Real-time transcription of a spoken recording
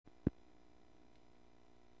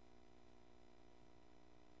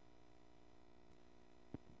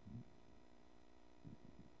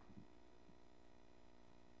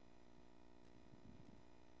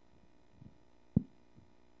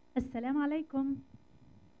Assalamu alaikum.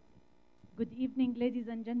 Good evening, ladies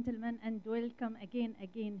and gentlemen, and welcome again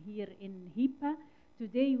here in HIPA.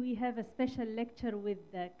 Today we have a special lecture with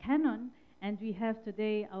Canon, and we have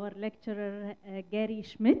today our lecturer Gary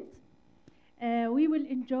Schmid. We will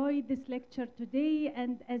enjoy this lecture today,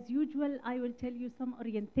 and as usual, I will tell you some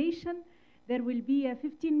orientation. There will be a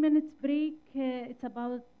 15 minutes break. It's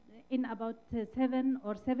about 7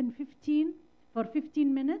 or 7:15 for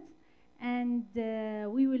 15 minutes, and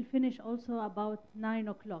we will finish also about 9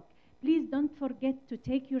 o'clock. Please don't forget to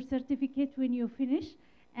take your certificate when you finish.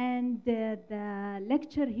 And the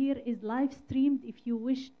lecture here is live streamed. If you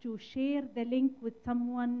wish to share the link with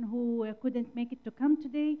someone who couldn't make it to come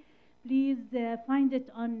today, please find it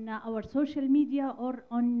on our social media or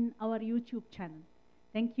on our YouTube channel.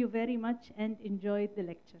 Thank you very much and enjoy the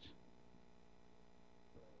lecture.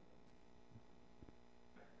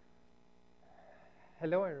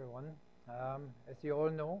 Hello everyone. As you all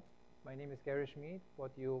know, my name is Gary Schmid.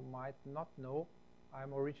 What you might not know,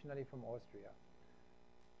 I'm originally from Austria.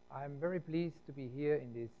 I'm very pleased to be here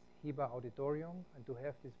in this HIBA auditorium and to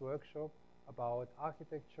have this workshop about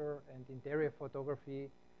architecture and interior photography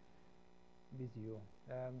with you.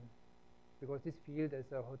 Because this field,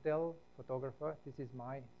 as a hotel photographer, this is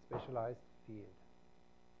my specialized field.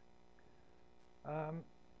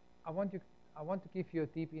 I want to give you a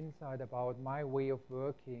deep insight about my way of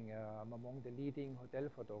working among the leading hotel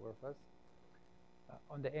photographers.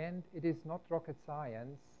 On the end, it is not rocket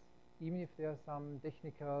science, even if there are some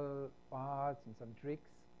technical parts and some tricks,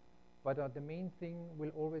 but the main thing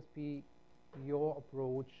will always be your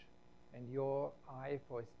approach and your eye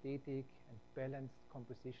for aesthetic and balanced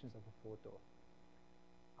compositions of a photo.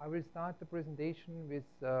 I will start the presentation with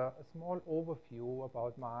a small overview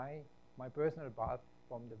about my personal path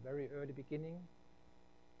from the very early beginning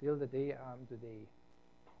till the day I am today.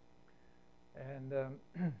 And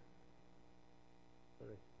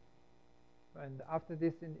sorry. And after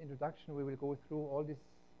this introduction, we will go through all this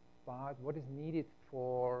part, what is needed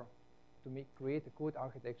to create a good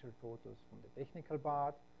architectural photos, from the technical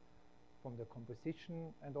part, from the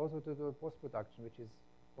composition, and also to the post-production, which is,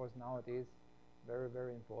 of course, nowadays very,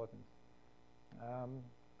 very important.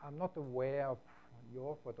 I'm not aware of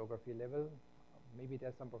your photography level. Maybe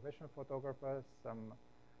there's some professional photographers, some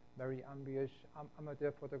very ambitious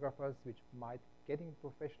amateur photographers which might getting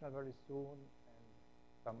professional very soon, and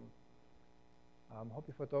some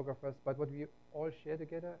hobby photographers. But what we all share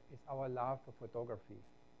together is our love for photography.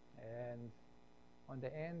 And on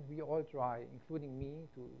the end, we all try, including me,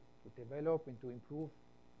 to develop and to improve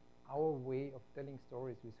our way of telling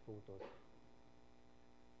stories with photos.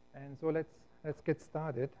 And so let's get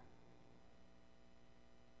started.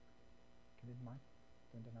 Can you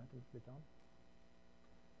turn the light a little bit down?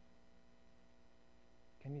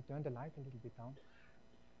 Can you turn the light a little bit down?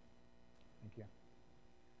 Thank you.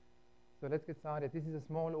 So let's get started. This is a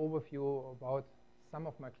small overview about some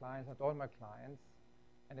of my clients, not all my clients.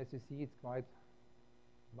 And as you see, it's quite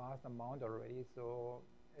vast amount already. So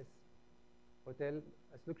as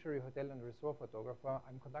luxury hotel and resort photographer,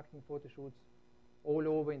 I'm conducting photo shoots all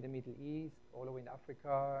over in the Middle East, all over in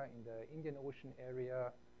Africa, in the Indian Ocean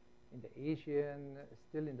area, in the Asian,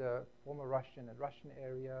 still in the former Russian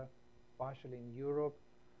area, partially in Europe.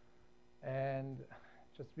 And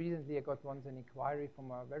just recently I got once an inquiry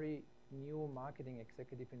from a very new marketing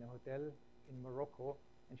executive in a hotel in Morocco,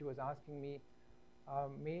 and she was asking me,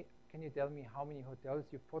 can you tell me how many hotels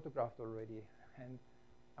you've photographed already? And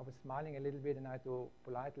I was smiling a little bit, and I had to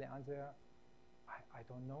politely answer, I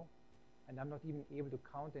don't know. And I'm not even able to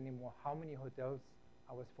count anymore how many hotels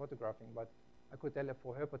I was photographing, but I could tell her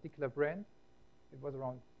for her particular brand, it was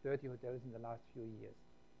around 30 hotels in the last few years.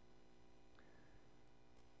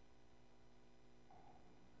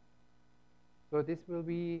 So this will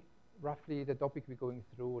be roughly the topic we're going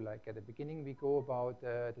through. Like at the beginning, we go about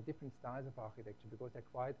the different styles of architecture, because they're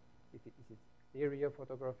quite, is it exterior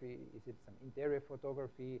photography, is it some interior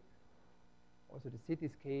photography, also the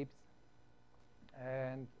cityscapes.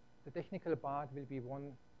 And the technical part will be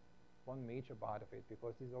one major part of it,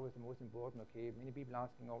 because this is always the most important. Okay, many people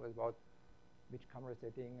asking always about which camera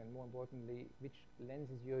setting, and more importantly, which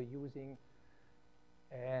lenses you're using.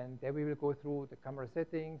 And there we will go through the camera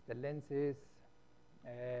settings, the lenses,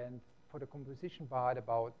 and for the composition part,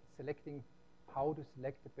 about selecting how to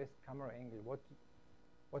select the best camera angle,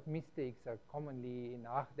 what mistakes are commonly in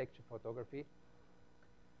architecture photography.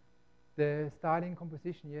 The styling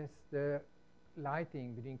composition, yes, the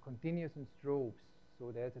lighting between continuous and strobes.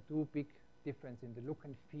 So there's a two big difference in the look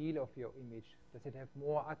and feel of your image. Does it have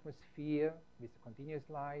more atmosphere with continuous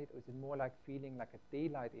light, or is it more like feeling like a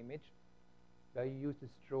daylight image where you use the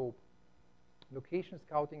strobe? location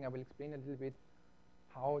scouting, I will explain a little bit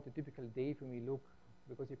how the typical day for me look,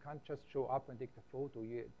 because you can't just show up and take the photo.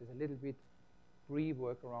 There's a little bit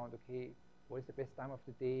pre-work around, okay, what is the best time of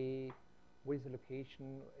the day, what is the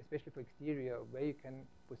location, especially for exterior, where you can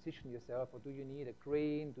position yourself, or do you need a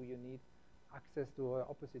crane, do you need access to an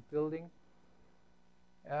opposite building.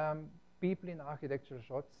 People in architectural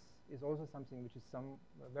shots is also something which is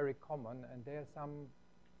very common, and there are some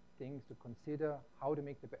things to consider how to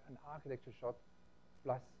make an architecture shot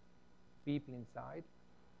plus people inside.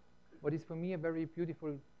 What is for me a very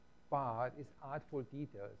beautiful part is artful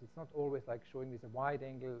details. It's not always like showing with a wide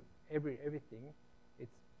angle everything.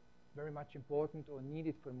 It's very much important or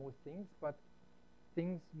needed for most things, but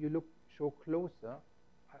things you show closer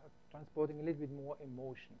are transporting a little bit more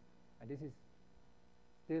emotion. And this is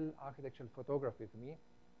still architectural photography for me.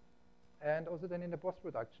 And also then in the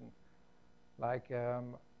post-production, like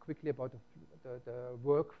quickly about the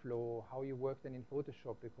workflow, how you work then in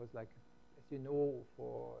Photoshop, because like, as you know,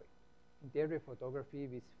 for interior photography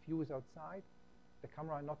with views outside, the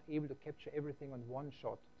camera are not able to capture everything on one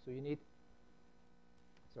shot. So you need,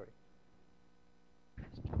 sorry.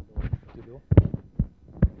 It's too low.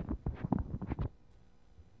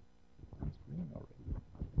 It's green already.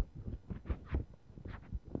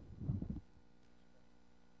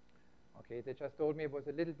 Okay, they just told me it was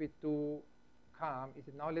a little bit too calm. Is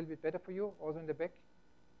it now a little bit better for you, also in the back?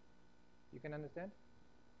 You can understand?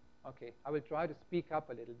 Okay, I will try to speak up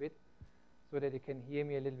a little bit so that you can hear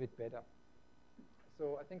me a little bit better.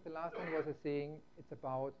 So I think the last one was saying it's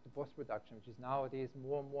about the post-production, which is nowadays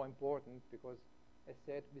more and more important, because as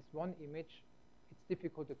said, with one image, it's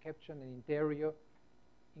difficult to capture an interior,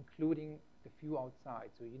 including the view outside.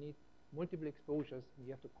 So you need multiple exposures, and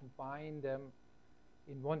you have to combine them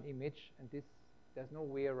in one image, and there's no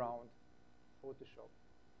way around Photoshop.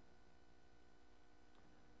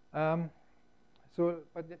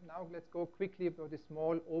 But now let's go quickly about a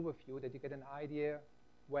small overview that you get an idea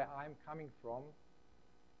where I'm coming from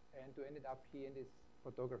and to end it up here in this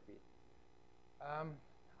photography.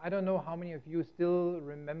 I don't know how many of you still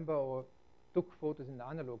remember or took photos in the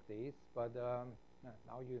analog days, but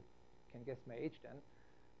now you can guess my age then.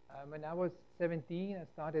 When I was 17, I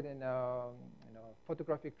started in a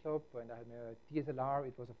photography club, and I had my DSLR.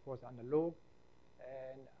 It was, of course, analog.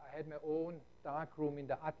 And I had my own dark room in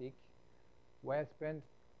the attic, where I spent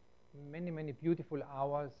many, many beautiful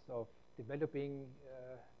hours of developing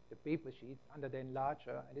the paper sheets under the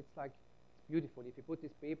enlarger. And it's beautiful. If you put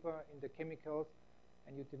this paper in the chemicals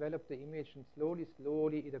and you develop the image, and slowly,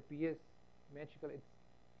 slowly it appears magical,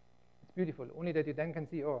 it's beautiful. Only that you then can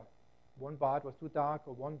see, oh, one part was too dark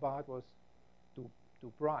or one part was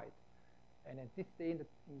too bright. And at this day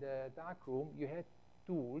in the dark room, you had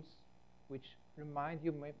tools which remind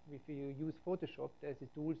you, if you use Photoshop, there's the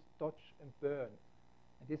tools dodge and burn.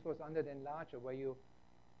 And this was under the enlarger, where you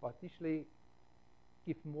partially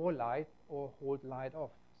give more light or hold light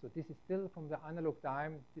off. So this is still from the analog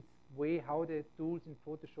time, this way how the tools in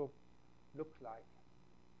Photoshop look like.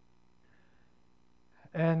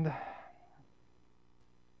 And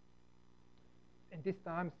this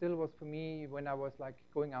time still was for me when I was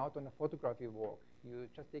going out on a photography walk. You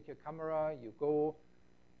just take your camera, you go,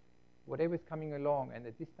 whatever is coming along, and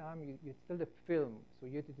at this time you still the film, so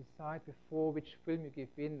you have to decide before which film you give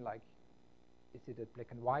in, is it a black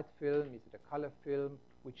and white film, is it a color film,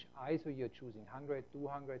 which ISO you're choosing, 100,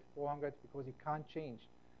 200, 400, because you can't change,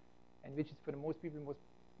 and which is for the most people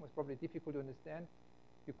most probably difficult to understand.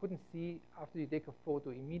 You couldn't see, after you take a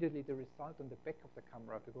photo, immediately the result on the back of the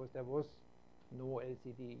camera, because there was no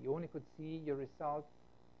LCD. You only could see your result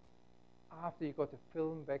after you got the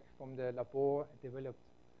film back from the labor and developed.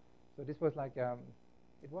 So this was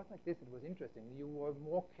it was like this. It was interesting. You were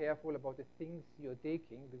more careful about the things you're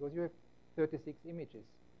taking, because you have 36 images.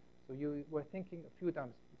 So you were thinking a few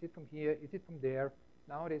times, is it from here, is it from there?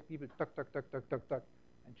 Nowadays people tuck, tuck, tuck, tuck, tuck, tuck,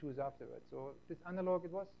 and choose afterwards. So this analog,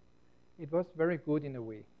 it was very good in a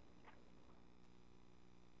way.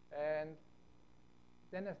 And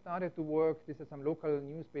then I started to work. These are some local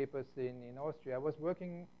newspapers in Austria. I was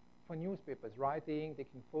working for newspapers, writing,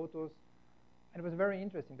 taking photos. And it was very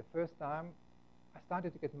interesting. The first time I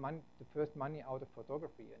started to get the first money out of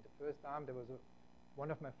photography. And the first time there was one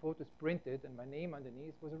of my photos printed and my name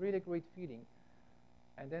underneath, was a really great feeling.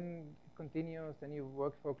 And then it continues. Then you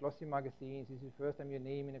work for glossy magazines. This is the first time your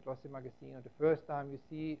name in a glossy magazine, or the first time you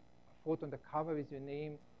see a photo on the cover with your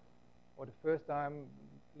name, or the first time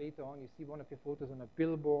later on you see one of your photos on a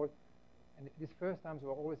billboard. And these first times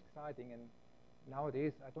were always exciting. And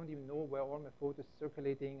nowadays I don't even know where all my photos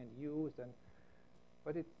circulating and used.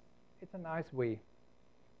 But it's a nice way.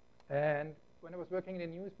 And when I was working in a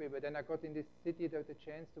newspaper, then I got in this city the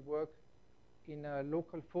chance to work in a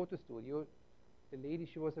local photo studio. The lady,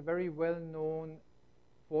 she was a very well-known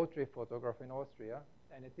portrait photographer in Austria,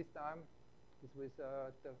 and at this time, this was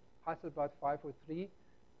the Hasselblad 503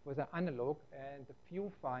 was an analog, and the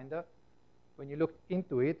viewfinder, when you looked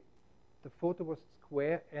into it, the photo was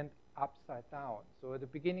square and upside down. So at the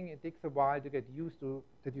beginning, it takes a while to get used to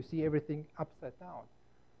that you see everything upside down.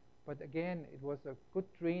 But again, it was a good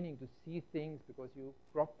training to see things because you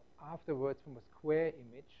crop afterwards from a square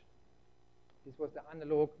image. This was the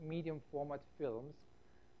analog medium format films.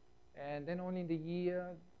 And then only in the year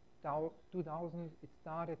 2000, it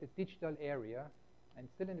started the digital area. And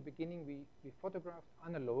still in the beginning, we photographed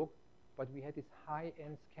analog, but we had these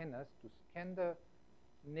high-end scanners to scan the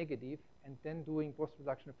negative and then doing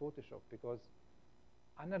post-production in Photoshop, because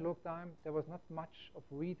analog time, there was not much of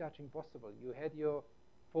retouching possible. You had your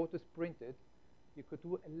photos printed. You could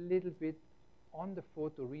do a little bit on the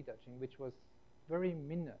photo retouching, which was very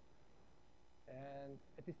minor. And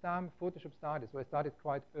at this time, Photoshop started, so I started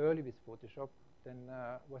quite early with Photoshop. Then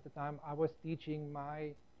was the time I was teaching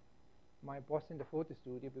my boss in the photo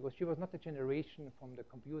studio, because she was not a generation from the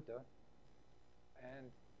computer, and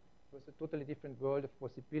it was a totally different world of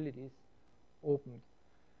possibilities opened.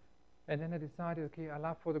 And then I decided, okay, I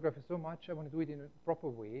love photography so much, I want to do it in a proper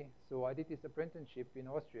way. So I did this apprenticeship in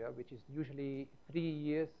Austria, which is usually 3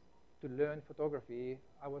 years to learn photography.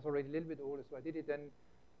 I was already a little bit older, so I did it then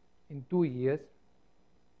in 2 years.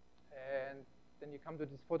 And then you come to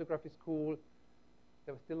this photography school.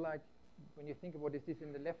 There was still like, when you think about this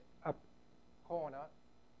in the left up corner,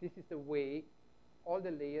 this is the way all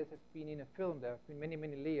the layers have been in a film. There have been many,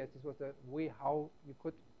 many layers. This was the way how you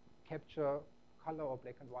could capture color or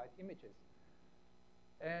black and white images.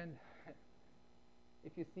 And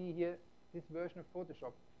if you see here, this version of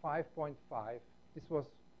Photoshop 5.5, this was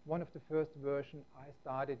one of the first versions I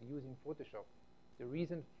started using Photoshop. The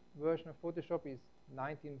recent version of Photoshop is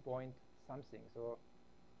 19 point something, so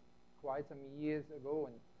quite some years ago.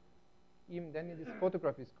 And even then in this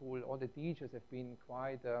photography school, all the teachers have been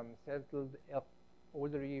quite settled,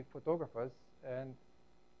 older photographers, and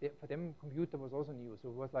for them, computer was also new. So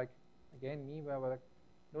it was like, again, me, where I was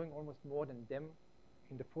knowing almost more than them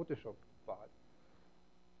in the Photoshop part.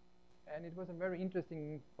 And it was a very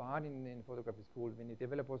interesting part in photography school. When you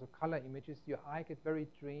develop also color images, your eye gets very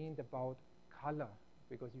trained about color,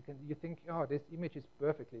 because you think, oh, this image is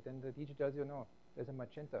perfectly. Then the teacher tells you, no, there's a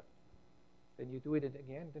magenta. Then you do it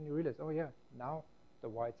again, then you realize, oh yeah, now the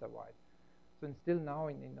whites are white. So and still now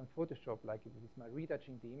on Photoshop, like with my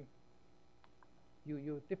retouching team,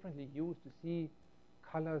 you're differently used to see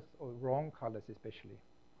colors or wrong colors especially.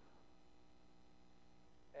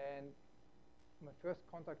 And my first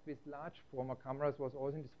contact with large format cameras was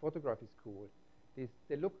also in this photography school.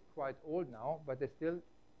 They look quite old now, but they're still,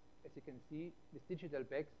 as you can see, these digital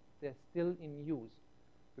bags, they're still in use.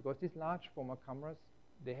 Because these large format cameras,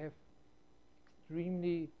 they have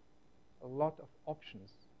extremely a lot of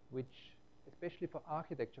options, which, especially for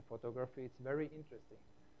architecture photography, it's very interesting.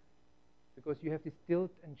 Because you have these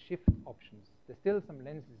tilt and shift options. There's still some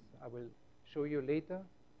lenses I will show you later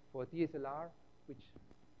for DSLR, which...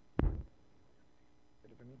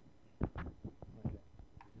 Better for me? Okay.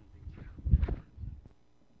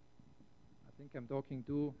 I think I'm talking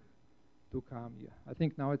too calm here. I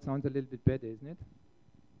think now it sounds a little bit better, isn't it?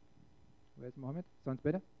 Where's Mohammed? Sounds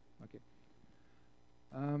better? Okay.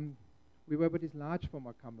 We were with these large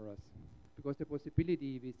format cameras, because the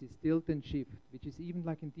possibility with this tilt and shift, which is even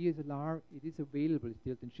like in DSLR, it is available,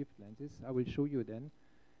 tilt and shift lenses. I will show you then.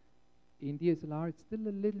 In DSLR, it's still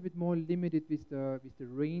a little bit more limited with the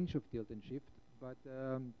range of tilt and shift, but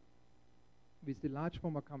with the large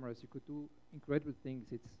format cameras, you could do incredible things.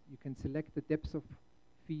 You can select the depth of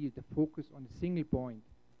field, the focus on a single point,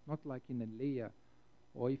 not like in a layer.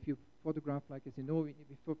 Or if you photograph, like as you know, if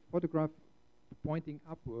you photograph pointing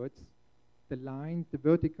upwards, the lines, the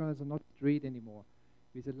verticals are not straight anymore.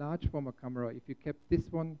 With a large format camera, if you kept this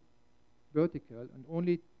one vertical and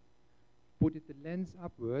only put the lens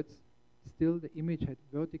upwards, still the image had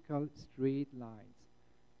vertical straight lines.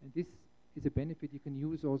 And this is a benefit you can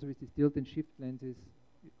use also with the tilt and shift lenses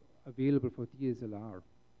available for DSLR.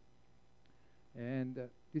 And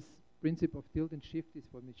this principle of tilt and shift is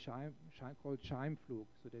what is called Scheinflug,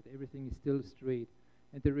 so that everything is still straight.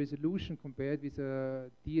 And the resolution compared with a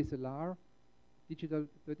DSLR, digital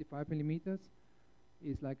 35 millimeters,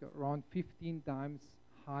 is like around 15 times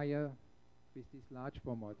higher with this large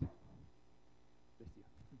format.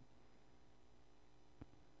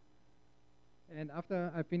 And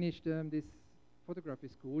after I finished this photography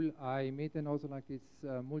school, I made then also like this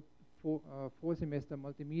four-semester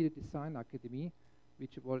multimedia design academy,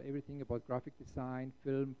 which was everything about graphic design,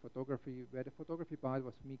 film, photography, where the photography part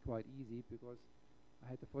was for me quite easy because I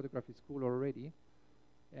had the photography school already.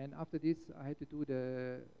 And after this, I had to do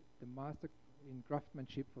the master in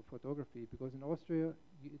craftsmanship for photography, because in Austria,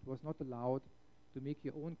 it was not allowed to make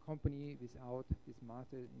your own company without this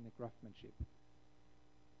master in the craftsmanship.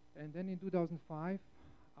 And then in 2005,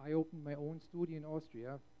 I opened my own studio in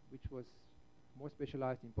Austria, which was more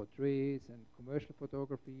specialized in portraits and commercial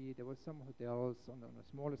photography. There was some hotels on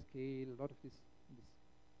a smaller scale, a lot of these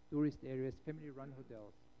tourist areas, family-run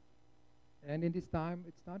hotels. And in this time,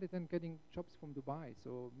 it started then getting jobs from Dubai.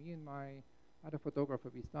 So me and my other photographer,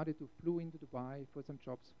 we started to flew into Dubai for some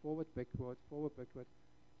jobs, forward, backward.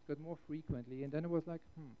 It got more frequently. And then it was like,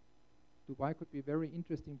 Dubai could be a very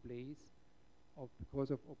interesting place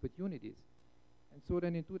because of opportunities. And so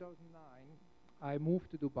then in 2009, I moved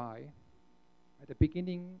to Dubai. At the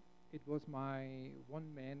beginning, it was my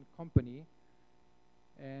one-man company,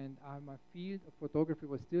 and my field of photography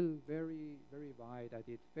was still very, very wide. I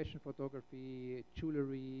did fashion photography,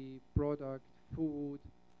 jewelry, product, food,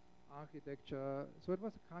 architecture. So it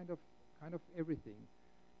was a kind of everything.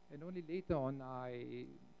 And only later on,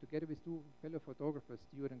 together with two fellow photographers,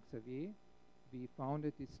 Stuart and Xavier, we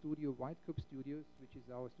founded this studio, White Cup Studios, which is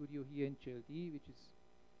our studio here in JLD, which is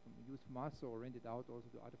used from us or rented out also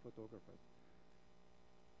to other photographers.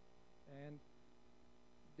 And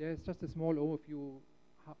there's just a small overview.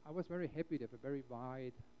 I was very happy to have a very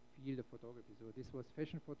wide field of photography. So this was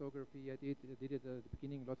fashion photography. I did it at the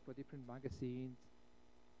beginning a lot for different magazines,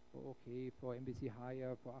 for OK, for MBC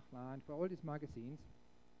Hire, for Achlan, for all these magazines.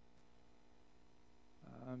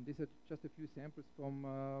 These are just a few samples from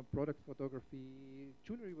product photography.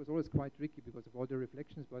 Jewelry was always quite tricky because of all the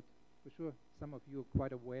reflections, but for sure some of you are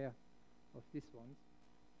quite aware of this one.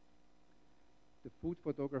 The food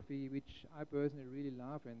photography, which I personally really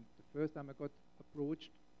love, and the first time I got approached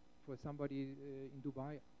for somebody in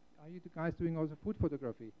Dubai, are you the guys doing also food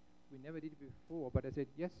photography? We never did it before, but I said,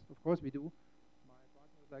 yes, of course we do. My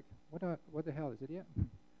partner was like, what the hell? I said, yeah.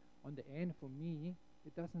 On the end, for me,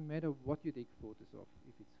 it doesn't matter what you take photos of.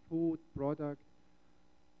 If it's food, product,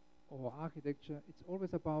 or architecture, it's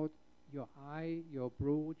always about your eye, your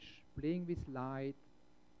approach, playing with light,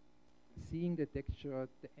 seeing the texture,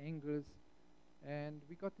 the angles. And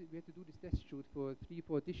we had to do this test shoot for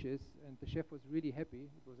 3-4 dishes, and the chef was really happy.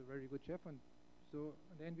 It was a very good chef, and so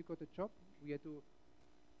then we got a job. We had to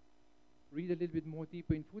read a little bit more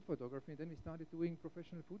deeper in food photography, and then we started doing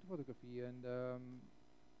professional food photography, and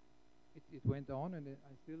it went on, and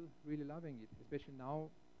I'm still really loving it, especially now,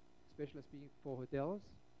 especially as being for hotels.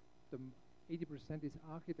 The 80% is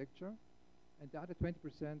architecture, and the other 20%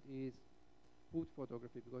 is food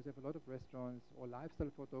photography, because I have a lot of restaurants, or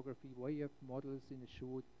lifestyle photography where you have models in a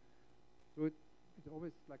shoot. So it's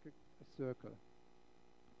always like a circle.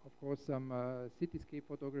 Of course, some cityscape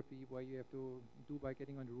photography where you have to do by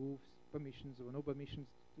getting on roofs, permissions or no permissions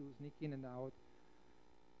to sneak in and out.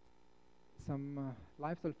 Some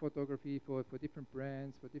lifestyle photography for different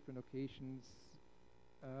brands, for different occasions.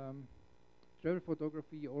 Travel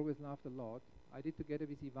photography, always loved a lot. I did together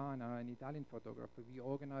with Ivana, an Italian photographer. We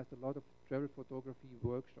organized a lot of travel photography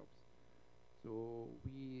workshops. So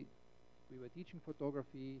we were teaching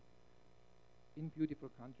photography in beautiful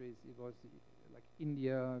countries. It was like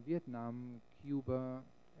India, Vietnam, Cuba,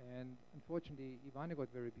 and unfortunately Ivana got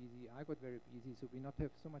very busy, I got very busy, so we not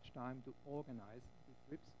have so much time to organize these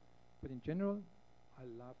trips. But in general, I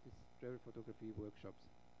love these travel photography workshops.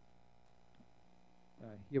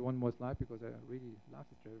 Here one more slide, because I really love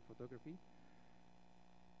this travel photography.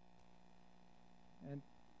 And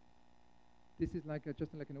this is like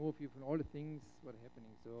just like an overview from all the things what are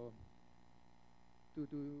happening. So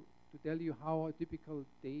to tell you how a typical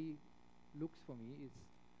day looks for me is,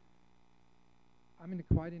 I'm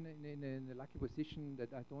quite in a lucky position that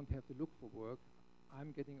I don't have to look for work.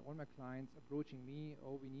 I'm getting all my clients approaching me.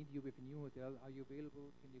 Oh, we need you with a new hotel. Are you available?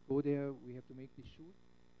 Can you go there? We have to make this shoot.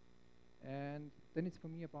 And then it's for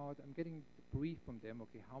me about, I'm getting the brief from them.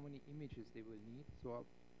 Okay, how many images they will need. So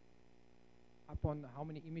upon how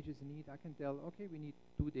many images you need, I can tell, okay, we need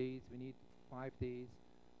 2 days, we need 5 days,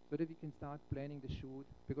 so that we can start planning the shoot,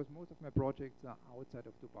 because most of my projects are outside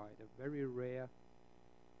of Dubai. They're very rare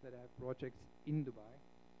that I have projects in Dubai.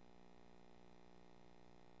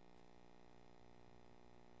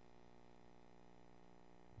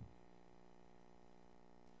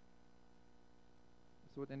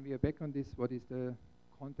 So then we are back on this, what is the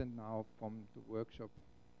content now from the workshop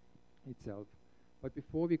itself. But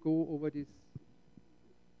before we go over this,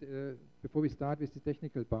 before we start with the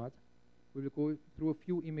technical part, we will go through a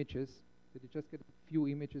few images that you just get a few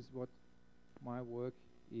images what my work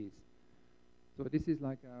is. So this is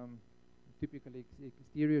like typical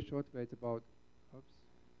exterior shot where it's about,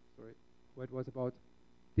 where it was about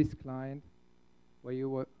this client, where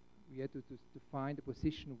we had to find a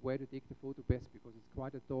position where to take the photo best, because it's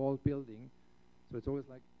quite a tall building. So it's always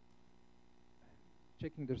like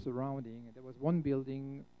checking the surrounding. And there was one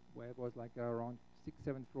building where it was like around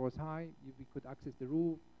 6-7 floors high. We could access the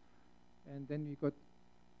roof, and then we got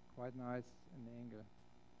quite nice an angle.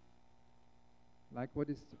 Like what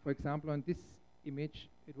is, for example, on this image,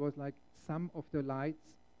 it was like some of the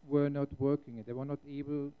lights were not working, and they were not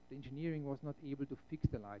able, the engineering was not able to fix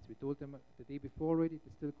the lights. We told them the day before already,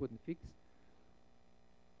 they still couldn't fix.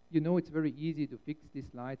 You know, it's very easy to fix these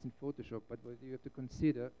lights in Photoshop, but what you have to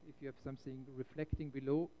consider, if you have something reflecting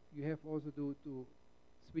below, you have also to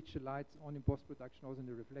switch the lights on in post-production, also in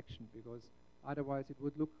the reflection, because otherwise it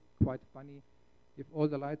would look quite funny if all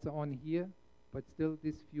the lights are on here, but still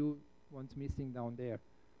this few ones missing down there.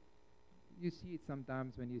 You see it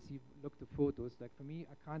sometimes when you look the photos. Like for me,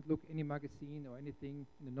 I can't look any magazine or anything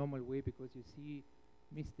in a normal way, because you see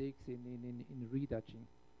mistakes in retouching.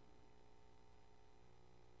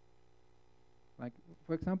 Like,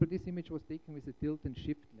 for example, this image was taken with a tilt and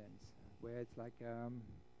shift lens, where it's like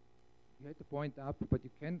you had to point up, but you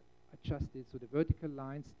can adjust it so the vertical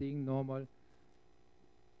line staying normal.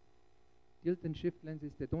 Tilt and shift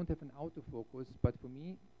lenses, they don't have an autofocus, but for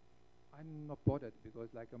me, I'm not bothered, because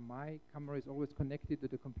like my camera is always connected to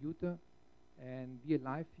the computer, and via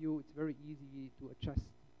live view, it's very easy to adjust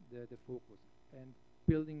the focus. And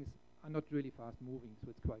buildings are not really fast moving, so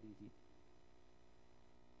it's quite easy.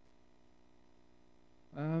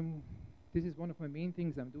 This is one of my main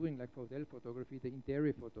things I'm doing, like for hotel photography, the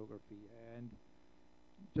interior photography. And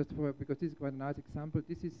just because this is quite a nice example,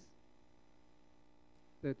 this is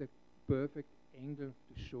the perfect angle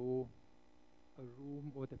to show a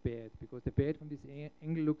room or the bed, because the bed from this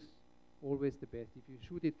angle looks always the best. If you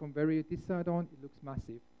shoot it from this side on, it looks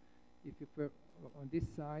massive. If you on this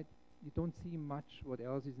side, you don't see much what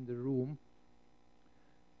else is in the room.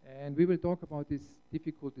 And we will talk about these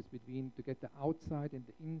difficulties between to get the outside and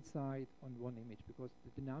the inside on one image, because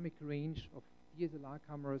the dynamic range of DSLR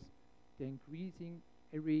cameras, they're increasing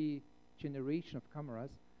every generation of cameras,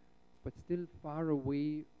 but still far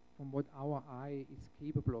away from what our eye is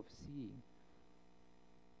capable of seeing.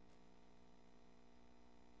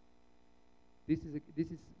 This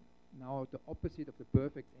is now the opposite of the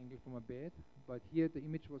perfect angle from a bed, but here the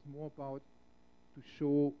image was more about to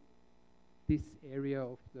show this area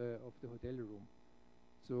of the hotel room.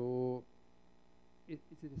 So it's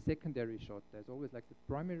a secondary shot. There's always like the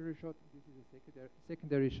primary shot. This is a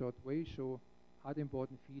secondary shot where you show other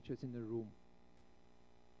important features in the room.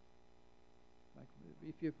 Like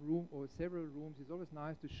if you have room or several rooms, it's always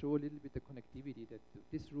nice to show a little bit the connectivity, that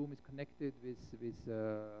this room is connected with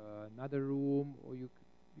another room, or you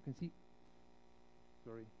can see.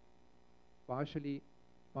 Sorry. Partially.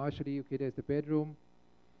 Okay, there's the bedroom.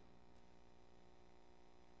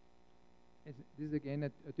 This is again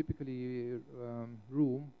a typically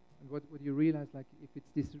room, and what you realize, like if it's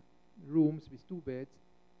these rooms with two beds,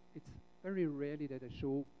 it's very rarely that I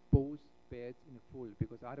show both beds in a full,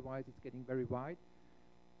 because otherwise it's getting very wide,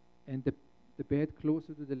 and the bed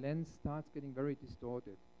closer to the lens starts getting very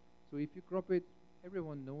distorted. So if you crop it,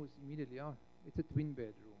 everyone knows immediately, it's a twin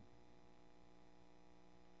bedroom.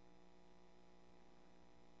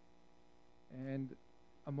 And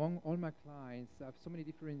among all my clients, I have so many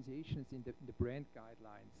differentiations in the brand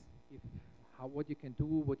guidelines. What you can do,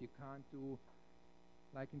 what you can't do.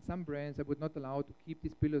 Like in some brands, I would not allow to keep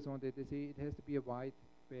these pillows on there. They say it has to be a white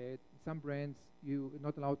bed. In some brands, you're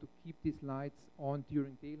not allowed to keep these lights on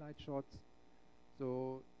during daylight shots.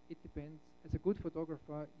 So it depends. As a good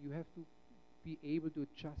photographer, you have to be able to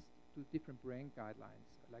adjust to different brand guidelines.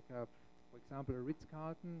 Like, for example, a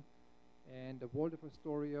Ritz-Carlton and a Waldorf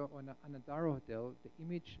Astoria or an Anandara hotel, the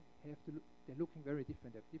image they're looking very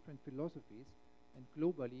different. They have different philosophies. And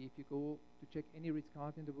globally, if you go to check any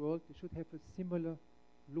Ritz-Carlton in the world, they should have a similar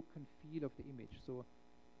look and feel of the image. So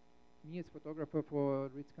me as photographer for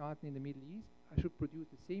Ritz-Carlton in the Middle East, I should produce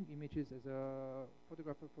the same images as a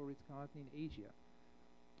photographer for Ritz-Carlton in Asia.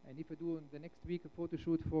 And if I do the next week a photo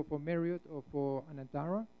shoot for Marriott or for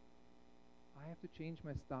Anandara, I have to change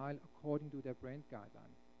my style according to their brand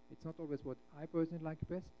guideline. It's not always what I personally like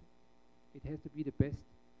best. It has to be the best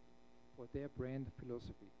for their brand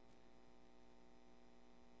philosophy.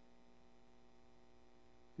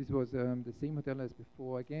 This was the same hotel as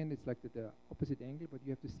before. Again, it's like the opposite angle, but you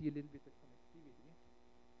have to see a little bit of connectivity.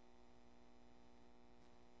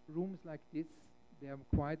 Rooms like this, they are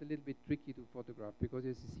quite a little bit tricky to photograph because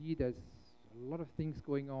as you see, there's a lot of things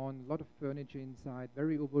going on, a lot of furniture inside,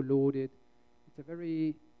 very overloaded. It's a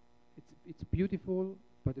very, it's beautiful,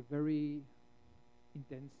 but a very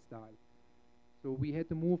intense style. So we had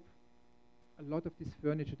to move a lot of this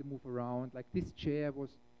furniture to move around. Like this chair was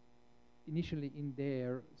initially in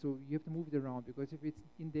there, so you have to move it around because if it's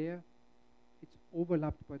in there, it's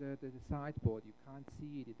overlapped by the sideboard. You can't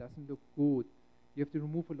see it. It doesn't look good. You have to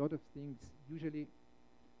remove a lot of things. Usually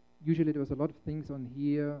there was a lot of things on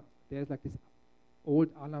here. There's like this old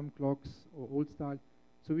alarm clocks or old style.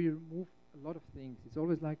 So we remove a lot of things. It's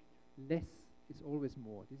always like less is always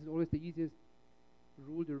more. This is always the easiest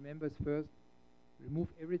rule to remember is first remove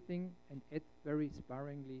everything and add very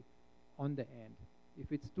sparingly on the end.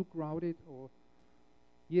 If it's too crowded or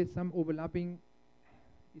here's some overlapping,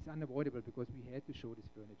 it's unavoidable because we had to show this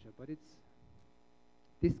furniture. But it's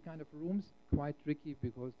this kind of rooms quite tricky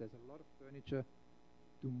because there's a lot of furniture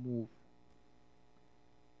to move.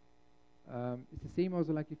 It's the same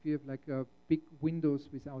also like if you have like big windows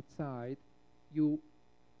with outside, you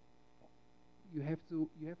have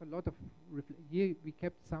a lot of here we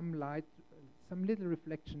kept some light, some little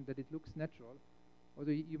reflection that it looks natural.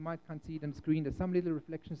 Although you might can't see it on screen, there's some little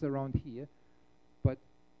reflections around here, but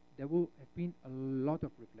there will have been a lot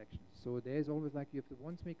of reflections. So there's always like you have to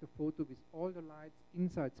once make a photo with all the lights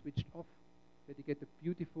inside switched off, that you get a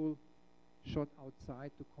beautiful shot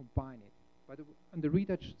outside to combine it. But on the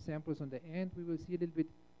retouch samples on the end, we will see a little bit,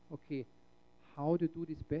 okay, how to do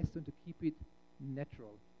this best and to keep it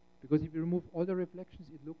natural. Because if you remove all the reflections,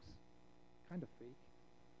 it looks kind of fake.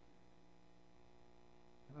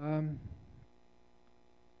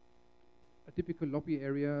 A typical lobby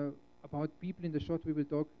area. About people in the shot, we will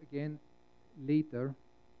talk again later.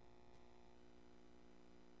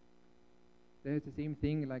 There's the same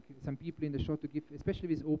thing, like some people in the shot to give, especially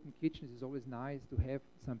with open kitchens, it's always nice to have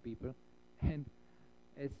some people. And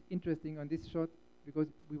it's interesting on this shot, because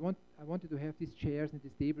I wanted to have these chairs and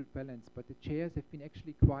this table balance, but the chairs have been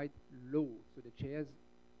actually quite low. So the chairs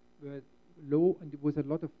were low and there was a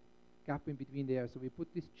lot of gap in between there. So we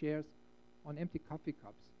put these chairs on empty coffee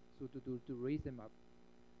cups, so to raise them up.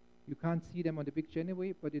 You can't see them on the picture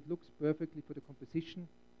anyway, but it looks perfectly for the composition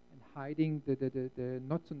and hiding the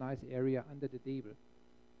not so nice area under the table.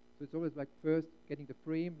 So it's always like first getting the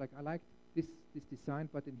frame, like I liked this design,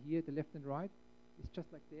 but in here, the left and right, it's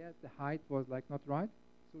just like there, the height was like not right,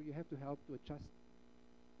 so you have to help to adjust,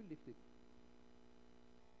 to lift it.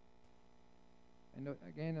 And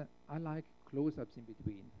again, I like close-ups in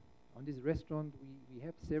between. On this restaurant, we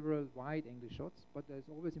have several wide-angle shots, but it's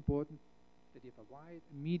always important that you have a wide,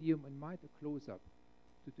 a medium, and might a close-up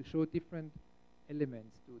to show different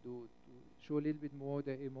elements, to show a little bit more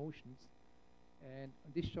the emotions. And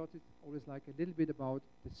on this shot, it's always like a little bit about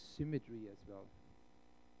the symmetry as well.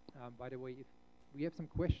 By the way, if we have some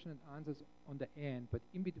questions and answers on the end, but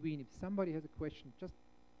in between, if somebody has a question, just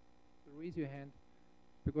raise your hand,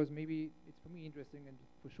 because maybe it's for me interesting and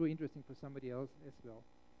for sure interesting for somebody else as well.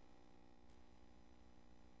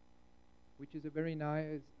 Which is a very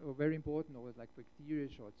nice or very important always, like for exterior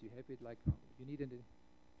shots, you have it like you need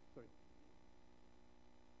sorry.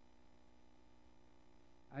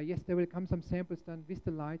 Yes, there will come some samples done with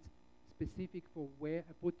the lights, specific for where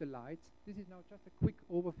I put the lights. This is now just a quick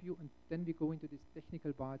overview, and then we go into this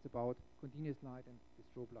technical parts about continuous light and the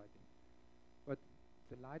strobe lighting. But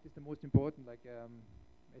the light is the most important, like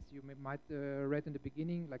as you might read in the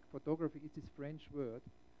beginning, like photography is this French word,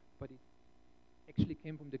 but it actually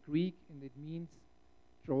came from the Greek, and it means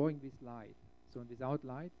drawing with light. So without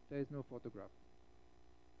light, there is no photograph.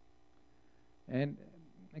 And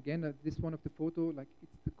again, this one of the photo, like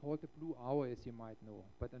it's called the blue hour, as you might know.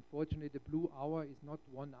 But unfortunately, the blue hour is not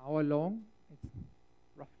 1 hour long. It's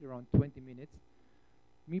roughly around 20 minutes.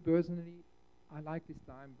 Me personally, I like this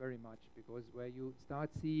time very much, because where you start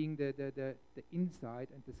seeing the inside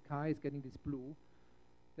and the sky is getting this blue.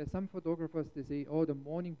 There's some photographers, they say, oh, the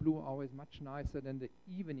morning blue hour is much nicer than the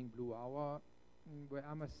evening blue hour, where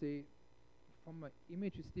I must say, from an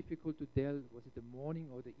image it's difficult to tell, was it the morning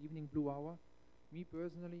or the evening blue hour? Me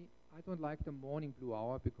personally, I don't like the morning blue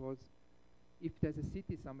hour, because if there's a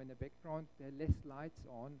city somewhere in the background, there are less lights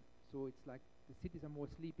on, so it's like the cities are more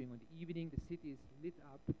sleeping. On the evening, the city is lit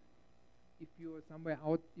up. If you're somewhere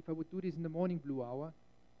out, if I would do this in the morning blue hour,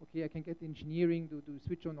 okay, I can get the engineering to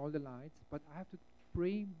switch on all the lights, but I have to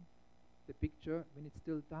frame the picture when it's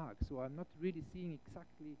still dark, so I'm not really seeing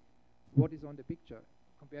exactly what is on the picture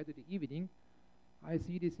compared to the evening. I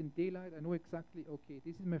see this in daylight, I know exactly, okay,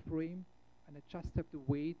 this is my frame, and I just have to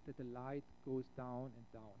wait that the light goes down and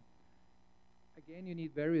down. Again, you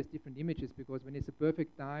need various different images, because when it's a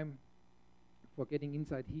perfect time for getting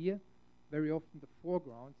inside here, very often the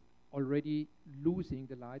foreground's already losing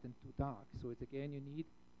the light and too dark. So it's again, you need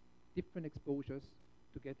different exposures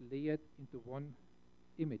to get layered into one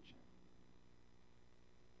image.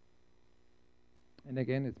 And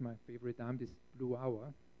again, it's my favorite time, this blue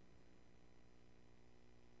hour.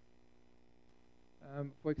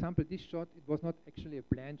 For example, this shot, it was not actually a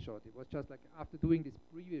planned shot. It was just like after doing this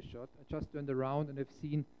previous shot, I just turned around and I've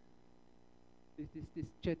seen this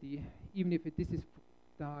jetty, even if this is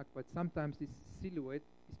dark, but sometimes this silhouette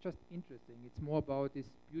is just interesting. It's more about this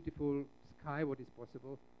beautiful sky, what is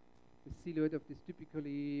possible, the silhouette of these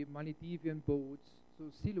typically Maldivian boats. So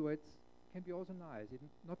silhouettes can be also nice. It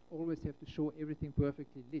not always have to show everything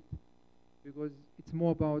perfectly lit, because it's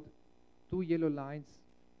more about two yellow lines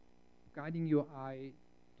guiding your eye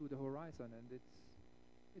to the horizon, and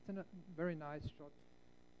it's a very nice shot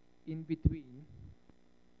in between.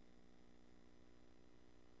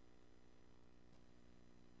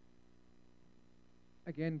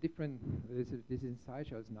 Again, different, this is side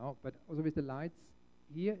shots now, but also with the lights,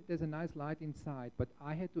 here there's a nice light inside, but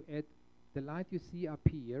I had to add the light you see up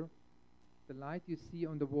here, the light you see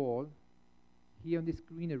on the wall, here on this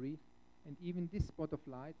greenery, and even this spot of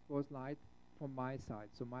light was light from my side.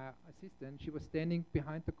 So my assistant, she was standing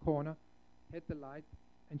behind the corner, had the light,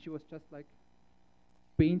 and she was just like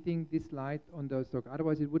painting this light on the stock.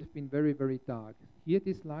 Otherwise it would have been very, very dark. Here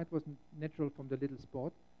this light was natural from the little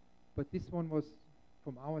spot, but this one was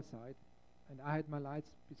from our side, and I had my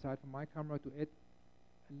lights beside from my camera to add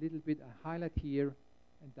a little bit a highlight here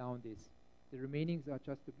and down this. The remainings are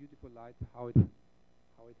just a beautiful light how it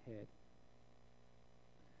had.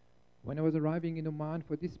 When I was arriving in Oman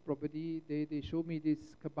for this property, they showed me this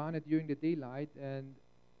cabana during the daylight, and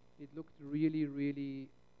it looked really, really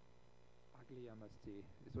ugly, I must say.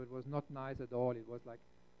 So it was not nice at all. It was like,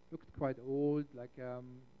 looked quite old, like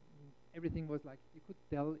everything was like, you could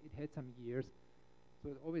tell it had some years. So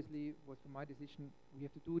it obviously was for my decision, we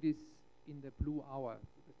have to do this in the blue hour,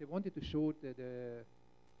 because they wanted to show the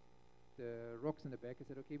rocks in the back. I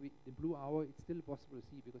said, okay, the blue hour, it's still possible to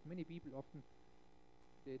see, because many people often,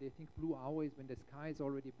 they think blue hour is when the sky is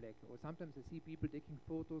already black. Or sometimes I see people taking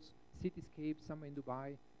photos, cityscapes somewhere in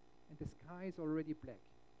Dubai, and the sky is already black.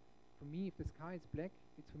 For me, if the sky is black,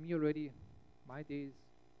 it's for me already, my day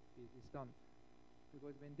is done.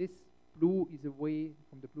 Because when this blue is away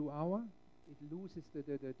from the blue hour, it loses the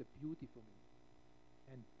beauty for me.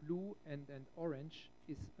 And blue and orange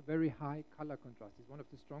is a very high color contrast. It's one of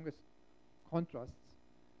the strongest contrasts,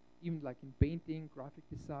 even like in painting, graphic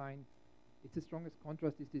design. It's the strongest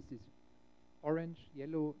contrast is this orange,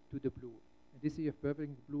 yellow to the blue. And this is your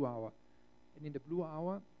perfect blue hour. And in the blue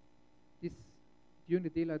hour, this during the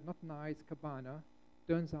daylight not nice cabana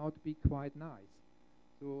turns out to be quite nice.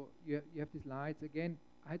 So you have these lights. Again,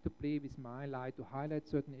 I had to play with my light to highlight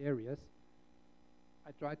certain areas.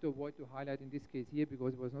 I tried to avoid to highlight in this case here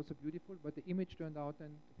because it was not so beautiful, but the image turned out then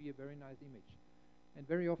to be a very nice image. And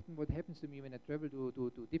very often what happens to me when I travel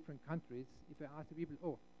to different countries, if I ask the people,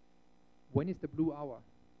 oh, when is the blue hour?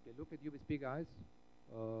 They look at you with big eyes.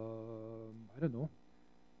 I don't know.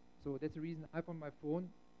 So that's the reason I have on my phone,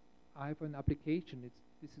 I have an application.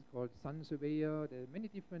 This is called Sun Surveyor. There are many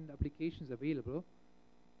different applications available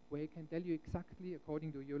where it can tell you exactly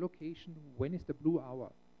according to your location when is the blue hour.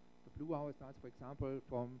 The blue hour starts, for example,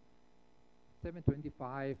 from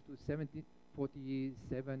 7:25 to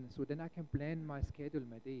 17:47. So then I can plan my schedule,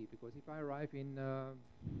 my day. Because if I arrive in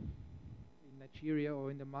Nigeria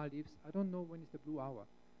or in the Maldives, I don't know when is the blue hour.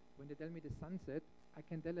 When they tell me the sunset, I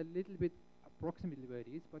can tell a little bit approximately where it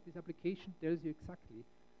is, but this application tells you exactly.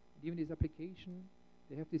 And even this application,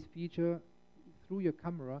 they have this feature through your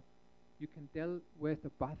camera, you can tell where's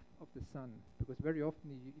the path of the sun, because very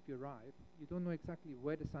often if you arrive, you don't know exactly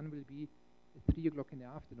where the sun will be at 3 o'clock in the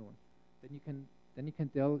afternoon. Then you can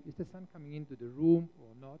tell, is the sun coming into the room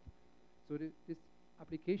or not? So this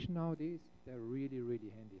application nowadays, they're really,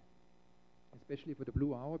 really handy, especially for the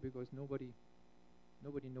blue hour, because nobody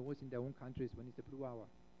knows in their own countries when it's the blue hour.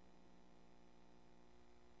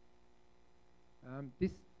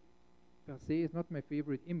 This per se is not my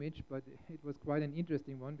favorite image, but it was quite an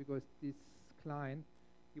interesting one, because this client,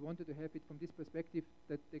 he wanted to have it from this perspective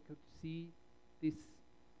that they could see the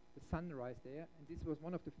sunrise there, and this was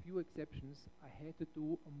one of the few exceptions. I had to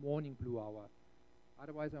do a morning blue hour.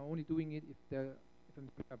 Otherwise, I'm only doing it if I'm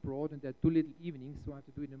abroad and there are 2 little evenings, so I have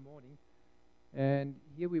to do it in the morning. And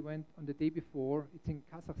here we went on the day before. It's in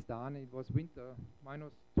Kazakhstan. It was winter,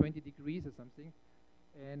 minus 20 degrees or something.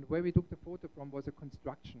 And where we took the photo from was a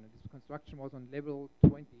construction. And this construction was on level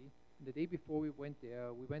 20. And the day before we went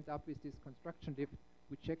there, we went up with this construction lift.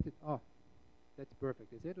 We checked it. Oh, that's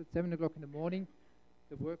perfect. They said at 7 o'clock in the morning,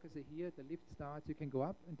 the workers are here, the lift starts, you can go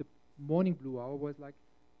up, and the morning blue hour was like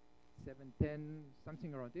 7:10,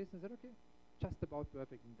 something around this. And I said, okay, just about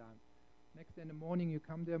perfect in time. Next day in the morning, you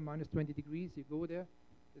come there, minus 20 degrees, you go there.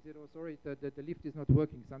 They said, oh, sorry, the lift is not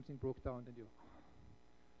working, something broke down.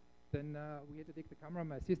 Then we had to take the camera.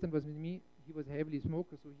 My assistant was with me. He was a heavily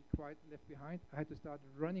smoker, so he quite left behind. I had to start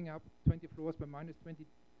running up 20 floors by minus 20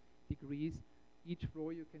 degrees. Each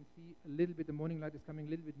floor you can see a little bit, the morning light is coming a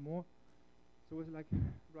little bit more. So it was like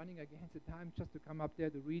running against the time just to come up there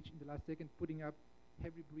to reach in the last second, putting up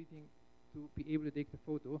heavy breathing to be able to take the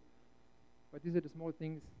photo. But these are the small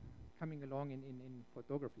things coming along in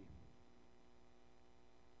photography.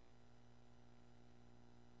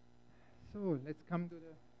 So let's come to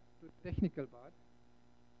the technical part.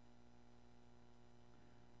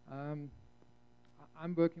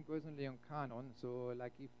 I'm working personally on Canon, so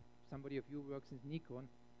like if somebody of you works in Nikon,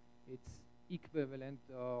 it's equivalent,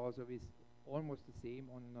 also is almost the same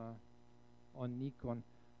on Nikon.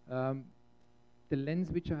 The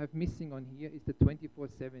lens which I have missing on here is the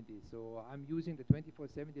 2470. So I'm using the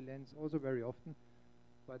 2470 lens also very often,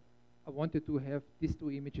 but I wanted to have these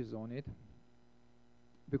two images on it,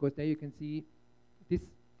 because there you can see this,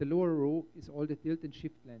 the lower row is all the tilt and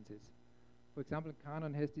shift lenses. For example,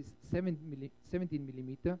 Canon has this 17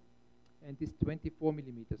 millimeter and this 24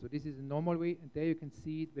 millimeter. So this is a normal way, and there you can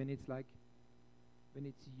see it when it's like, when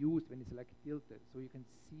it's used, when it's like tilted. So you can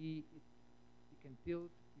see it, you can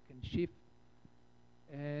tilt, you can shift,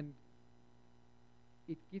 and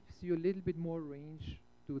it gives you a little bit more range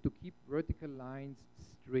to keep vertical lines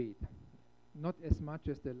straight. Not as much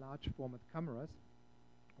as the large format cameras,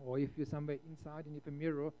 or if you're somewhere inside and you have a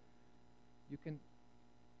mirror, you can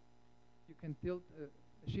tilt,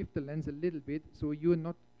 shift the lens a little bit, so you're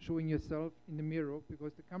not showing yourself in the mirror,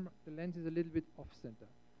 because the lens is a little bit off center.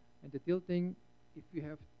 And the tilting, if you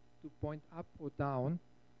have to point up or down,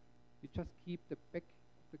 you just keep the back,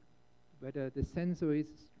 where the sensor is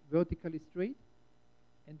vertically straight,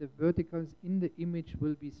 and the verticals in the image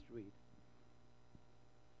will be straight.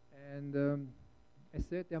 And as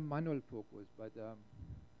said, they're manual focus, but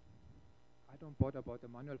I don't bother about the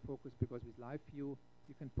manual focus, because with live view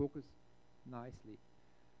you can focus nicely.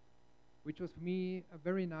 Which was for me a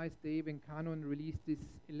very nice day when Canon released this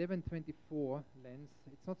 1124 lens.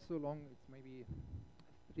 It's not so long, it's maybe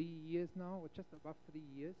 3 years now, or just above 3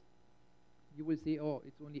 years. You will say, oh,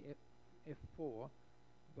 it's only f4,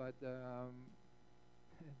 but the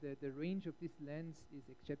range of this lens is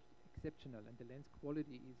exceptional, and the lens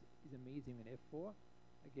quality is amazing in f4.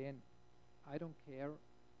 Again, I don't care.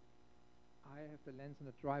 I have the lens on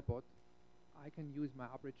a tripod. I can use my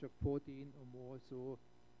aperture 14 or more, so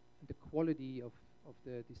the quality of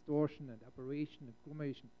the distortion and aberration and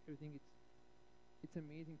chromation, everything, it's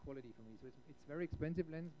amazing quality for me. So it's very expensive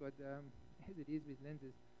lens, but as it is with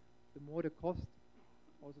lenses, the more the cost,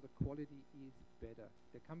 also the quality is better.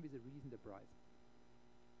 They come with a reason, the price.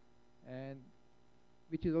 And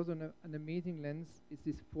which is also an amazing lens is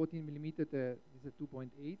this 14 millimeter, this is a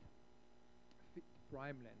 2.8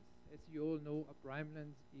 prime lens. As you all know, a prime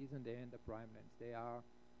lens is in the end a prime lens. They are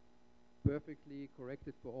perfectly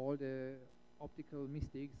corrected for all the optical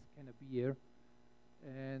mistakes can appear.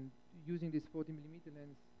 And using this 40 millimeter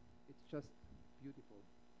lens, it's just beautiful.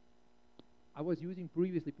 I was using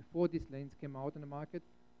previously, before this lens came out on the market,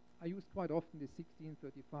 I used quite often the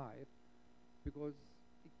 1635, because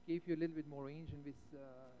it gave you a little bit more range, and with,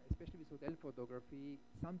 especially with hotel photography,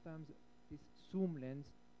 sometimes this zoom lens,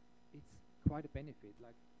 it's quite a benefit.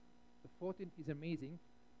 Like the 14 is amazing,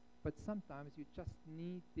 but sometimes you just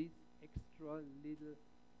need this extra little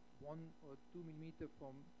 1 or 2 millimeter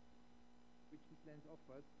from which this lens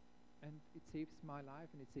offers, and it saves my life,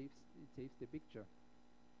 and it saves the picture.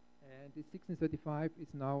 And this 1635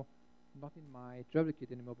 is now not in my travel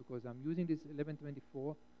kit anymore, because I'm using this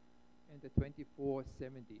 1124 and the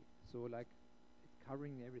 2470. So like it's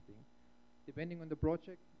covering everything. Depending on the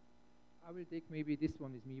project, I will take maybe this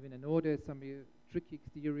one with me. When I know there's some tricky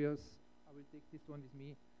exteriors, I will take this one with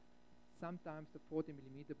me. Sometimes the 40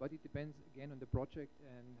 millimeter, but it depends again on the project.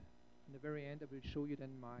 And in the very end, I will show you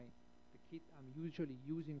then the kit I'm usually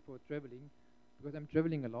using for traveling, because I'm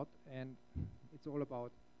traveling a lot, and it's all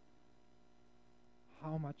about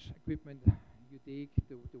how much equipment you take,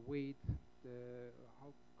 the weight,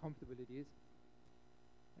 how comfortable it is.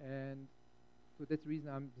 And so that's the reason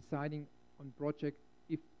I'm deciding on project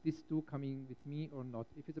if these two coming with me or not.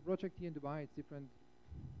 If it's a project here in Dubai, it's different.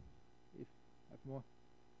 If I have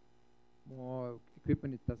more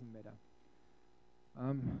equipment, it doesn't matter.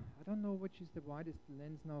 I don't know which is the widest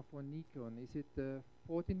lens now for Nikon. Is it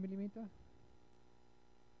 14 millimeter?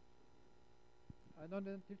 Not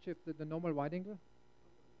the tilt shift, the normal wide angle.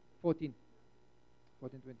 14.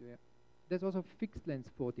 1420. Yeah. There's also fixed lens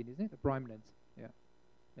 14, isn't it? A prime lens. Yeah.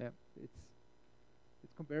 Yeah.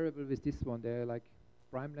 It's comparable with this one. They're like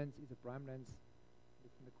prime lens is a prime lens.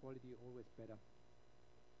 It's in the quality always better.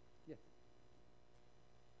 Yes.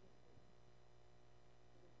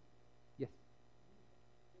 Yes.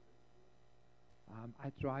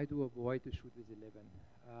 I try to avoid to shoot with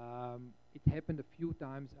 11. It happened a few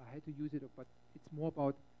times. I had to use it, but it's more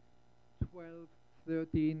about 12,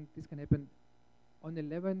 13. This can happen. On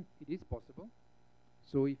 11, it is possible.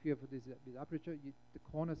 So if you have this with aperture, the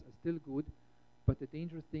corners are still good, but the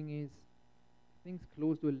dangerous thing is things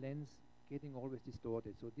close to a lens getting always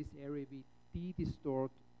distorted. So this area we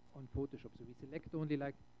de-distort on Photoshop. So we select only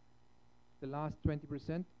like the last 20%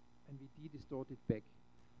 and we de-distort it back.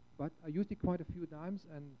 But I used it quite a few times,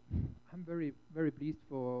 and I'm very, very pleased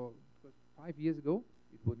because 5 years ago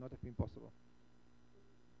it would not have been possible.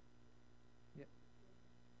 Yeah.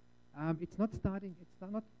 It's not starting. It's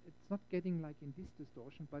not getting like in this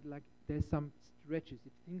distortion, but like there's some stretches.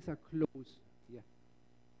 If things are close, yeah.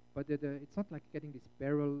 But it's not like getting this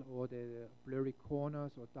barrel or the blurry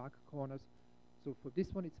corners or dark corners. So for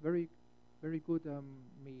this one, it's very, very good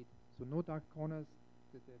made. So no dark corners.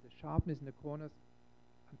 The sharpness in the corners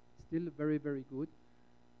still very, very good.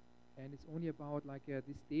 And it's only about like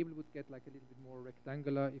this table would get like a little bit more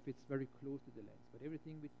rectangular if it's very close to the lens. But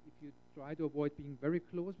everything, if you try to avoid being very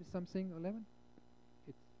close with something, 11,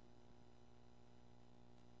 it's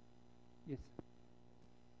yes.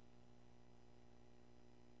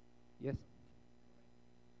 Yes.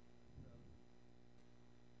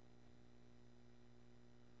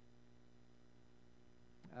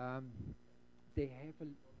 They have a.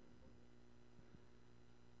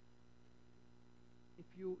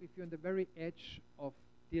 If you're on the very edge of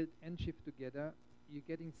tilt and shift together, you're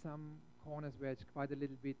getting some corners where it's quite a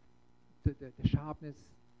little bit. The sharpness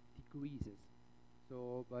decreases.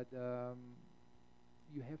 So, but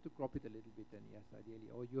you have to crop it a little bit then, yes, ideally,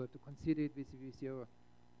 or you have to consider it with your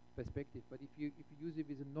perspective. But if you use it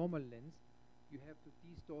with a normal lens, you have to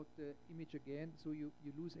distort the image again, so you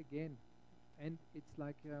lose again. And it's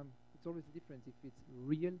like it's always a difference if it's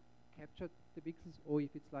real captured the pixels or if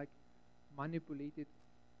it's like manipulated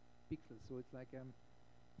pixels. So it's like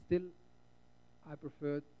still I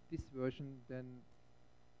prefer this version than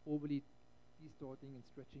overly distorting and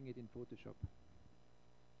stretching it in Photoshop.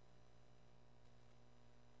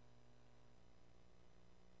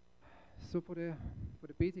 So for the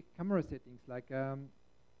basic camera settings, like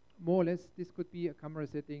more or less this could be a camera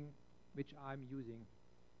setting which I'm using.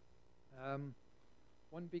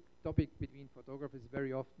 One big topic between photographers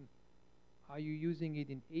very often, are you using it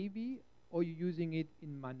in AV or you using it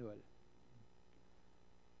in manual?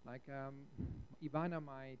 Like Ivana,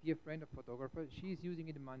 my dear friend of photographer, she's using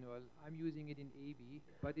it in manual. I'm using it in AV,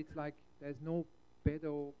 but it's like there's no better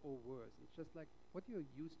or worse. It's just like what you're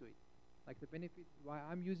used to it. Like the benefit why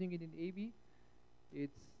I'm using it in AV,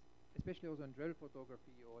 it's especially also in travel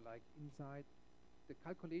photography or like inside, the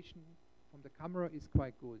calculation from the camera is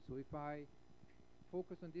quite good. So if I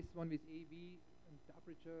focus on this one with AV and the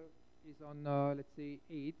aperture is on let's say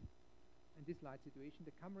 8, and this light situation,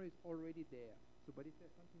 the camera is already there. So, but if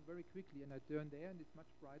there's something very quickly and I turn there and it's much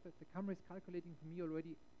brighter, the camera is calculating for me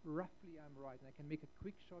already roughly I'm right, and I can make a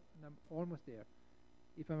quick shot and I'm almost there.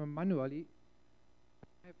 If I'm manually,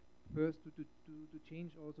 I have first to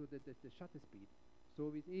change also the shutter speed. So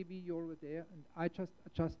with AV you're already there, and I just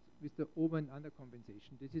adjust with the over and under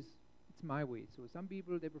compensation. It's my way. So some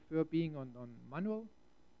people, they prefer being on manual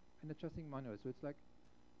and adjusting manual. So it's like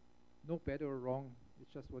no better or wrong.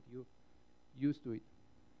 It's just what you used to it.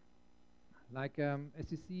 Like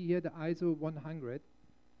as you see here, the ISO 100.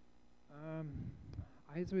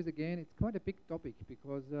 ISO is again, it's quite a big topic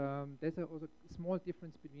because there's also a small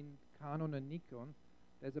difference between Canon and Nikon.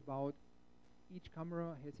 There's about each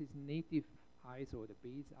camera has its native ISO, the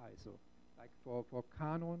base ISO. Like for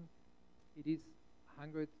Canon, it is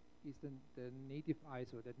 100 is the native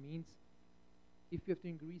ISO. That means if you have to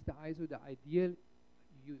increase the ISO, the ideal,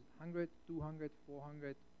 you use 100, 200,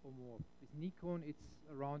 400 or more. With Nikon, it's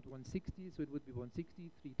around 160, so it would be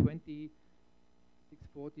 160, 320,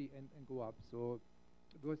 640, and go up. So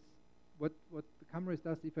because what the camera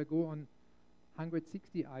does, if I go on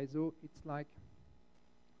 160 ISO, it's like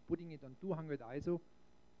putting it on 200 ISO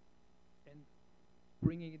and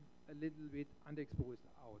bringing it a little bit underexposed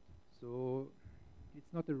out. So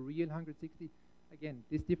it's not a real 160. Again,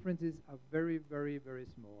 these differences are very, very, very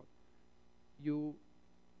small.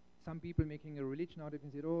 Some people making a religion out of it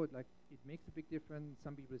and say, oh, like it makes a big difference.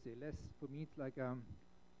 Some people say less. For me, it's like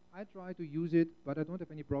I try to use it, but I don't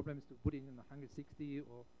have any problems to put it in 160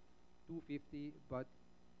 or 250. But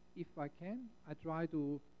if I can, I try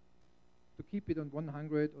to keep it on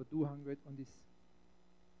 100 or 200 on this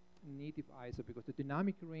native ISO, because the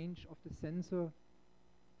dynamic range of the sensor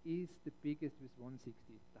is the biggest with 160.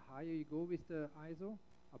 The higher you go with the ISO,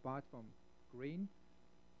 apart from grain,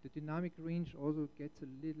 the dynamic range also gets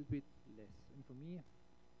a little bit less. And for me,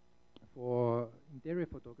 for interior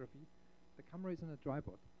photography, the camera is on a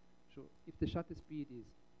tripod. So if the shutter speed is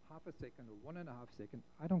half a second or 1.5 seconds,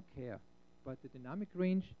 I don't care. But the dynamic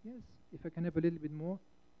range, yes, if I can have a little bit more,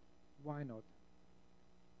 why not?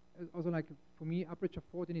 Also, like for me, aperture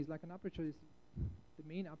 14 is like an aperture is the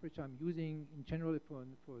main aperture I'm using in general for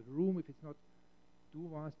a room. If it's not too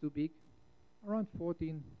vast, too big, around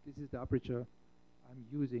 14, this is the aperture I'm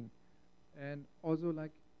using. And also,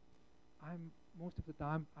 like most of the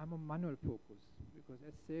time I'm on manual focus, because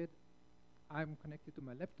as said, I'm connected to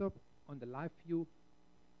my laptop. On the live view,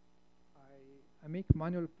 I make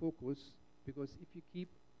manual focus, because if you keep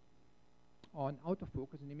on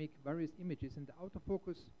autofocus and you make various images, and the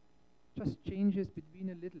autofocus just changes between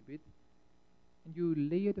a little bit, and you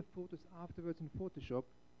layer the photos afterwards in Photoshop,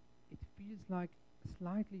 it feels like a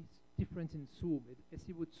slightly difference in zoom. As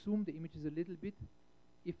you would zoom the images a little bit,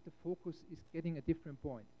 if the focus is getting a different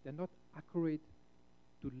point. They're not accurate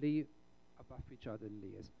to lay above each other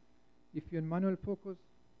layers. If you're in manual focus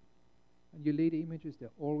and you lay the images,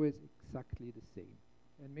 they're always exactly the same.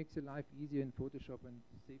 And makes your life easier in Photoshop and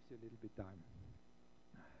saves you a little bit time.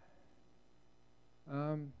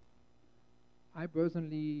 I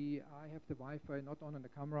personally, I have the Wi-Fi not on the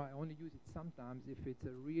camera. I only use it sometimes if it's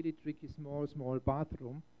a really tricky small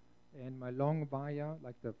bathroom and my long wire,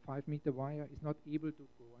 like the 5-meter wire, is not able to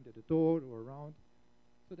go under the door or around.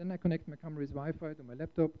 So then I connect my camera's Wi-Fi to my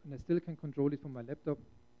laptop, and I still can control it from my laptop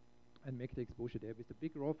and make the exposure there. With the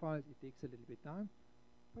big RAW files, it takes a little bit time,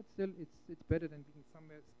 but still it's better than being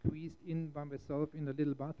somewhere squeezed in by myself in a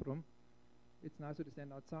little bathroom. It's nicer to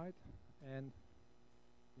stand outside and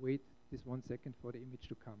wait this 1 second for the image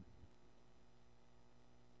to come.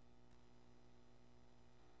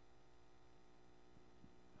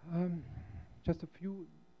 Just a few,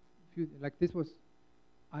 like this was,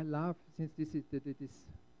 I love, since this is this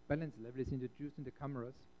balance level is introduced in the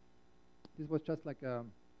cameras. This was just like 3-4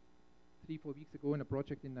 weeks ago in a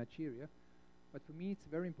project in Nigeria. But for me, it's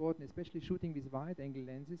very important, especially shooting with wide-angle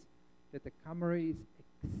lenses, that the camera is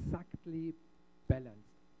exactly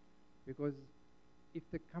balanced. Because if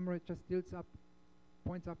the camera just tilts up,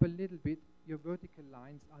 points up a little bit, your vertical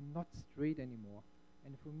lines are not straight anymore.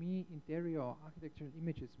 And for me, interior or architectural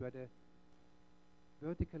images where the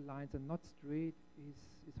vertical lines are not straight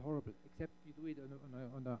is horrible. Except you do it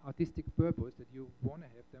on an artistic purpose that you want to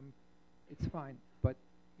have them, it's fine. But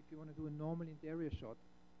if you want to do a normal interior shot,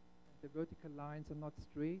 the vertical lines are not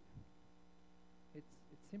straight, it's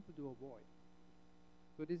simple to avoid.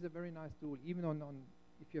 So this is a very nice tool. Even on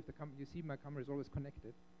if you have the you see my camera is always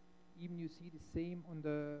connected. Even you see the same on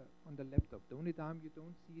the laptop. The only time you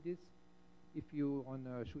don't see this if you on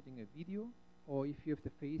shooting a video, or if you have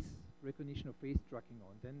the face recognition or face tracking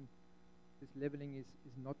on, then this leveling is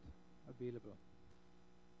not available.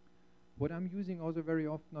 What I'm using also very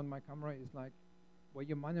often on my camera is like where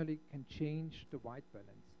you manually can change the white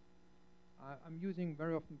balance. I'm using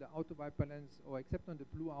very often the auto white balance, or except on the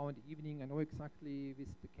blue hour in the evening, I know exactly with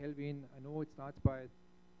the Kelvin, I know it starts by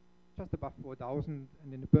just above 4,000,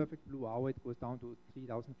 and in the perfect blue hour it goes down to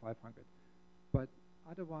 3,500. But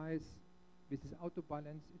otherwise, with this auto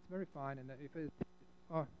balance, it's very fine. And if it's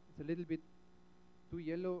a little bit too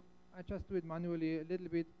yellow, I just do it manually a little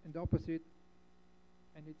bit in the opposite,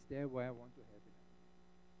 and it's there where I want to have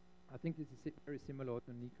it. I think this is very similar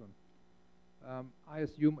to Nikon. I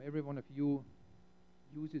assume every one of you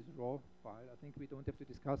uses RAW file. I think we don't have to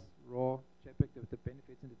discuss RAW, JPEG, the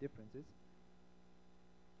benefits and the differences.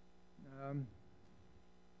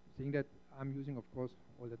 Seeing that I'm using, of course,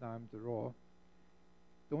 all the time the RAW.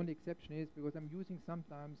 The only exception is because I'm using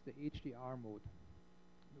sometimes the HDR mode,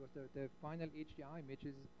 because the final HDR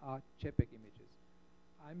images are JPEG images.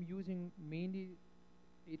 I'm using mainly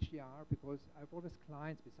HDR because I've always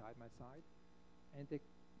clients beside my side, and they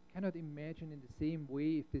cannot imagine in the same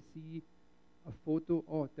way if they see a photo,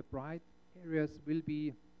 or the bright areas will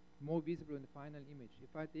be more visible in the final image.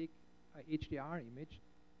 If I take a HDR image,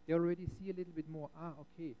 they already see a little bit more,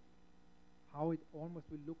 okay, how it almost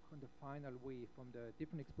will look on the final way from the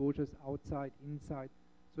different exposures outside, inside,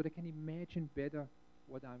 so they can imagine better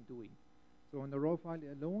what I'm doing. So on the RAW file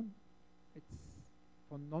alone, it's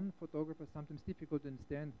for non-photographers sometimes difficult to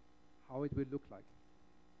understand how it will look like.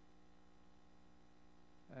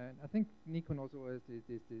 And I think Nikon also has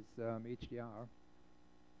this HDR.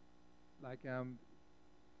 Like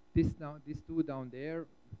this two down there,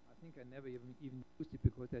 I think I never even used it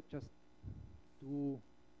because they're just too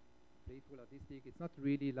playful, artistic. It's not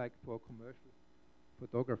really like for commercial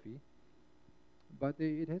photography. But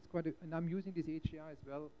it has quite a, and I'm using this HDR as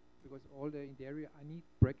well because in the area I need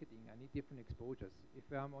bracketing, I need different exposures. If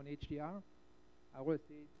I'm on HDR, I always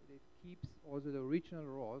say it keeps also the original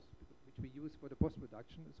RAWs, which we use for the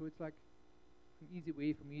post-production. So it's like an easy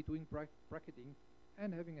way for me doing bracketing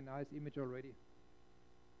and having a nice image already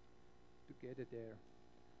to get it there.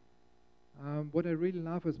 What I really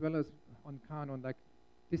love as well as on Canon, like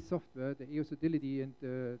this software, the EOS Utility and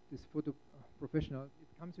this Photo Professional,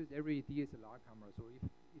 it comes with every DSLR camera. So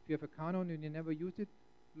if you have a Canon and you never use it,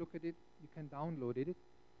 look at it, you can download it.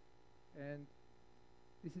 And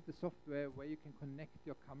this is the software where you can connect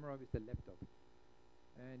your camera with the laptop.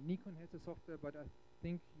 Nikon has a software, but I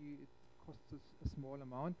think it costs us a small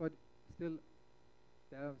amount, but still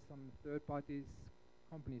there are some third-party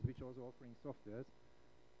companies which are also offering softwares.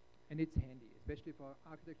 And it's handy, especially for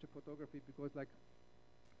architecture photography, because like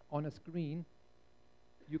on a screen,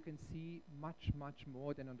 you can see much, much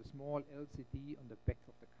more than on the small LCD on the back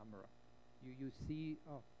of the camera. You see,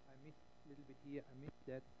 oh, I missed a little bit here, I missed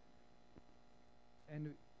that.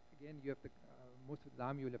 And again, you have most of the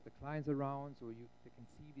time you'll have the clients around, so they can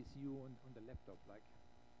see this view on the laptop, like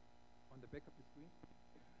on the back of the screen.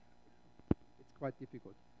 It's quite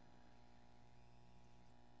difficult.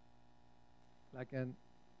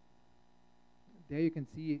 There you can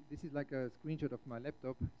see, this is like a screenshot of my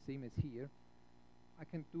laptop, same as here. I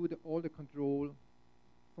can do all the control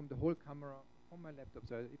from the whole camera from my laptop.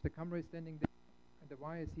 So if the camera is standing there and the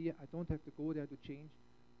wire is here, I don't have to go there to change.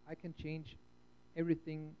 I can change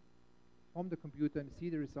everything from the computer and see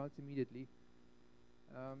the results immediately.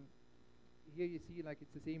 Here you see like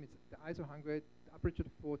it's the same, it's the ISO 100, the aperture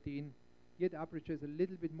 14. Here the aperture is a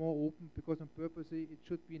little bit more open because on purpose it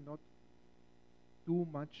should be not too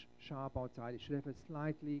much sharp outside. It should have a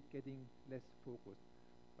slightly getting less focus.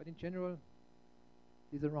 But in general,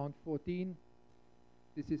 this is around 14.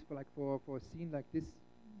 This is for a scene like this.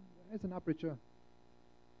 As an aperture,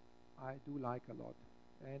 I do like a lot.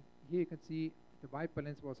 And here you can see the white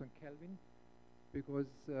balance was on Kelvin because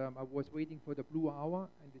I was waiting for the blue hour,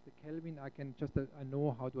 and with the Kelvin I can just I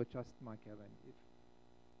know how to adjust my Kelvin. If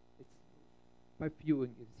it's by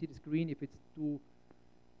viewing, if you see the screen, if it's too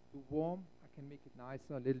warm, I can make it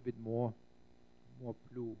nicer, a little bit more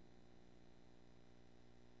blue.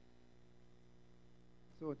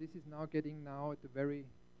 So this is now getting at the very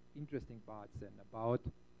interesting parts then about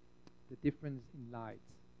the difference in lights.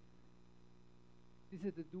 These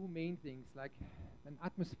are the two main things, like an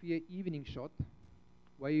atmosphere evening shot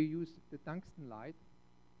where you use the tungsten light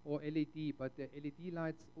or LED, but the LED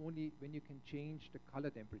lights only when you can change the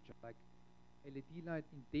color temperature. Like LED light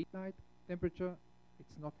in daylight temperature,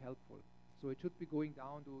 it's not helpful. So it should be going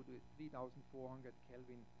down to the 3400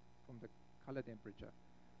 Kelvin from the color temperature.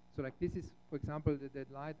 So like this is, for example, the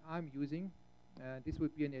light I'm using. This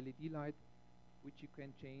would be an LED light, which you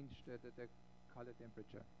can change the color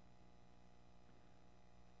temperature.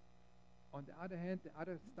 On the other hand, the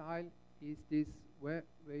other style is this where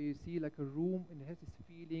you see like a room and it has this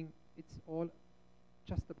feeling, it's all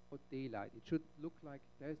just about daylight. It should look like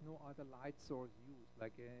there's no other light source used.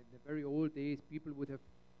 Like in the very old days, people would have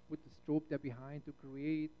put the strobe there behind to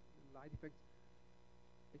create light effects.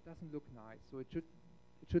 It doesn't look nice. So it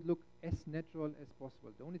should look as natural as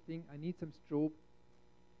possible. The only thing, I need some strobe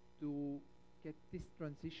to get this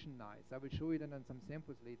transition nice. I will show you then on some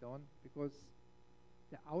samples later on, because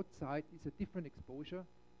the outside is a different exposure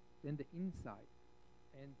than the inside.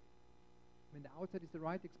 And when the outside is the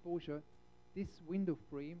right exposure, this window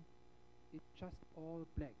frame is just all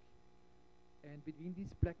black. And between these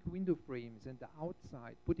black window frames and the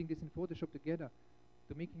outside, putting this in Photoshop together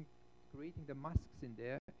to creating the masks in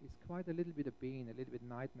there is quite a little bit of pain, a little bit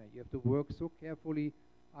nightmare. You have to work so carefully,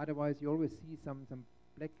 otherwise you always see some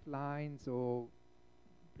black lines or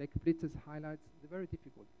black blitzes, highlights. They're very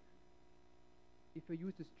difficult. If I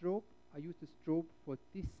use the strobe, I use the strobe for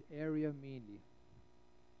this area mainly.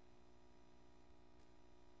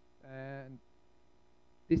 And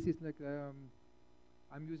this is like,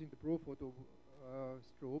 I'm using the Pro Photo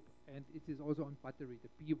strobe, and it is also on battery,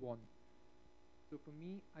 the B1. So for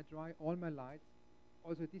me, I try all my lights.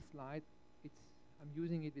 Also this light, I'm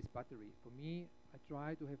using it with battery. For me, I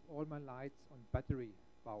try to have all my lights on battery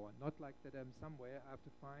power, not like that I'm somewhere, I have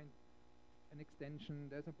to find an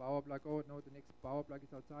extension, there's a power plug, oh no, the next power plug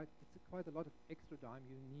is outside. It's quite a lot of extra time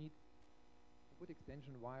you need to put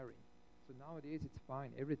extension wiring. So nowadays it's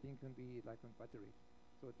fine, everything can be like on battery.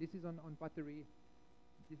 So this is on battery,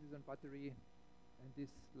 this is on battery, and this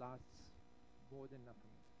lasts more than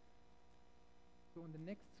nothing. So on the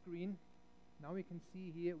next screen, now we can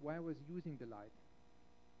see here where I was using the light.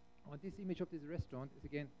 On this image of this restaurant is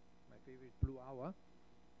again my favorite blue hour.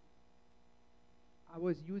 I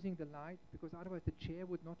was using the light because otherwise the chair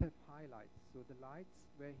would not have highlights. So the lights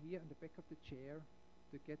were here on the back of the chair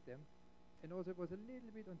to get them. And also it was a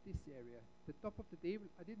little bit on this area. The top of the table,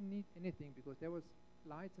 I didn't need anything because there was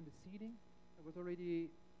lights on the ceiling. It was already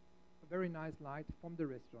a very nice light from the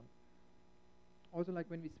restaurant. Also, like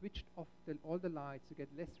when we switched off all the lights to get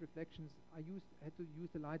less reflections, I had to use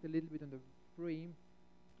the light a little bit on the frame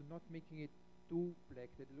to not making it too black,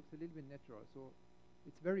 that it looks a little bit natural. So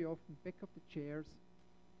it's very often back of the chairs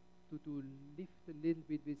to lift a little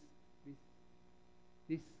bit with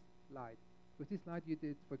this light. With this light you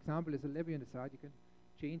did, for example, there's a lever on the side, you can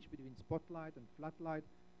change between spotlight and floodlight,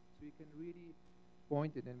 so you can really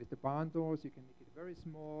point it. And with the barn doors you can make it very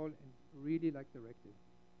small and really like direct it.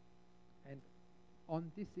 And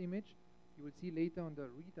on this image you will see later on the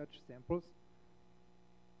retouch samples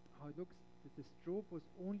how it looks, that the strobe was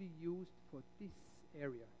only used for this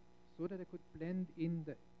area, so that I could blend in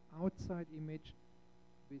the outside image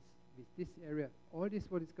with this area. All this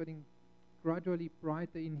what is getting gradually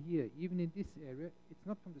brighter in here, even in this area, it's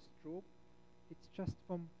not from the strobe, it's just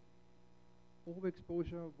from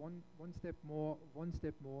overexposure, one step more,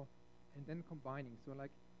 and then combining. So like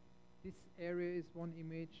this area is one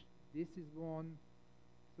image, this is one,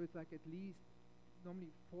 so it's like at least normally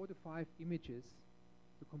 4 to 5 images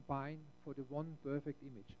to combine for the one perfect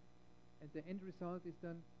image. And the end result is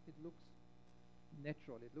then, it looks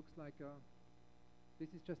natural. It looks like this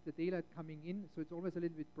is just the daylight coming in, so it's always a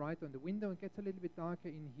little bit brighter on the window and gets a little bit darker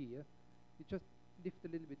in here. You just lift a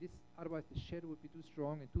little bit this, otherwise the shadow would be too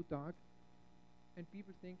strong and too dark. And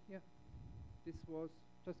people think, yeah, this was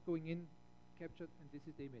just going in, captured, and this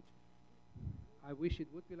is the image. I wish it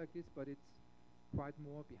would be like this, but it's quite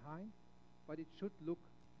more behind, but it should look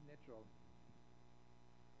natural.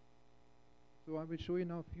 So I will show you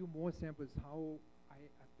now a few more samples how I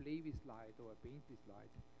play with light or I paint with light.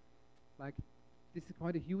 Like, this is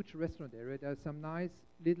quite a huge restaurant area. There are some nice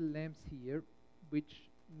little lamps here,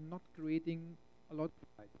 which not creating a lot of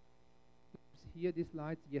light. Here, these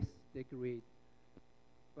lights, yes, they create.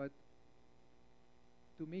 But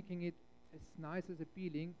to making it as nice as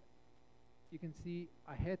appealing, you can see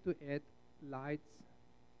I had to add lights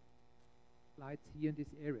here in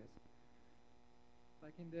these areas.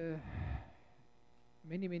 Like in the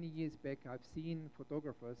many years back, I've seen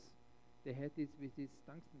photographers, they had this with this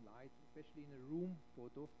tungsten light, especially in a room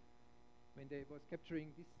photo. When they was capturing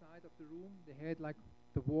this side of the room, they had like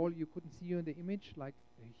the wall you couldn't see on the image, like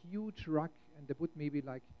a huge rug, and they put maybe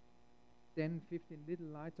like 10, 15 little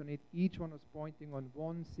lights on it. Each one was pointing on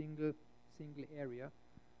one single area.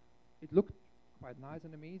 It looked quite nice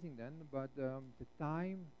and amazing then, but the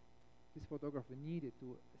time this photographer needed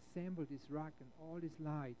to assemble this rug and all these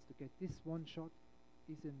lights to get this one shot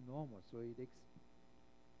is enormous. So it takes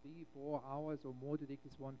 3-4 hours or more to take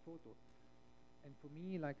this one photo. And for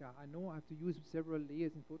me, like I know I have to use several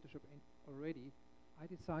layers in Photoshop, and already I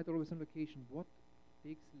decide always on location what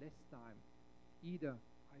takes less time. Either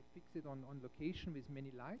I fix it on location with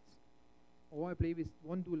many lights, or I play with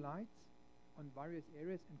 1-2 lights on various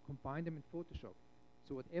areas and combine them in Photoshop.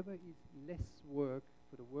 So whatever is less work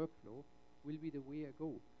for the workflow will be the way I go.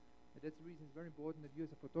 And that's the reason it's very important that you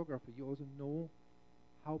as a photographer, you also know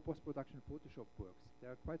how post-production Photoshop works.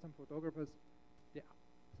 There are quite some photographers, they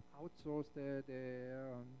outsource their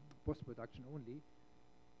post-production only,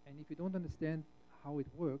 and if you don't understand how it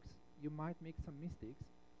works, you might make some mistakes,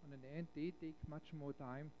 and in the end they take much more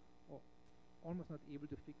time or almost not able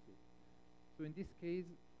to fix it. So in this case,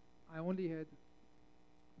 I only had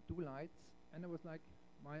 2 lights, and I was like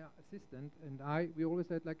my assistant, and we always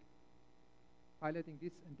had like highlighting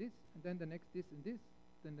this, and then the next this and this,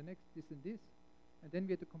 then the next this and this, and then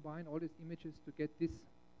we had to combine all these images to get this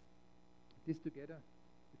together.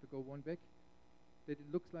 If you go one back, that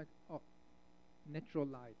it looks like natural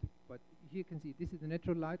light. But here you can see this is the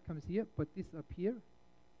natural light comes here, but this up here,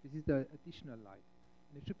 this is the additional light.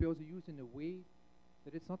 And it should be also used in a way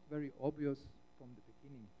that it's not very obvious from the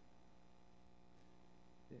beginning.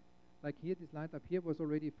 Like here, this light up here was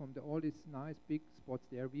already from all these nice big spots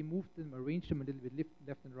there. We moved them, arranged them a little bit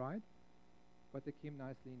left and right, but they came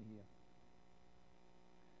nicely in here.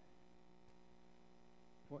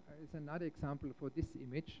 It's another example for this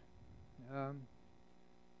image.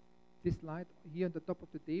 This light here on the top of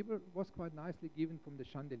the table was quite nicely given from the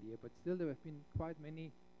chandelier, but still there have been quite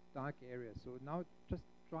many dark areas. So now just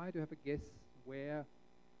try to have a guess where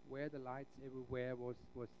where the lights everywhere was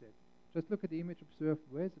set. Just look at the image, observe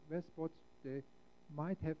where spots they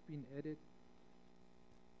might have been added.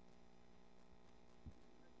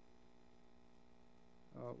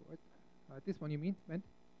 What? This one you mean, Vent?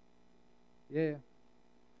 Yeah.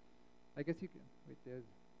 I guess you can. Wait,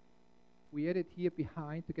 we added here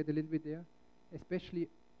behind to get a little bit there, especially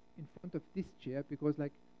in front of this chair, because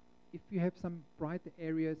like if you have some brighter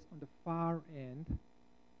areas on the far end,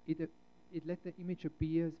 it let the image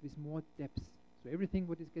appears with more depth. So everything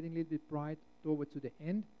what is getting a little bit bright towards to the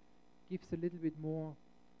end gives a little bit more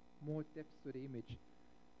depth to the image.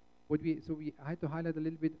 So we had to highlight a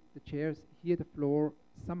little bit the chairs here, the floor,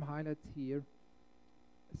 some highlights here.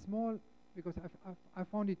 Small, because I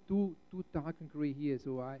found it too dark and gray here,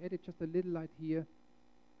 so I added just a little light here,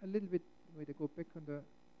 a little bit. Wait, I go back on then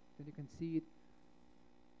you can see it,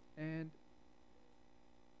 and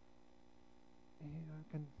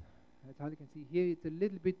that's how you can see here. It's a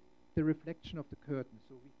little bit the reflection of the curtain,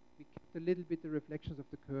 so we kept a little bit the reflections of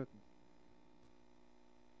the curtain.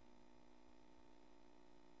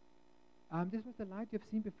 This was the light you've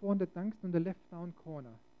seen before on the tungsten on the left down corner.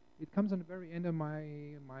 It comes on the very end of my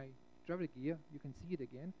travel gear. You can see it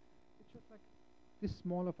again. It's just like this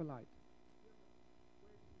small of a light.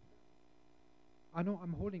 I know,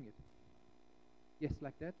 I'm holding it. Yes,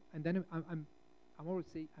 like that. And then I'm always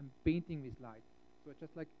say I'm painting this light. So it's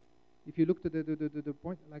just like if you look to the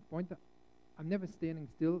pointer, I'm never standing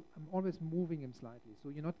still. I'm always moving him slightly. So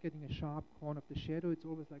you're not getting a sharp corner of the shadow. It's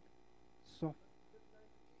always like soft.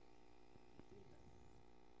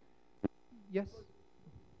 Yes.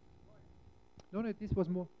 No, this was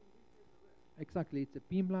more. Exactly, it's a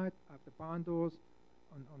beam light. I have the barn doors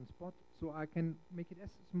on spot, so I can make it as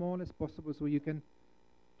small as possible so you can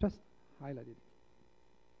just highlight it.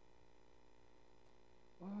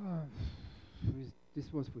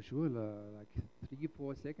 This was for sure like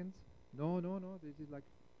 3-4 seconds. No, this is like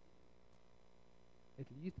at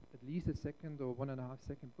least a second or 1.5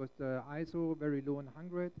 seconds, because the ISO very low on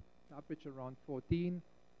 100, the aperture around 14,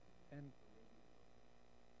 and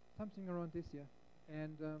something around this, yeah.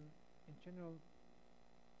 And in general,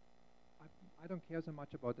 I don't care so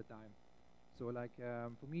much about the time. So like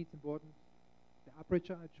for me it's important the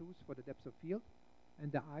aperture I choose for the depth of field,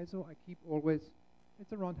 and the ISO I keep always,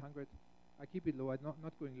 it's around 100. I keep it low, I'm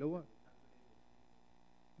not going lower.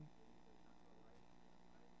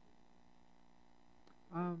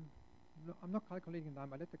 No, I'm not calculating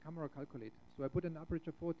time, I let the camera calculate. So I put an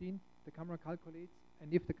aperture 14, the camera calculates,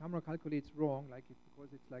 and if the camera calculates wrong, like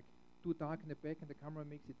because it's like too dark in the back and the camera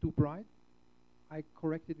makes it too bright, I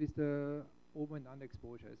correct it with the over and under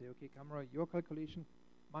exposure. I say, okay, camera, your calculation,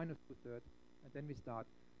 minus 2/3, and then we start.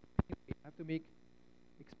 I have to make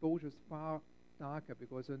exposures far darker,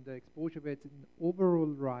 because on the exposure where it's an overall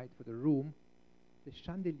right for the room, the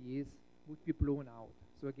chandeliers would be blown out.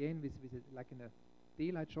 So again, like in a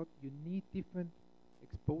daylight shot, you need different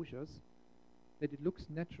exposures that it looks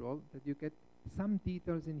natural, that you get some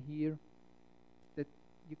details in here, that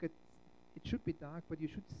you get, it should be dark, but you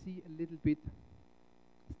should see a little bit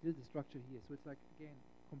still the structure here. So it's like, again,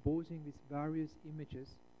 composing with various images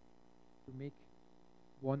to make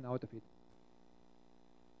one out of it.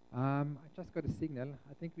 I just got a signal.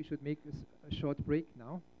 I think we should make a short break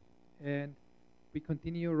now, and we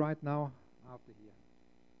continue right now after here.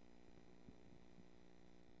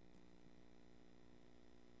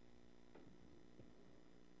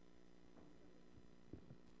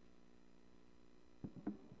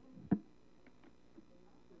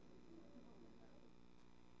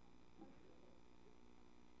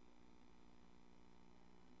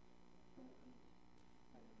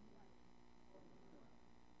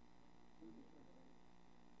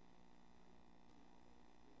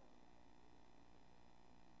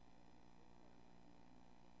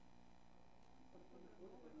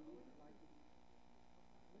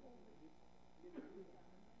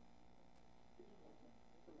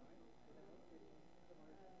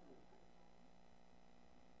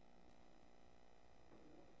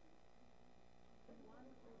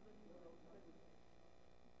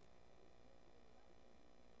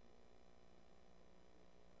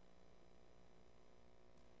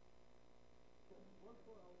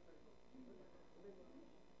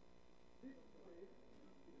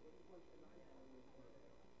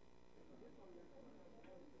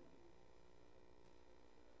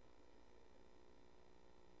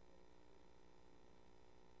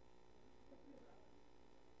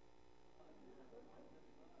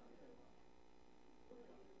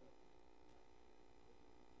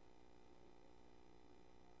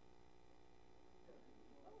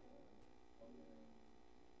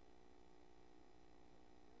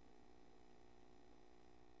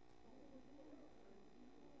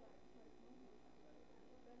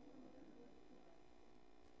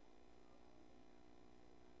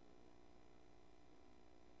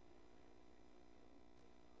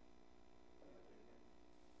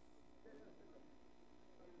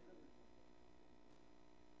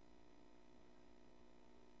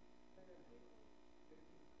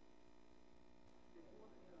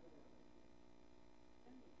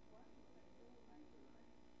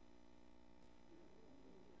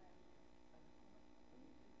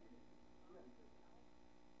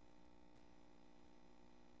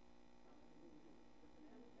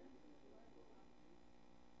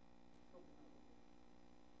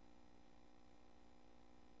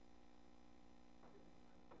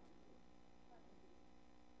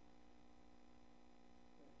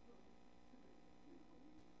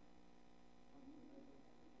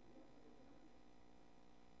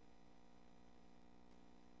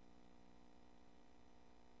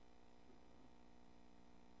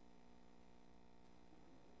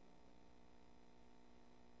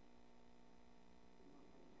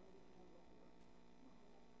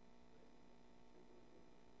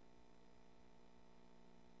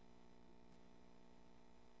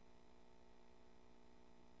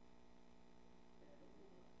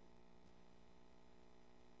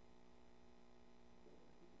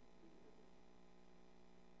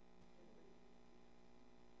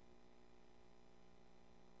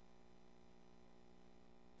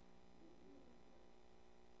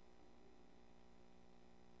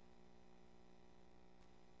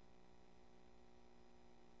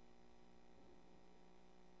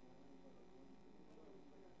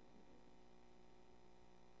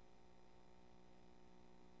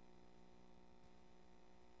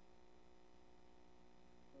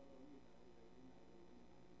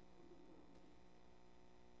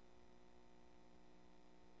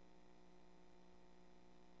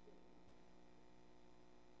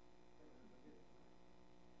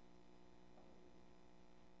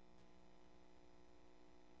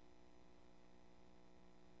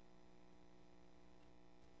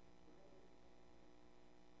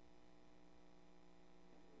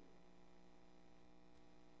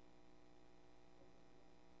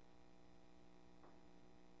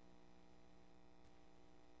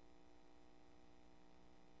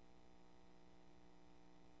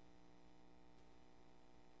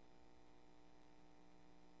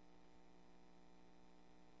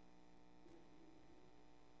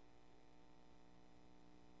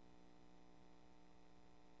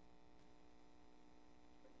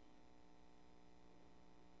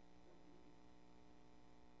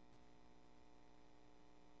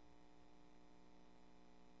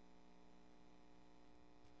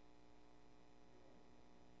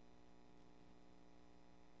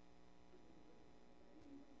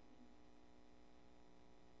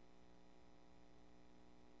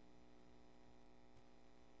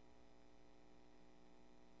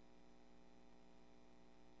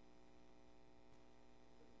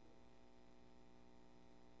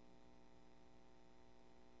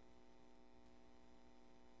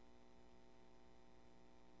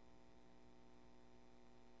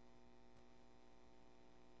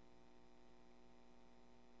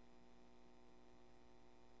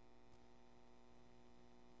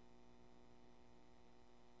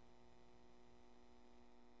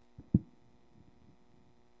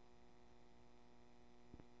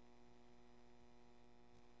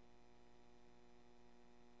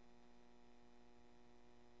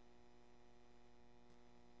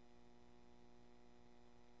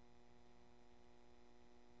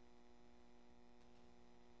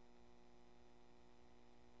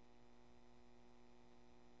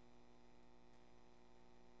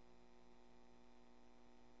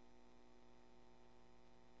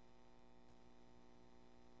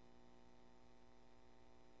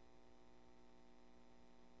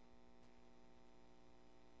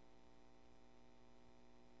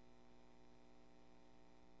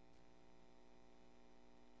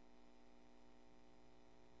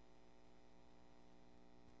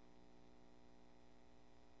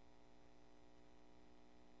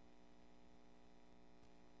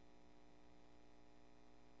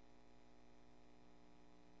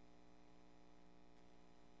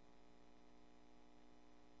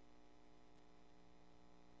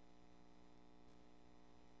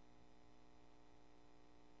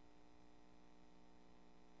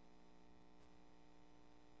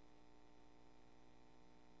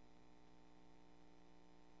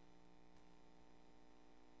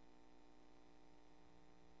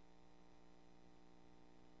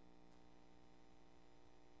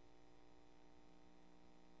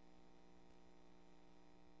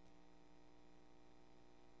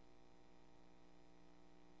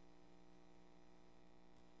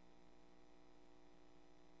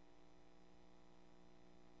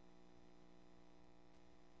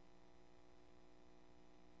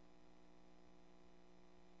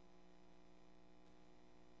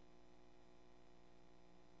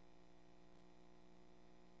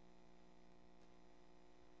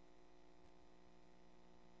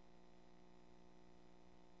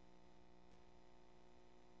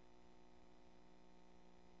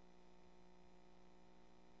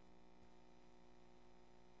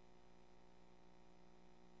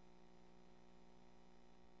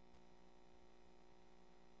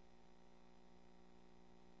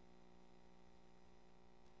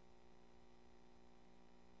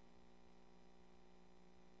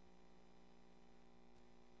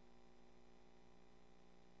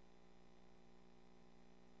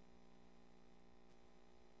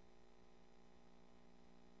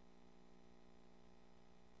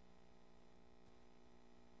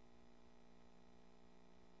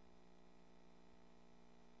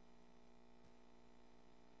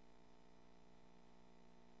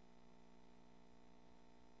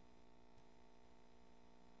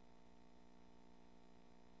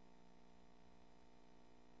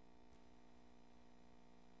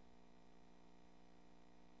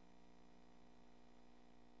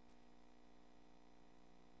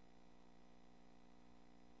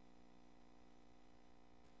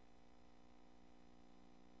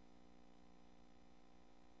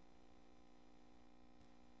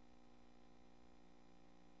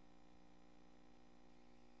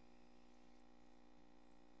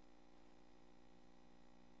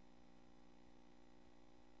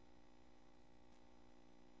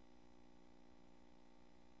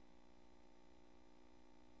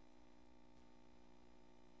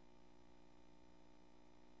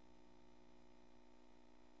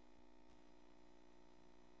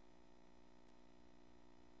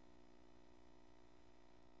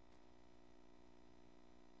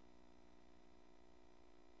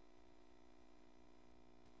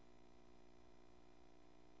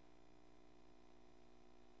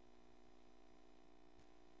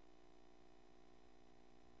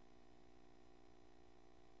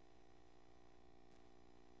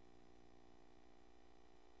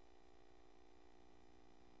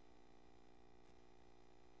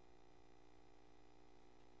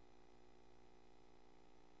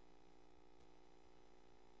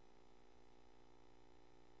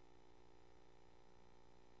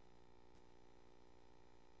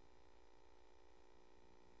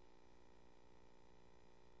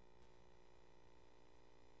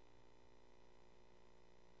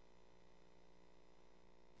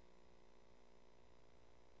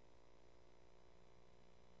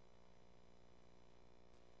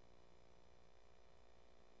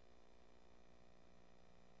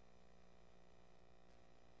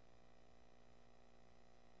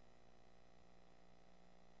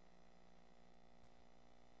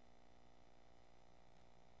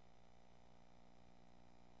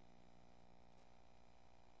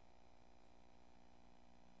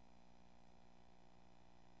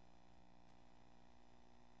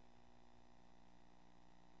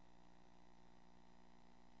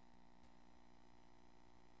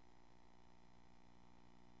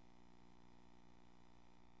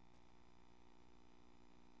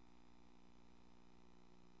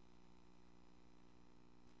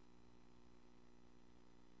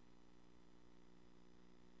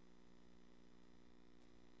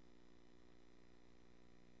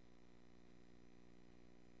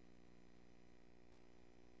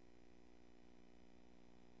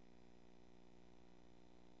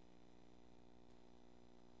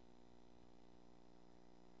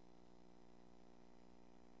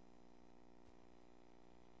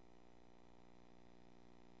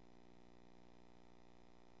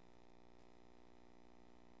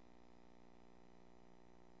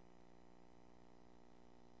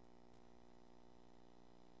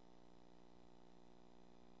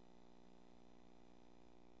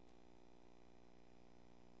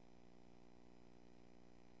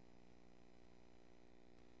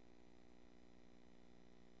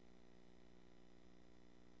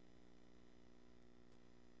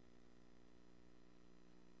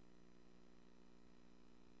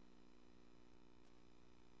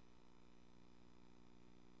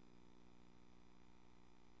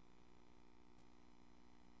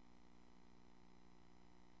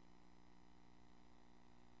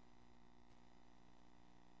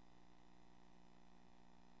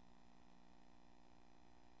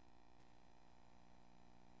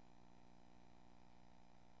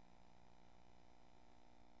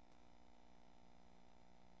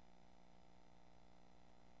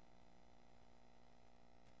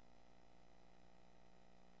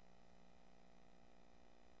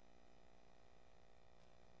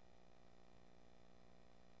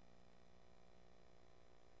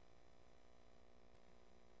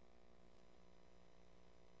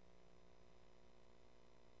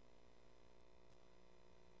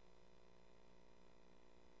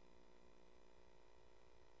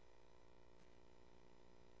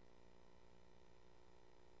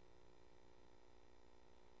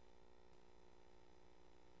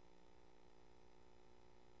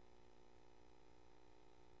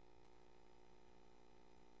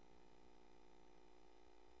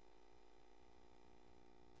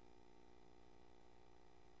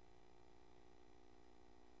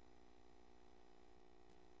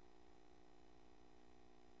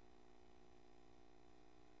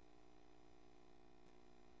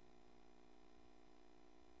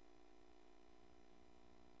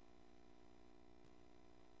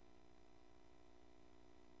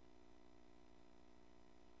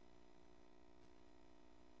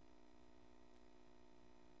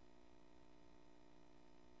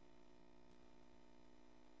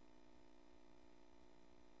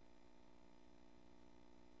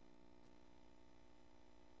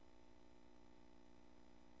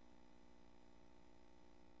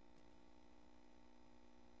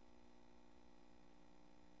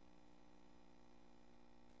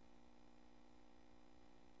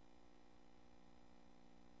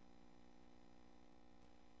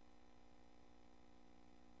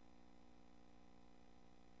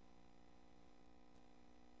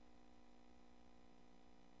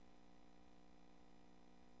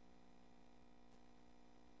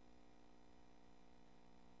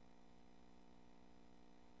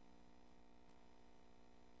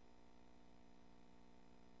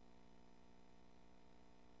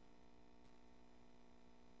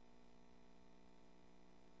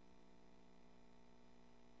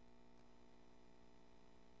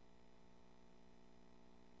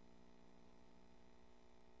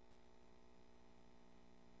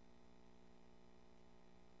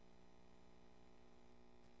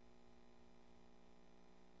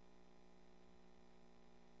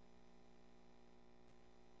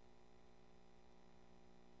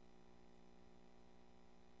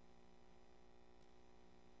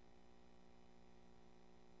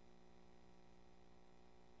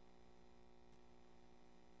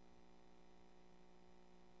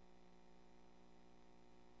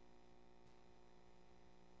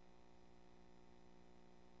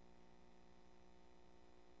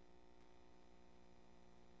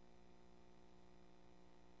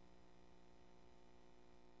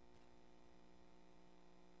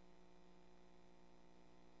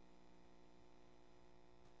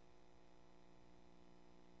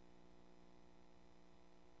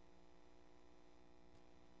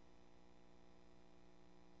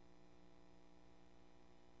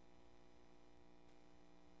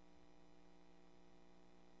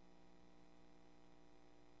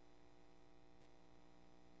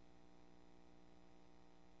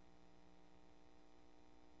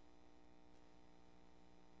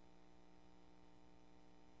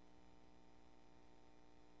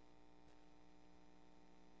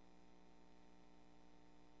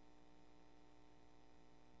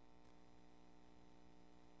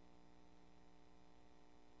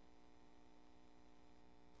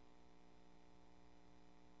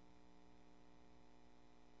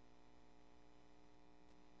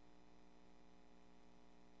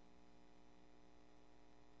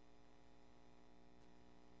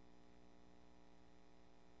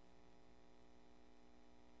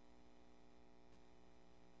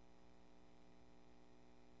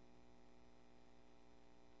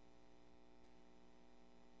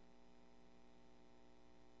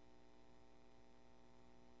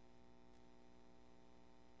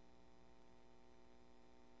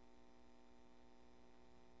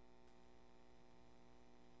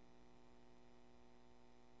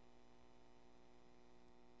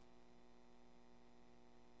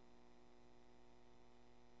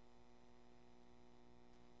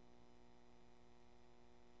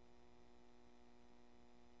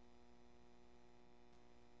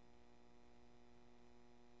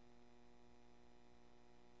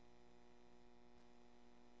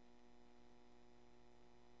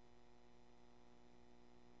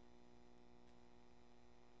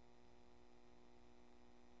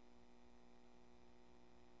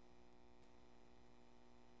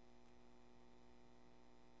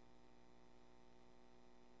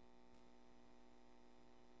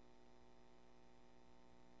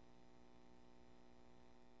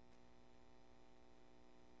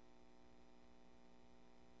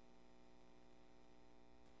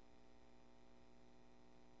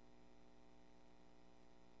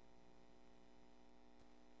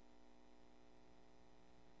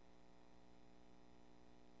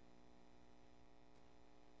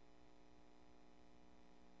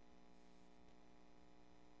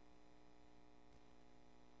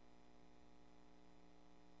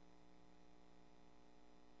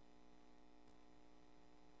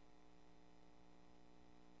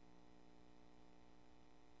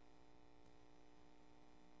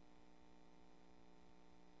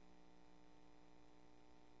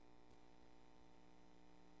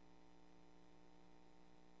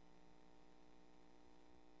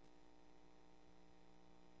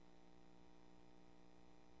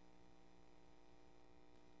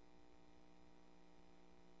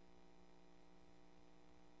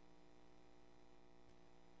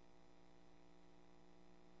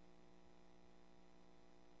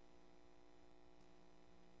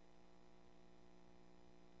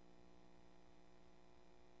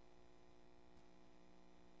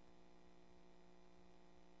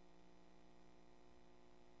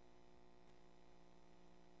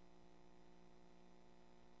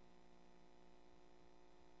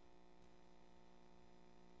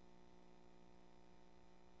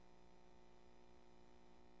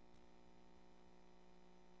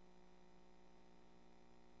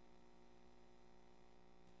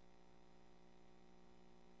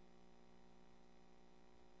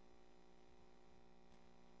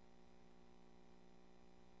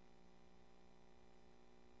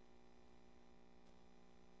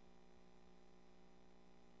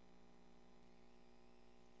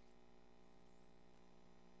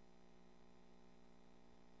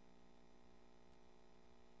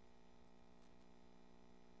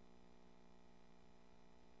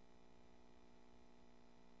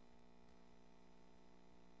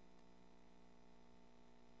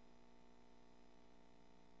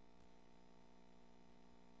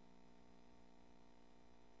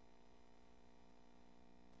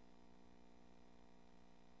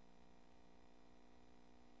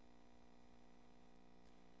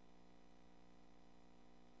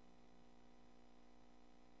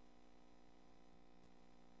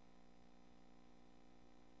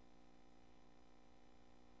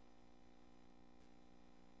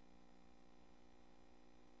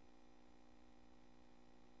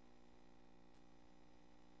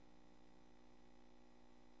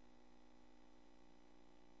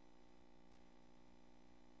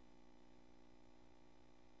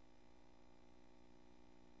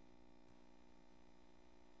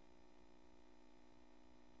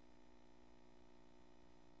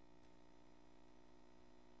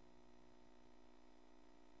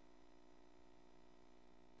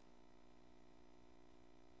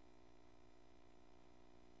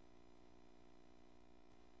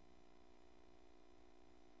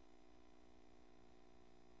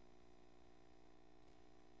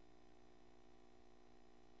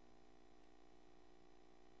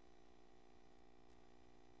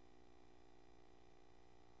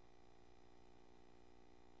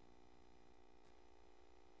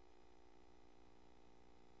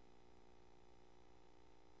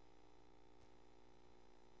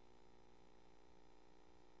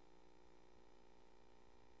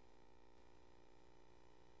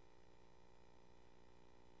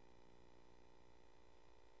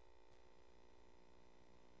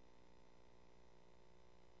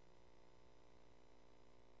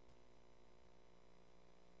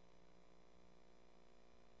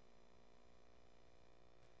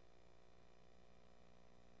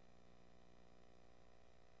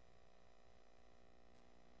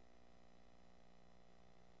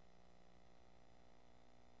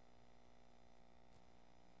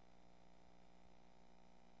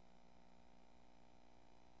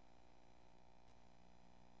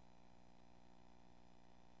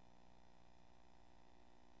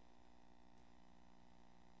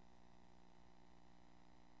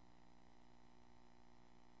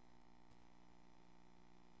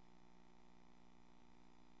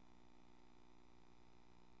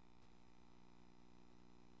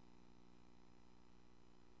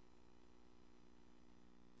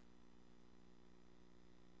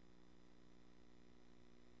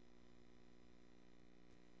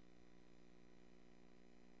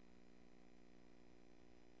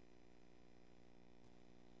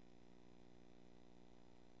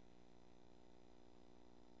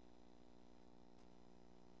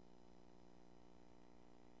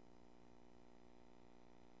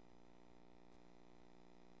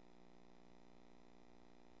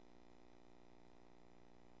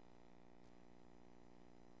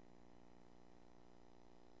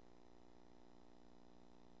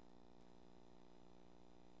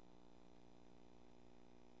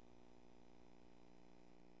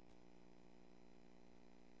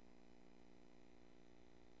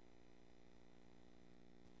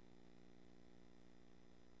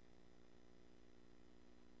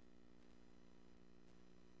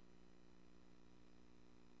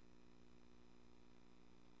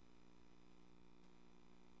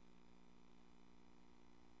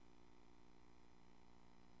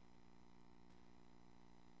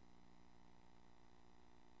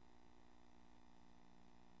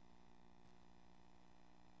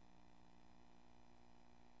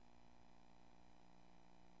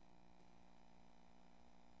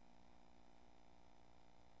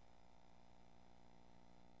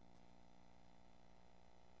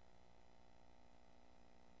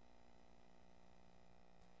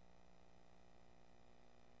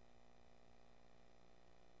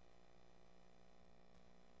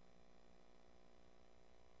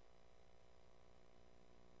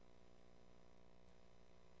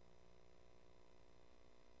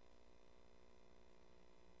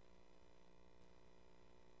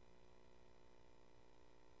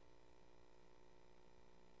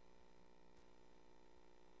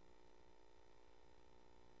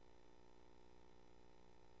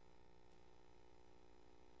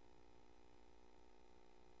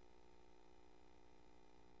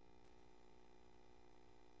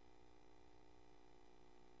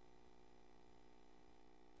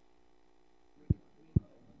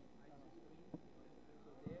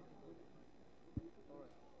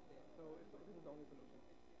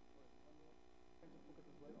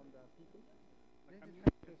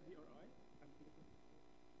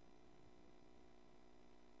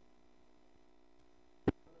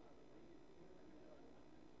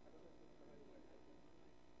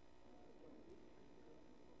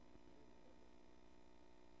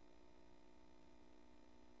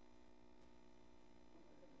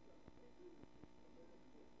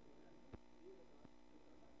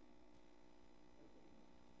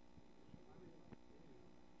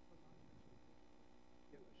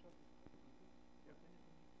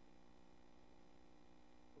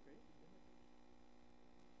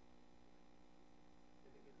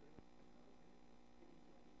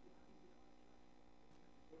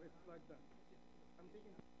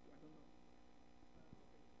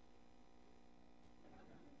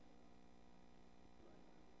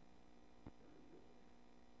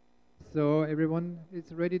 So everyone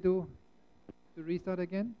is ready to restart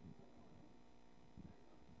again?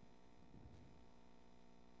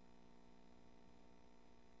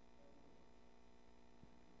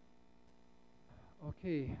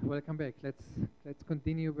 Okay, welcome back. Let's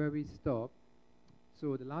continue where we stopped.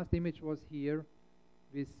 So the last image was here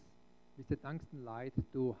with the tungsten light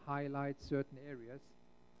to highlight certain areas.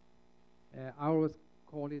 I always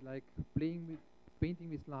call it like painting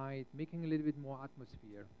with light, making a little bit more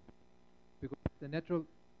atmosphere, because the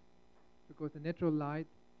natural light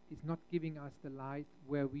is not giving us the light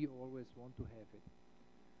where we always want to have it.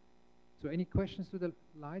 So any questions to the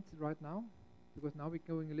lights right now? Because now we're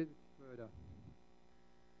going a little bit further.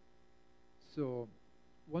 So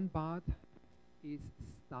one part is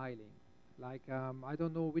styling. Like, I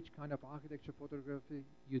don't know which kind of architecture photography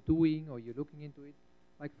you're doing or you're looking into it.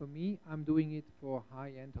 Like for me, I'm doing it for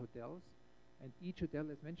high-end hotels. And each hotel,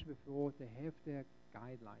 as mentioned before, they have their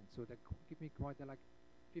guidelines. So they give me quite, they're like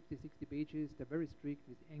 50, 60 pages. They're very strict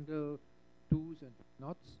with angle, do's and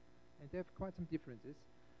nots. And they have quite some differences.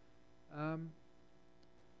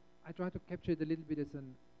 I try to capture it a little bit as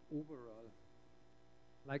an overall.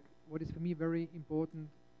 Like what is for me very important,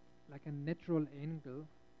 like a natural angle,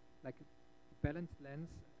 like a balanced lens,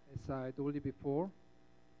 as I told you before,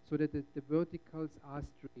 so that the verticals are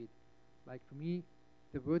straight. Like for me,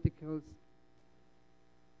 the verticals,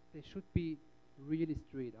 they should be really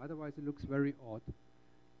straight, otherwise it looks very odd.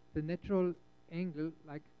 The natural angle,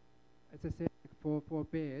 like as I said, for a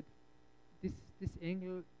bed, this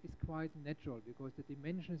angle is quite natural because the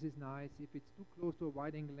dimensions is nice. If it's too close to a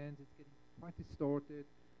wide angle lens, it's getting quite distorted.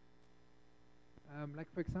 Like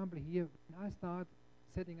for example here, when I start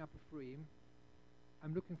setting up a frame,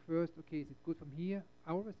 I'm looking first, okay, is it good from here?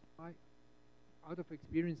 I always try, out of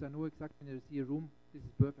experience, I know exactly when I see a room, this is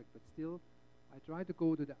perfect, but still, I try to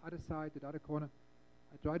go to the other side, to the other corner.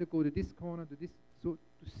 I try to go to this corner, to this, so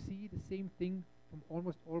to see the same thing from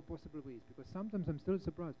almost all possible ways, because sometimes I'm still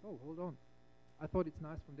surprised, oh, hold on, I thought it's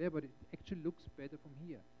nice from there, but it actually looks better from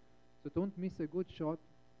here. So don't miss a good shot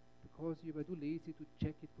because you were too lazy to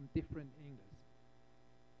check it from different angles.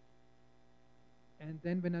 And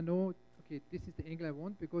then when I know, okay, this is the angle I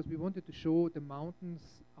want, because we wanted to show the mountains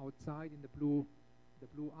outside in the blue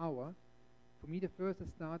hour. For me, the first I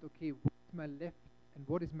start, okay, what is my left and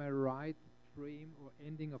what is my right frame or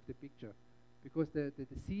ending of the picture? Because the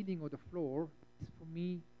ceiling or the floor is for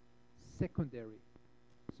me secondary.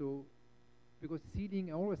 So, because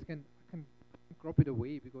ceiling I always can crop it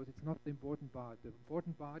away because it's not the important part. The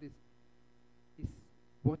important part is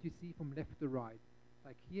what you see from left to right.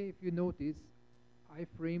 Like here, if you notice, I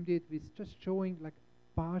framed it with just showing like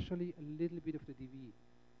partially a little bit of the DV.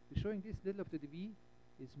 So showing this little of the DV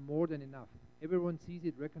is more than enough. Everyone sees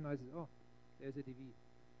it, recognizes, oh, there's a DV.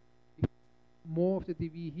 If more of the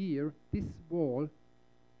DV here, this wall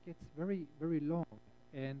gets very, very long.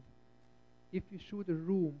 And if you shoot a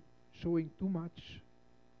room showing too much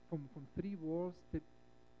from three walls,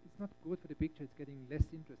 it's not good for the picture, it's getting less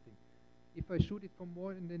interesting. If I shoot it from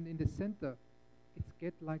more in the center, it's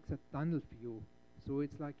get like a tunnel view. So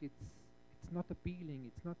it's like it's not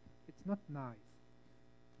appealing, it's not nice.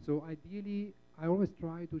 So ideally, I always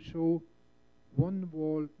try to show one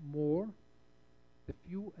wall more, the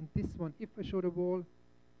view, and this one, if I show the wall,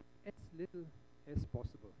 as little as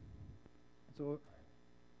possible. So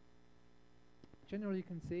generally you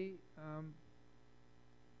can say,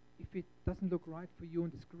 if it doesn't look right for you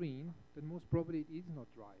on the screen, then most probably it is not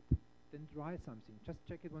right. Then try something, just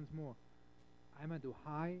check it once more. Am I too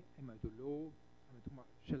high, am I too low?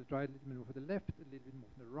 Shall I try a little bit more for the left, a little bit more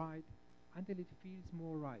from the right, until it feels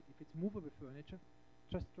more right. If it's movable furniture,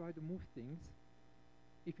 just try to move things.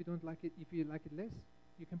 If you don't like it, if you like it less,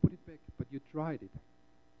 you can put it back, but you tried it.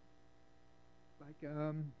 Like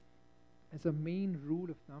as a main rule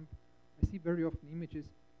of thumb, I see very often images,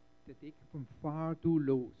 they take from far too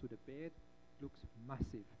low, so the bed looks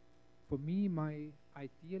massive. For me, my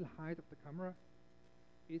ideal height of the camera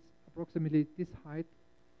is approximately this height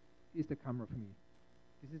is the camera for me.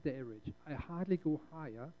 This is the average. I hardly go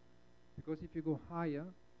higher, because if you go higher,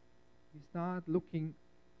 you start looking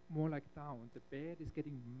more like down. The bed is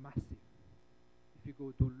getting massive. If you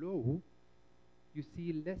go too low, you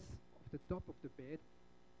see less of the top of the bed,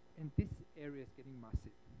 and this area is getting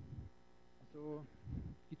massive. So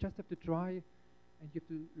you just have to try, and you have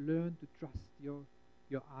to learn to trust your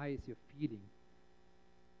eyes, your feeling.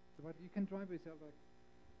 So but you can try by yourself, like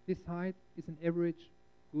this height is an average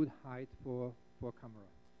good height for a camera.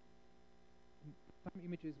 Some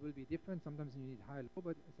images will be different, sometimes you need high or low,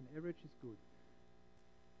 but as an average is good.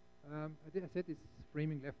 I said it's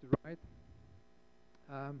framing left to right.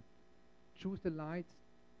 Choose the lights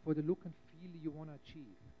for the look and feel you want to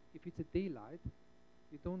achieve. If it's a daylight,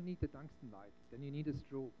 you don't need the tungsten light, then you need a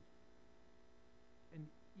strobe. And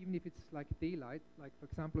even if it's like daylight, like for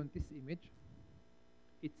example on this image,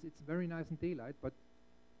 it's very nice in daylight, but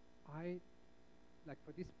like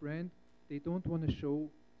for this brand, they don't want to show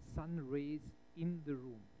sun rays in the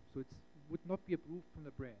room. So it would not be approved from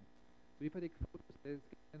the brand. So if I take photos, there's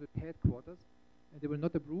kind of headquarters, and they will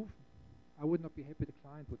not approve, I would not be happy, the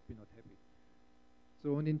client would be not happy.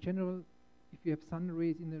 So and in general, if you have sun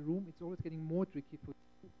rays in the room, it's always getting more tricky for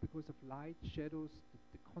you because of light, shadows,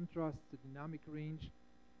 the contrast, the dynamic range.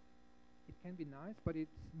 It can be nice, but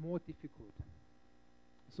it's more difficult.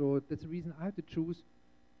 So that's the reason I have to choose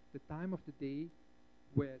the time of the day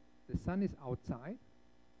where the sun is outside,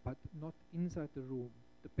 but not inside the room.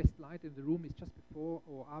 The best light in the room is just before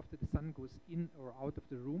or after the sun goes in or out of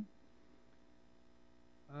the room.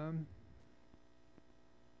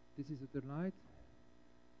 This is the light.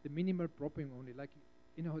 The minimal propping only. Like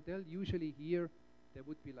in a hotel, usually here there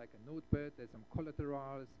would be like a notepad, there's some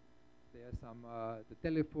collaterals, there's some the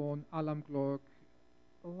telephone, alarm clock,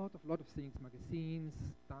 a lot of things, magazines,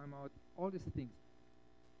 timeout, all these things.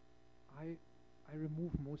 I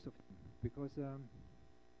remove most of them because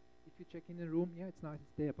if you check in a room, yeah, it's nice,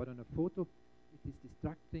 it's there, but on a photo, it is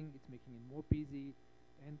distracting, it's making it more busy,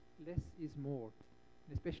 and less is more.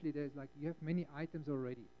 And especially there's like, you have many items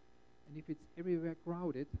already, and if it's everywhere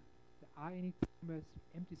crowded, the eye needs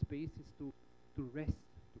empty spaces to rest,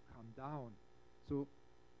 to calm down. So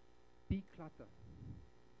declutter.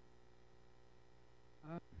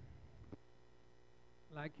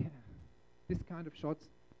 Like this kind of shots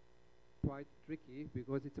quite tricky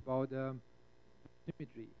because it's about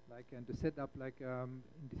symmetry, like and to set up like in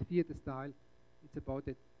the theater style, it's about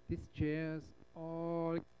that these chairs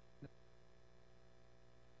all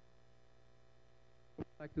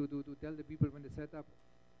like to tell the people when they set up,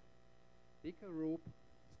 take a rope,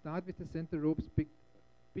 start with the center ropes,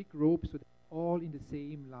 big ropes so they're all in the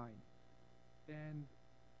same line, and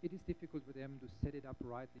it is difficult for them to set it up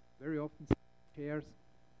rightly. Very often chairs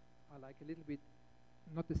are like a little bit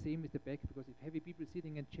not the same as the back, because if heavy people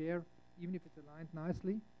sitting in chair, even if it's aligned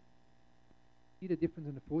nicely, see the difference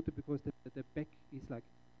in the photo because the back is like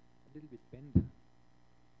a little bit bent.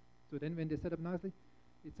 So then when they set up nicely,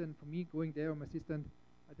 it's then for me going there, or my assistant,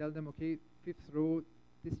 I tell them, okay, fifth row,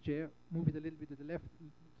 this chair, move it a little bit to the left,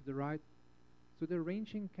 to the right. So the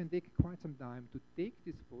arranging can take quite some time. To take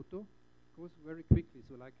this photo goes very quickly.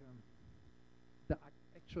 So like the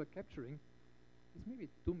actual capturing is maybe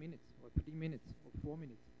 2 minutes or 3 minutes or 4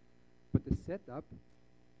 minutes. But the setup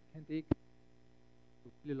can take a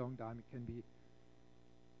really long time. It can be,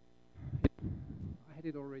 I had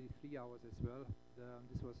it already 3 hours as well.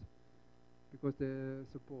 This was because the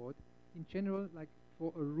support. In general, like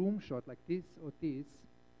for a room shot like this or this,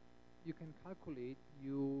 you can calculate,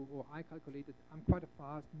 or I calculated, I'm quite a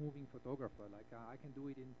fast moving photographer. Like I can do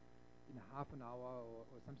it in a half an hour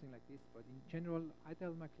or something like this. But in general, I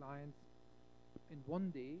tell my clients, in one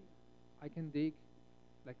day, I can take,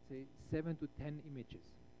 like say, 7 to 10 images.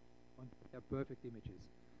 They're perfect images.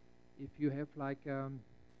 If you have like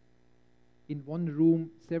in one room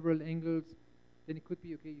several angles, then it could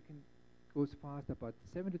be okay. You can go faster, but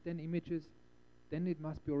 7 to 10 images, then it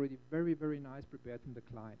must be already very, very nice prepared from the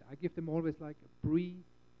client. I give them always like a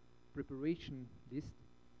pre-preparation list.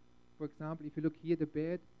 For example, if you look here, the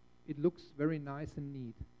bed, it looks very nice and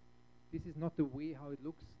neat. This is not the way how it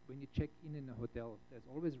looks when you check in a hotel. There's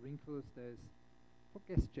always wrinkles, there's for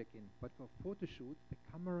guest check-in, but for photo shoot, the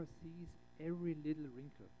camera sees every little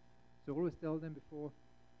wrinkle. So always tell them before,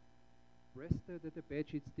 press the bed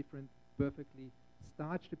sheets different perfectly,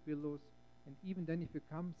 starch the pillows, and even then if you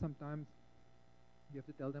come sometimes, you have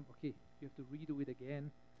to tell them, okay, you have to redo it again.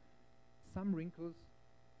 Some wrinkles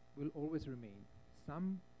will always remain.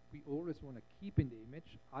 Some we always want to keep in the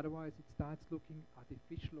image, otherwise it starts looking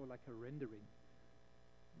artificial or like a rendering.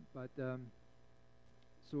 But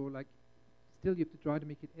so like still you have to try to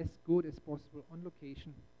make it as good as possible on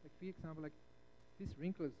location. Like for example, like these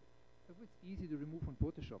wrinkles, it's easy to remove on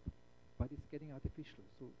Photoshop, but it's getting artificial.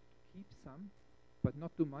 So keep some, but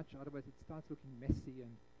not too much, otherwise it starts looking messy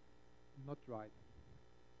and not right.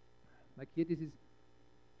 Like here, this is,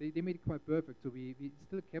 they made it quite perfect, so we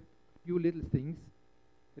still kept a few little things,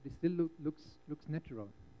 but it still looks natural.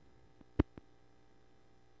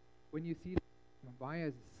 When you see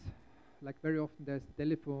wires, like very often there's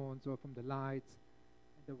telephones or from the lights,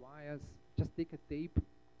 and the wires, just take a tape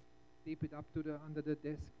it up to the under the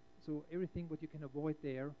desk, so everything what you can avoid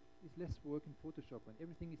there is less work in Photoshop. When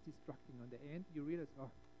everything is distracting on the end, you realize,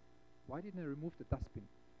 oh, why didn't I remove the dustbin?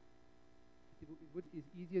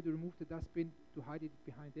 It's easier to remove the dustbin to hide it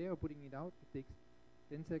behind there or putting it out. It takes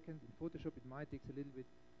 10 seconds. In Photoshop, it might take a little bit.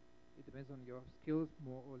 It depends on your skills,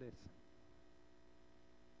 more or less.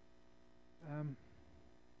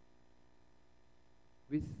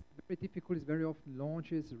 With very difficult is very often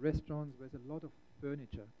launches, restaurants, where there's a lot of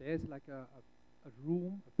furniture. There's like a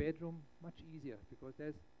room, a bedroom, much easier, because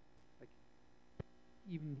there's like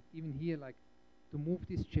even here, like to move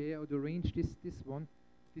this chair or to arrange this one,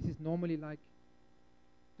 this is normally like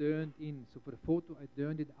turned in. So for the photo, I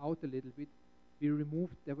turned it out a little bit. We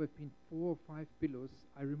removed, there have been 4 or 5 pillows.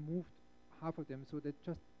 I removed half of them so that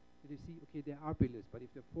just you see, okay, there are pillows, but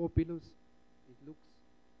if there are 4 pillows, it looks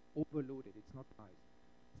overloaded. It's not nice.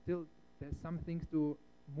 Still, there's some things to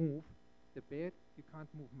move. The bed, you can't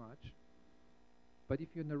move much. But if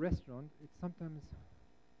you're in a restaurant, it's sometimes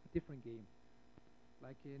a different game.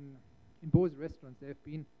 Like in both restaurants, there have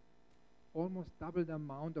been almost double the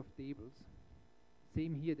amount of tables.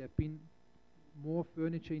 Same here, there have been more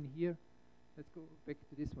furniture in here. Let's go back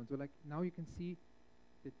to this one. So like now you can see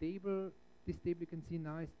the table, this table you can see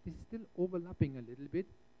nice. This is still overlapping a little bit.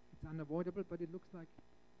 It's unavoidable, but it looks like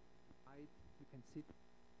you can sit.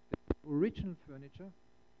 The original furniture,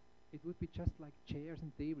 it would be just like chairs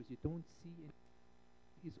and tables. You don't see it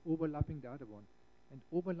is overlapping the other one. And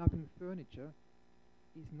overlapping furniture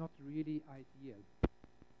is not really ideal.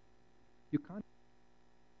 You can't,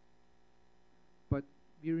 but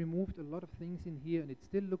we removed a lot of things in here, and it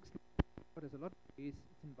still looks like, but there's a lot of space.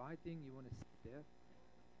 It's inviting, you want to sit there.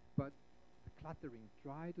 But the cluttering,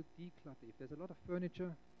 try to declutter. If there's a lot of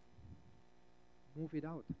furniture, move it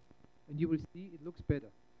out. And you will see it looks better.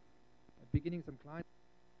 At the beginning, some clients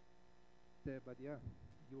there, but yeah,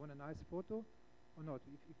 you want a nice photo or not?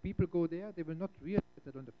 If people go there, they will not realize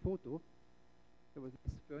that on the photo there was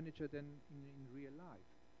less furniture than in real life.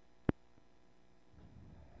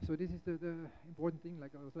 So this is the important thing.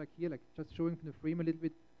 Like I was like here, like just showing from the frame a little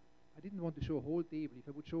bit. I didn't want to show a whole table. If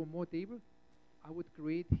I would show more table, I would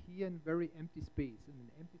create here a very empty space, and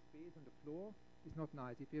an empty space on the floor is not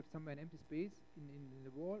nice. If you have somewhere an empty space in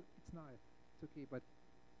the wall, it's nice, it's okay. But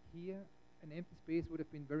here, an empty space would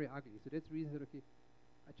have been very ugly. So that's the reason that okay,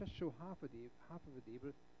 I just show half of a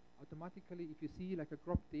table. Automatically, if you see like a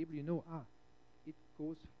cropped table, you know, it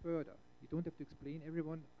goes further. You don't have to explain.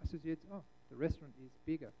 Everyone associates, the restaurant is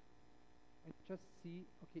bigger. And just see,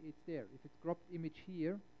 okay, it's there. If it's cropped image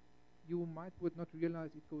here, you would not realize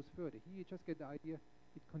it goes further. Here you just get the idea,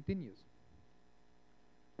 it continues.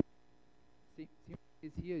 See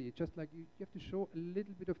is here, you just like, you have to show a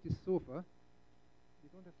little bit of this sofa. You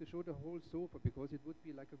don't have to show the whole sofa because it would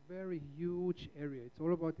be like a very huge area. It's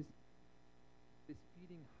all about this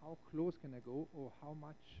feeling, how close can I go or how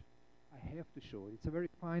much I have to show. It's a very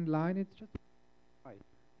fine line. It's just right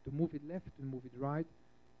to move it left and move it right.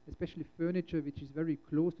 Especially furniture which is very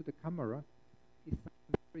close to the camera is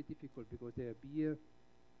very difficult because they are bigger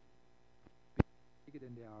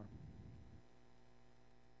than they are.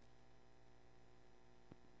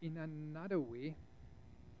 In another way,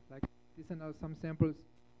 like these are now some samples,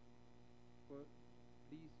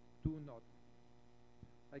 please do not.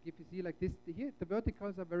 Like if you see like this, here the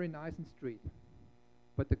verticals are very nice and straight,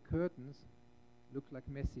 but the curtains look like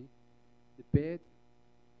messy. The bed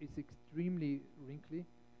is extremely wrinkly.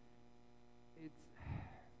 It's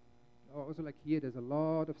also like here, there's a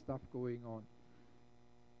lot of stuff going on.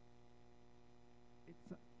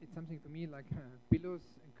 It's something for me like pillows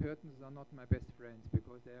and curtains are not my best friends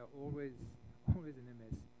because they are always in a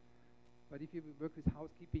mess. But if you work with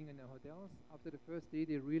housekeeping in the hotels, after the first day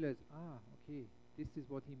they realize, okay, this is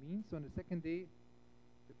what he means. So on the second day,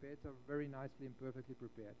 the beds are very nicely and perfectly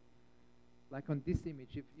prepared. Like on this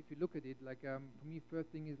image, if you look at it, like for me, first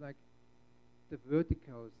thing is like the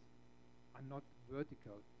verticals are not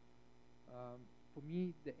vertical. For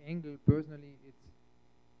me, the angle personally, it's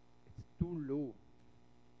too low.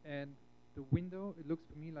 window. It looks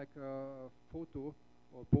for me like a photo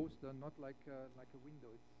or poster, not like a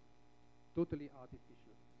window. It's totally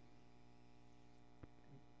artificial.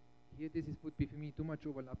 And here, this is would be for me too much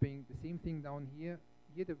overlapping. The same thing down here.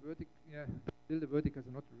 Here the still the verticals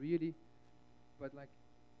are not really, but like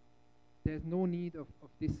there's no need of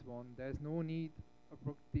this one. There's no need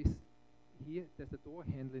of this. Here, there's the door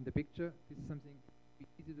handle in the picture. This is something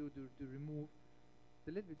easy to remove. It's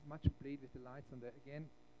a little bit much played with the lights on there. Again,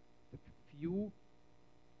 the view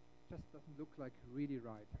just doesn't look like really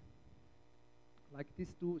right. Like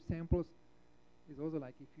these two samples is also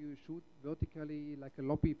like if you shoot vertically like a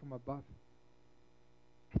lobby from above,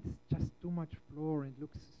 it's just too much floor and it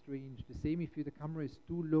looks strange. The same if the camera is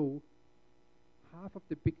too low, half of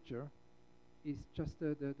the picture is just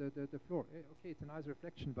the floor. Okay, it's a nice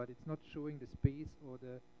reflection, but it's not showing the space or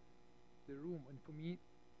the room. And for me,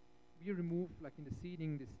 we remove, like in the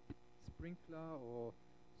ceiling, this sprinkler or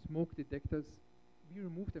smoke detectors. We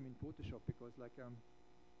remove them in Photoshop because like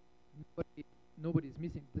nobody is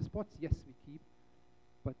missing. The spots, yes, we keep,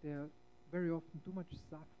 but they're very often too much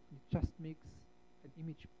stuff. It just makes an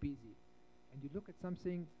image busy. And you look at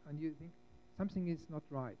something and you think something is not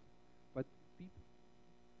right. But if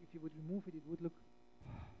you would remove it, it would look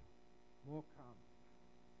more calm.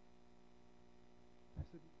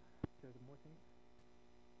 So there's more things.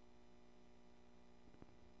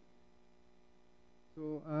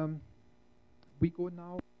 So we go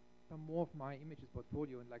now some more of my images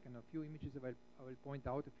portfolio, and like in a few images I will point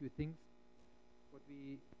out a few things what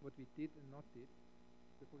we did and not did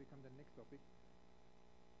before we come to the next topic.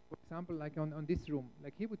 For example, like on this room,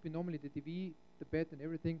 like here would be normally the TV, the bed and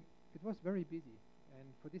everything. It was very busy, and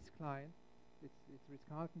for this client, it's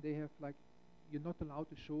Ritz-Carlton. They have like you're not allowed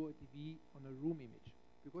to show a TV on a room image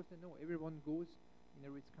because they know everyone goes in a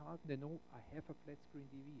Ritz-Carlton. They know I have a flat screen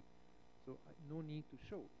TV. So no need to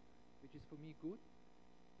show, which is for me good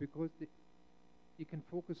because you can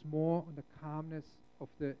focus more on the calmness of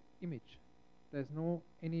the image. There's no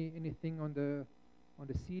anything on the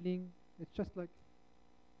ceiling. It's just like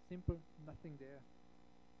simple, nothing there.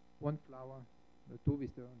 One flower, the two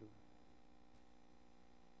vista on the.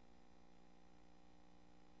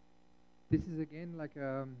 This is again like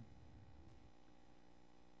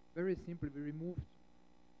very simple. We removed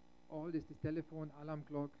all this telephone, alarm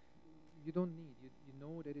clock. You don't need. You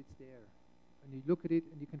know that it's there, and you look at it,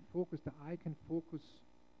 and you can focus. The eye can focus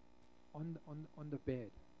on the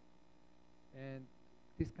bed, and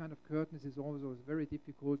this kind of curtains is also very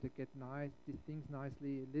difficult to get these things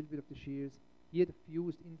nicely. A little bit of the shears. Here the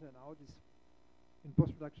fused inside out is in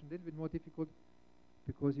post production a little bit more difficult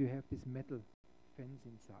because you have this metal fence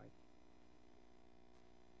inside.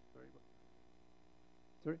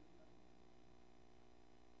 Sorry.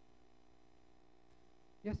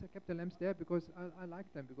 Yes, I kept the lamps there because I like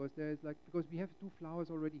them because we have two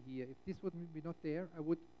flowers already here. If this would be not there, I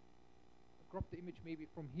would crop the image maybe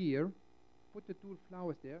from here, put the two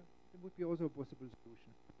flowers there. That would be also a possible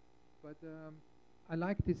solution. But I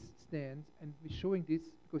like this stand, and we're showing this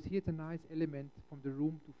because here it's a nice element from the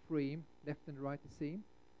room to frame, left and right the same.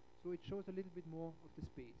 So it shows a little bit more of the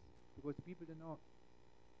space because people don't know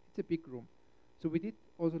it's a big room. So we did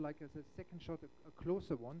also like as a second shot a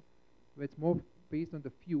closer one where it's more based on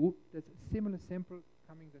the view. There's a similar sample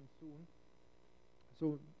coming then soon.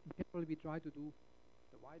 So generally we try to do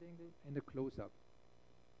the wide angle and the close-up.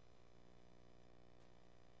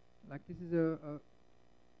 Like this is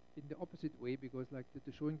in the opposite way because like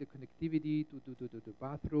to showing the connectivity to the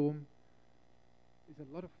bathroom. There's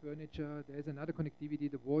a lot of furniture. There's another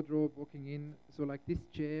connectivity, the wardrobe walking in. So like this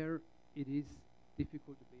chair, it is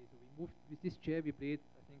difficult to play. So we moved with this chair. We played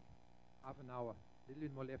I think half an hour. A little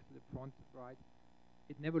bit more left, the front, right.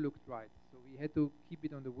 It never looked right, so we had to keep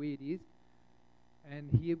it on the way it is. And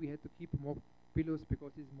here we had to keep more pillows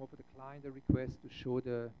because this is more for the client, a request to show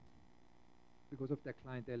because of their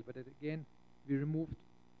clientele. But again, we removed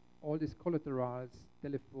all these collaterals,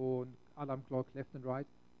 telephone, alarm clock, left and right.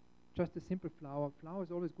 Just a simple flower. Flower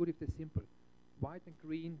is always good if they're simple. White and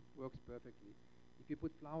green works perfectly. If you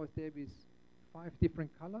put flowers there with 5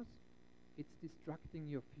 different colors, it's distracting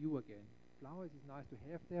your view again. Flowers is nice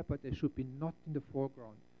to have there, but they should be not in the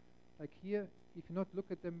foreground. Like here, if you not look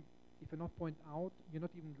at them, if you not point out, you not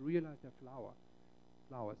even realize they're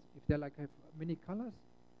flowers. If they like have many colors,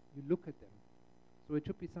 you look at them. So it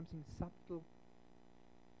should be something subtle,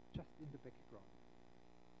 just in the background.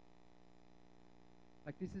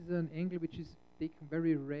 Like this is an angle which is taken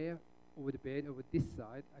very rare over the bed, over this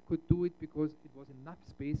side. I could do it because it was enough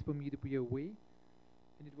space for me to be away,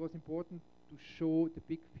 and it was important to show the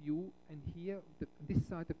big view. And here, on this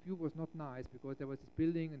side, the view was not nice because there was this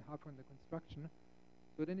building and half under construction.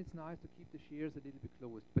 So So then it's nice to keep the shears a little bit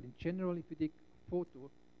closed. But in general, if you take a photo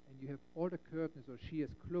and you have all the curtains or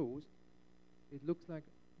shears closed, it looks like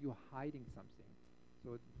you're hiding something.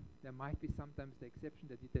 So there might be sometimes the exception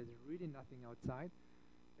that there's really nothing outside.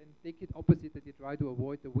 Then take it opposite, that you try to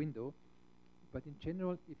avoid the window. But in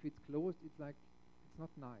general, if it's closed, it's like, it's not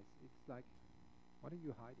nice. It's like, what are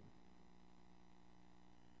you hiding?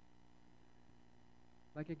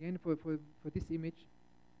 Like again, for this image,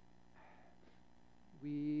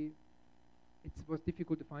 it was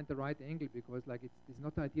difficult to find the right angle because like it's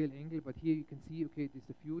not the ideal angle, but here you can see, okay, this is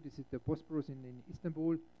the view, this is the Bosporus in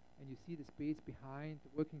Istanbul, and you see the space behind the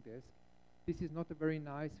working desk. This is not a very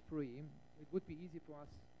nice frame. It would be easy for us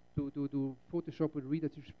to do Photoshop with reader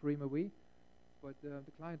to frame away, but the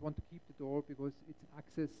client wants to keep the door because it's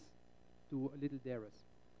access to a little terrace.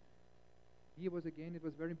 Here was again, it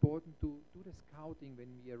was very important to do the scouting when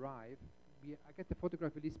we arrive. I get the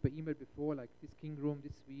photography list by email before, like this king room,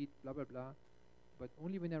 this suite, blah, blah, blah. But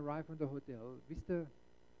only when I arrive on the hotel, with the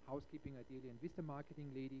housekeeping ideally, and with the marketing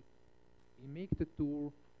lady, we make the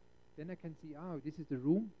tour, then I can see, this is the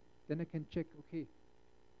room, then I can check, okay,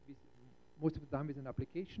 most of the time with an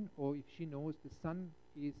application, or if she knows the sun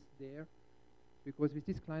is there, because with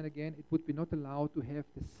this client again, it would be not allowed to have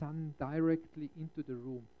the sun directly into the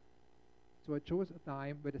room. So I chose a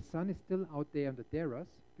time where the sun is still out there on the terrace,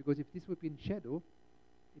 because if this would be in shadow,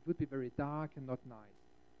 it would be very dark and not nice.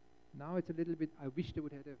 Now it's a little bit, I wish they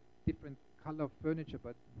would have a different color of furniture,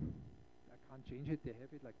 but I can't change it, they have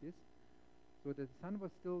it like this. So the sun was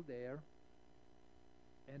still there,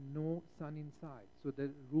 and no sun inside. So the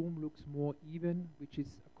room looks more even, which is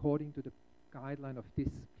according to the guideline of this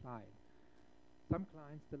client. Some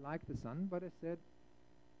clients, they like the sun, but I said,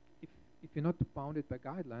 if you're not bounded by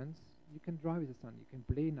guidelines, you can drive with the sun, you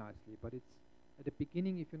can play nicely, but it's at the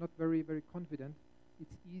beginning, if you're not very, very confident,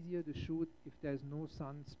 it's easier to shoot if there's no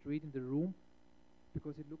sun straight in the room,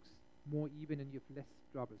 because it looks more even and you have less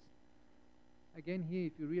troubles. Again, here,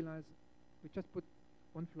 if you realize, we just put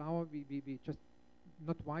one flower, we just,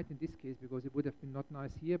 not white in this case, because it would have been not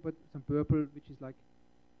nice here, but some purple, which is like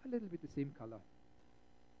a little bit the same color.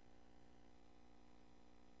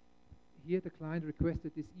 Here the client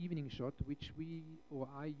requested this evening shot, which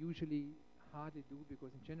I usually hardly do,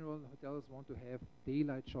 because in general hotels want to have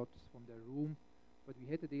daylight shots from their room, but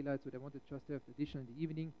we had the daylight, so they wanted just to have the additional in the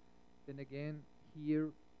evening. Then again, here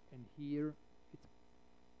and here, it's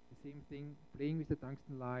the same thing, playing with the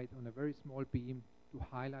tungsten light on a very small beam to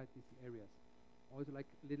highlight these areas. Also like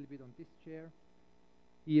a little bit on this chair.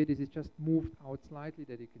 Here this is just moved out slightly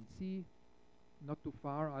that you can see. Not too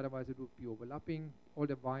far, otherwise it would be overlapping. All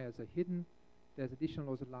the wires are hidden. There's additional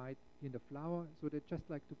also light in the flower, so they just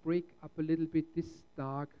like to break up a little bit this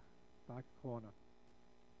dark corner.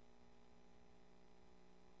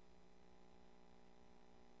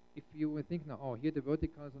 If you would think now, here the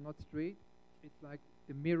verticals are not straight, it's like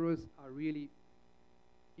the mirrors are really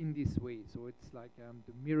in this way, so it's like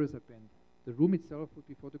the mirrors are bent. The room itself would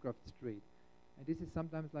be photographed straight. And this is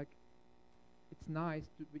sometimes like, it's nice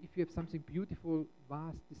to, if you have something beautiful,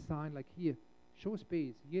 vast design like here, show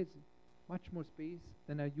space. Here's much more space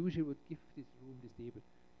than I usually would give this room, this table.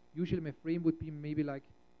 Usually my frame would be maybe like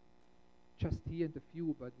just here in the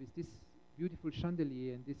view, but with this beautiful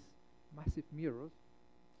chandelier and this massive mirrors,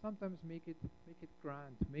 sometimes make it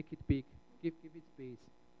grand, make it big, give it space.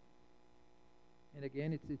 And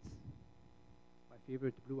again, it's my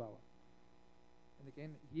favorite blue hour. And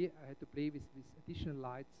again, here I had to play with additional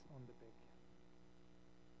lights on the back.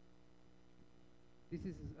 This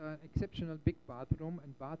is an exceptional big bathroom,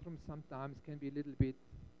 and bathrooms sometimes can be a little bit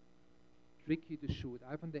tricky to shoot.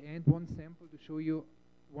 I have on the end one sample to show you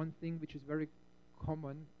one thing which is very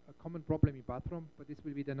common, a common problem in bathroom, but this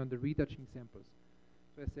will be then on the retouching samples.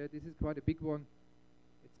 So I said this is quite a big one.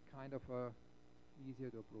 It's kind of easier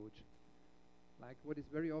to approach. Like what is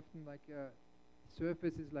very often like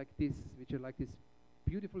surfaces like this, which are like these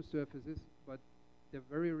beautiful surfaces, but they're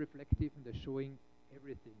very reflective and they're showing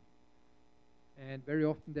everything. And very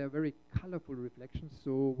often they are very colorful reflections.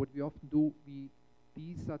 So what we often do, we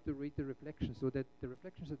desaturate the reflections so that the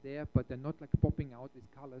reflections are there, but they're not like popping out with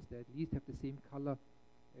colors. They at least have the same color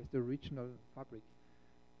as the original fabric.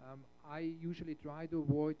 I usually try to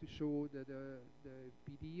avoid to show the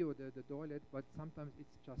PD or the toilet, but sometimes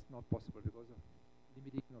it's just not possible because of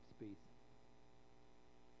limitation of space.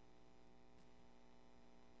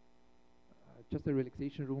 Just the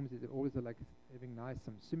relaxation rooms is also like having nice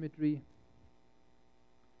some symmetry.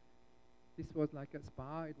 This was like a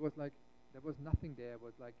spa. It was like there was nothing there. It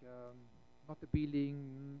was like not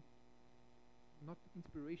appealing, not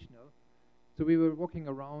inspirational. So we were walking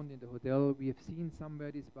around in the hotel. We have seen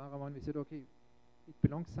somewhere this bar one. We said, okay, it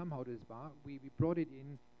belongs somehow to this bar. We brought it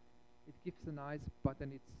in. It gives a nice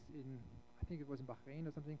button. It's in, I think it was in Bahrain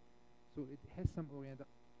or something. So it has some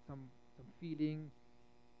some feeling.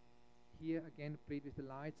 Here again, played with the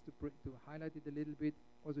lights to highlight it a little bit.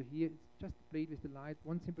 Also here, it's just played with the light.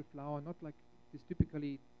 One simple flower, not like this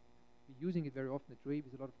typically. We're using it very often. A tray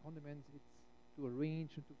with a lot of condiments. It's to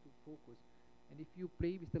arrange and to focus. And if you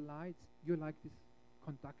play with the lights, you're like this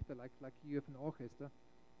conductor, like you have an orchestra.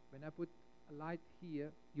 When I put a light here,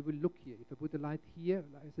 you will look here. If I put a light here,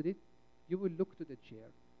 like I said, you will look to the chair.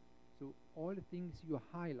 So all the things you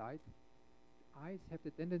highlight, eyes have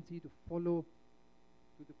the tendency to follow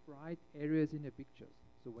to the bright areas in the pictures.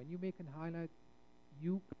 So when you make a highlight,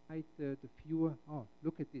 you guide the viewer. Oh,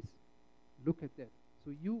 look at this, look at that.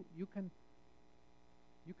 So you can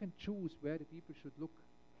choose where the people should look.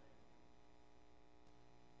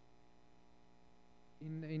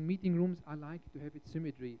 In meeting rooms, I like to have it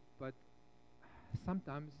symmetry, but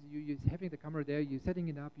sometimes you're having the camera there, you're setting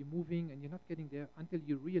it up, you're moving, and you're not getting there until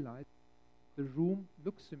you realize the room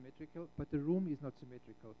looks symmetrical, but the room is not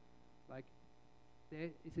symmetrical. Like, there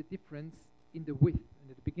is a difference in the width. And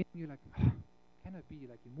at the beginning, you're like, can I be?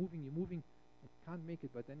 Like, you're moving, and can't make it,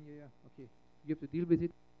 but then okay, you have to deal with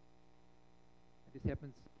it. And this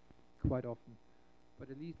happens quite often. But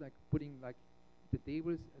at least, like, putting, like, the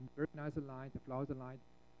tables and very nice aligned, the flowers aligned,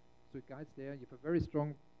 so it guides there. You have a very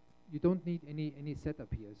strong, you don't need any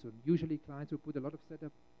setup here. So usually clients will put a lot of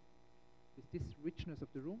setup. Is this richness of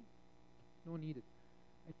the room? No needed.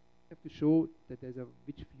 I have to show that there's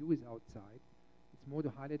which view is outside. It's more the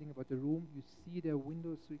highlighting about the room. You see their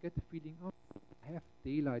windows, so you get the feeling, oh, I have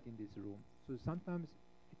daylight in this room. So sometimes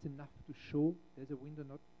it's enough to show there's a window,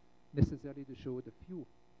 not necessarily to show the view,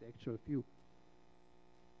 the actual view.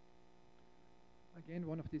 Again,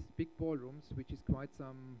 one of these big ballrooms, which is quite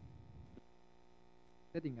some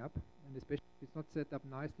setting up, and especially if it's not set up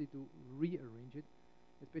nicely to rearrange it,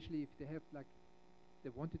 especially if they have, like, they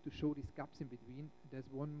wanted to show these gaps in between, there's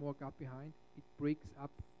one more gap behind, it breaks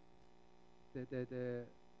up the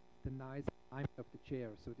nice alignment of the chair.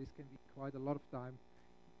 So this can be quite a lot of time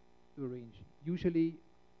to arrange. Usually,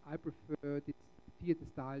 I prefer this theater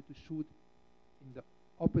style to shoot in the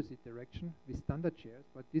opposite direction with standard chairs,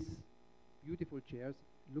 but this beautiful chairs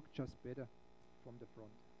look just better from the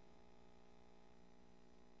front.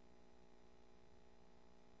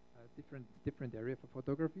 Different area for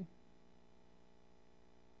photography.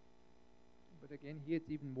 But again, here it's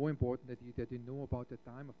even more important that you know about the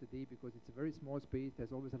time of the day, because it's a very small space.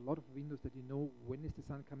 There's always a lot of windows that you know when is the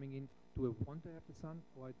sun coming in. Do I want to have the sun,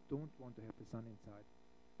 or I don't want to have the sun inside?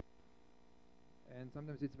 And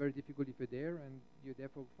sometimes it's very difficult if you're there and you're there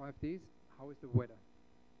for 5 days. How is the weather?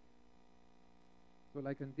 So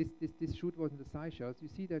like on this shoot was in the Seychelles. You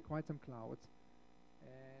see there are quite some clouds.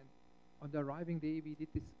 And on the arriving day, we did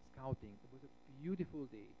this scouting. It was a beautiful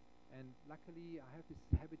day. And luckily, I have this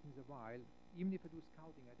habit in a while. Even if I do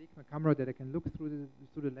scouting, I take my camera that I can look through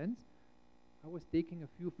the lens. I was taking a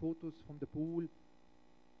few photos from the pool,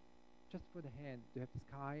 just for the hand, to have the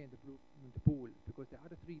sky and the blue and the pool. Because the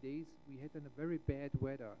other 3 days, we had a very bad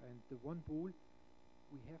weather. And the one pool,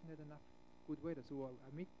 we haven't had enough good weather. So I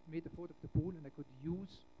made a photo of the pool, and I could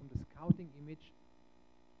use from the scouting image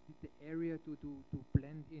the area to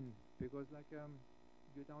blend in. Because like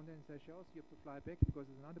you're down there in Seychelles, you have to fly back because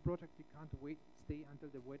there's another project. You can't stay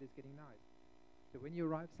until the weather is getting nice. So when you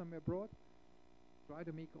arrive somewhere abroad, try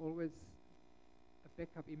to make always a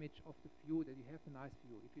backup image of the view, that you have a nice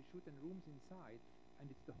view. If you shoot in rooms inside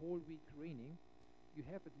and it's the whole week raining, you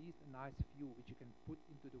have at least a nice view which you can put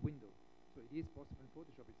into the window. So it is possible in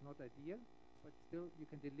Photoshop. It's not ideal, but still you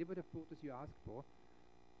can deliver the photos you ask for.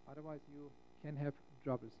 Otherwise you can have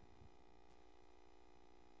troubles.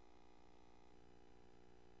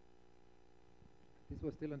 This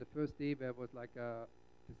was still on the first day where it was like the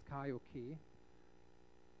sky okay.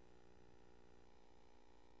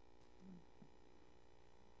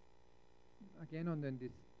 Again, on then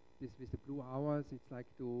this with the blue hours, it's like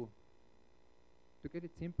to get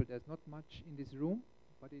it simple. There's not much in this room,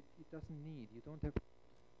 but it doesn't need. You don't have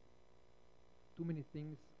too many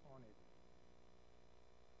things on it.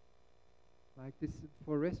 Like this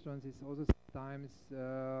for restaurants, it's also sometimes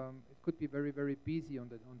it could be very, very busy on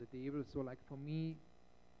the table. So like for me,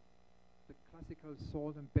 the classical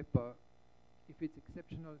salt and pepper, if it's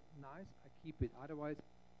exceptional nice, I keep it. Otherwise,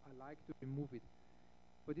 I like to remove it.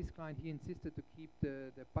 But this client, he insisted to keep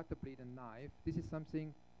the butter blade and knife. This is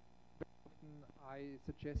something very often I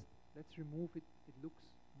suggest, let's remove it. It looks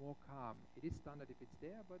more calm. It is standard if it's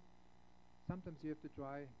there, but sometimes you have to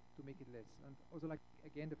try to make it less. And also, like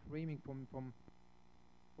again, the framing from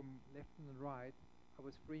left and right, I I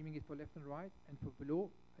was framing it for left and right and for below,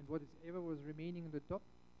 and whatever was remaining on the top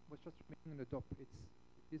was just remaining on the top. If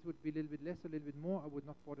this would be a little bit less, a little bit more, I would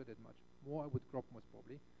not bother that much. More I would crop most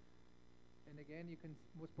probably. And again,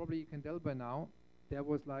 most probably you can tell by now, there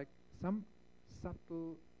was like some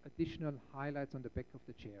subtle additional highlights on the back of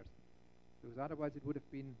the chairs, because otherwise it would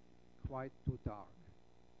have been quite too dark.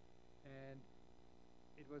 And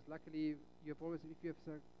it was luckily, you have always, if you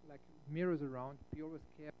have like mirrors around, be always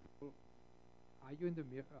careful. Are you in the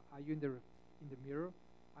mirror? Are you in the mirror?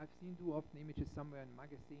 I've seen too often images somewhere in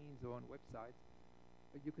magazines or on websites,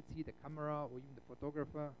 but you could see the camera or even the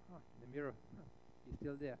photographer in the mirror. He's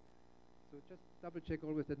still there. So just double check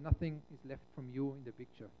always that nothing is left from you in the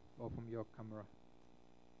picture or from your camera.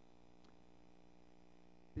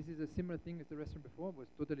 This is a similar thing as the restaurant before. It was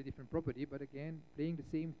totally different property, but again, playing the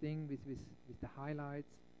same thing with the highlights.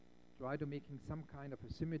 Try to making some kind of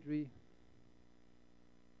a symmetry.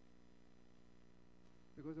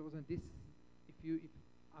 Because it wasn't this. If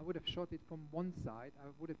I would have shot it from one side, I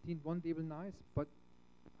would have seen one table nice, but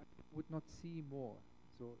I would not see more.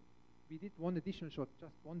 So we did one additional shot,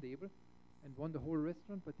 just one table, and one the whole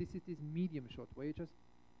restaurant. But this is this medium shot where you just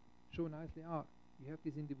show nicely. You have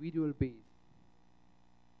this individual base.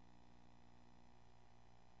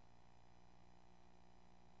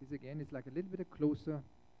 This again is like a little bit closer.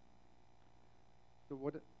 So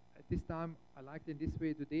what at this time I liked in this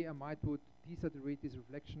way. Today I might would desaturate this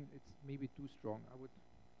reflection. It's maybe too strong.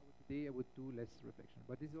 Today I would do less reflection.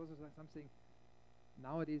 But this is also something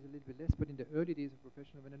nowadays a little bit less. But in the early days of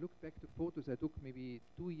professional, when I look back to photos I took maybe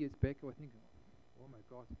 2 years back, I was thinking, oh my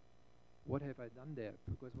God, what have I done there?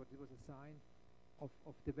 Because it was a sign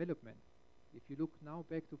of development. If you look now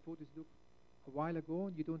back to photos, look a while ago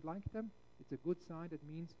and you don't like them, it's a good sign. That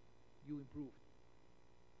means you improved.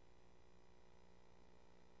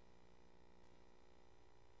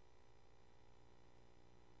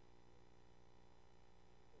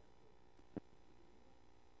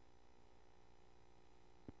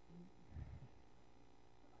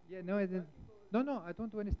 Yeah, no, no, I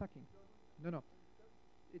don't do any stacking. No.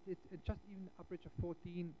 It's just even average of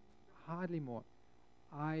 14, hardly more.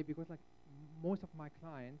 Because like most of my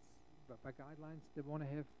clients, by guidelines, they want to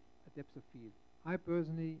have a depth of field. I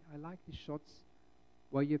personally, I like the shots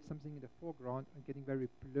where you have something in the foreground and getting very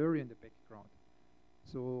blurry in the background.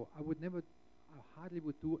 So I hardly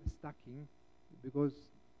would do a stacking, because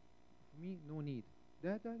for me, no need.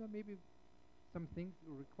 There may be some things,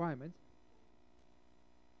 requirements.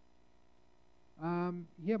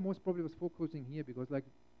 Here most probably was focusing here, because like,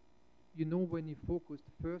 when you focus,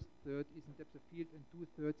 the first third is in depth of field and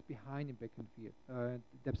 2/3 behind in background field,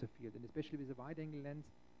 depth of field, and especially with a wide angle lens,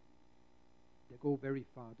 they go very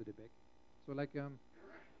far to the back. So like,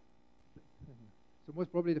 so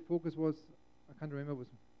most probably the focus was, I can't remember, was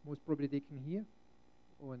most probably taken here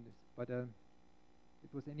or in this, but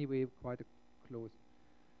it was anyway quite close.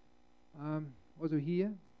 Also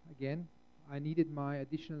here, again, I needed my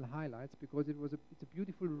additional highlights because it's a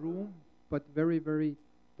beautiful room, but very, very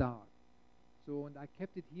dark. So, and I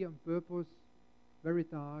kept it here on purpose, very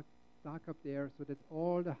dark up there, so that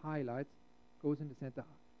all the highlights goes in the center.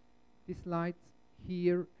 This light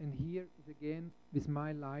here and here is again with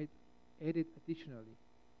my light added additionally.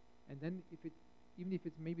 And then even if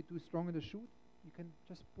it's maybe too strong in the shoot, you can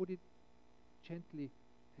just put it gently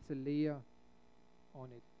as a layer on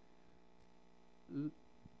it.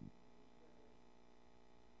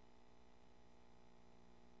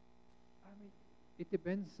 It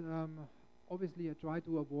depends. Obviously, I try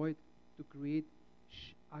to avoid to create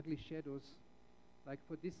ugly shadows. Like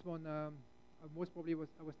for this one, most probably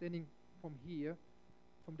I was standing from here,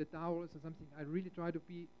 from the towels or something. I really try to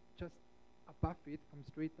be just above it, from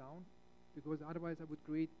straight down, because otherwise I would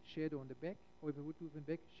create shadow on the back, or if I would do it in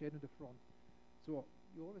the back, shadow in the front. So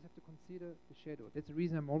you always have to consider the shadow. That's the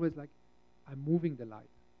reason I'm always like, I'm moving the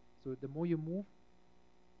light. So the more you move,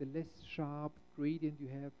 the less sharp gradient you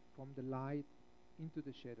have from the light into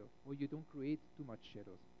the shadow, or you don't create too much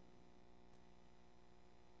shadows.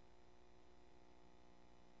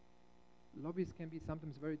 Lobbies can be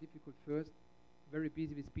sometimes very difficult first, very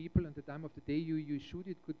busy with people, and the time of the day you shoot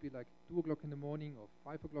it could be like 2 o'clock in the morning or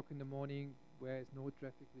 5 o'clock in the morning, where there's no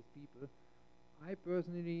traffic with people. I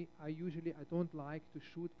personally, I don't like to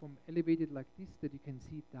shoot from elevated like this, that you can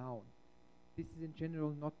see down. This is in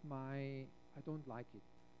general not I don't like it.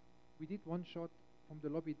 We did one shot from the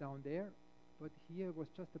lobby down there, but here was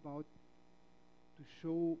just about to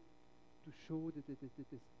show the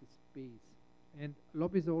space. And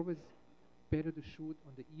lobbies are always better to shoot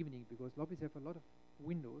on the evening, because lobbies have a lot of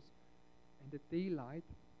windows, and the daylight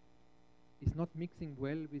is not mixing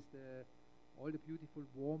well with all the beautiful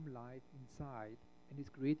warm light inside, and it's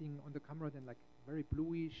creating on the camera then like very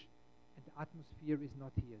bluish, and the atmosphere is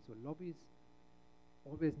not here. So lobbies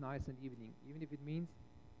always nice in evening, even if it means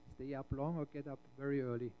stay up long or get up very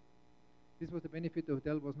early. This was the benefit. The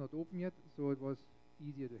hotel was not open yet, so it was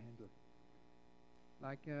easier to handle.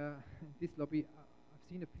 Like this lobby, I've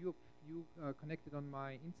seen a few of you connected on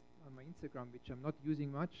my Instagram, which I'm not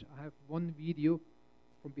using much. I have one video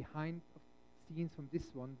from behind of scenes from this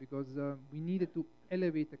one because we needed to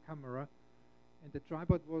elevate the camera, and the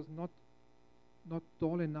tripod was not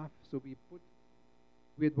tall enough. So we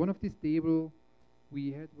had one of these table.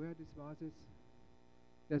 We had, where are these vases?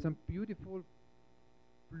 There's some beautiful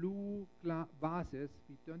blue vases.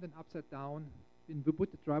 We turned them upside down, and we put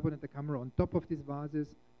the tripod and the camera on top of these vases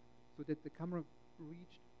so that the camera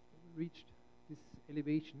reached this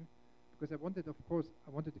elevation, because I wanted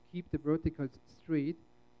to keep the verticals straight,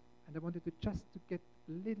 and I wanted to just to get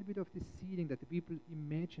a little bit of this ceiling that the people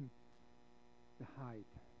imagine the height.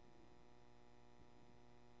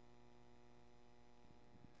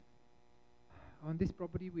 On this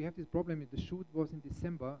property, we have this problem. The shoot was in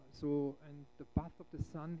December, and the path of the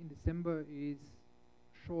sun in December is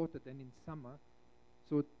shorter than in summer.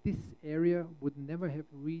 So this area would never have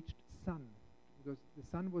reached sun, because the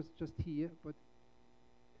sun was just here, but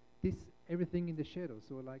everything in the shadow.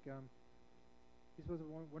 So like this was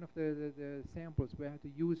one of the samples where I had to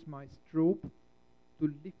use my strobe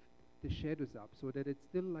to lift the shadows up so that it's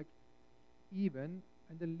still like even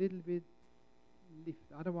and a little bit lift.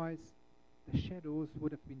 Otherwise, the shadows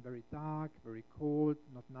would have been very dark, very cold,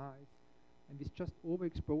 not nice. And with just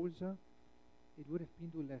overexposure, it would have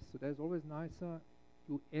been too less. So there's always nicer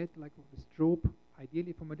to add like the strobe,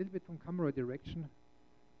 ideally from a little bit from camera direction,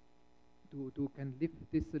 to can lift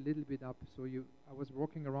this a little bit up. So I was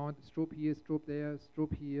walking around, strobe here, strobe there,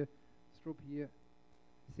 strobe here, strobe here.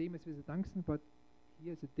 Same as with the tungsten, but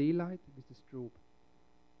here's a daylight with the strobe.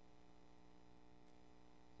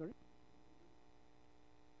 Sorry?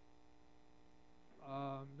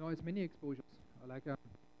 No, it's many exposures. Like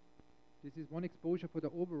this is one exposure for the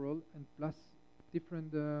overall, and plus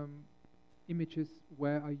different images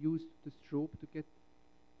where I used the strobe to get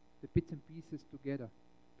the bits and pieces together,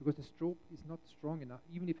 because the strobe is not strong enough.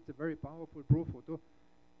 Even if it's a very powerful pro photo,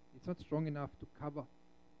 it's not strong enough to cover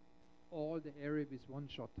all the area with one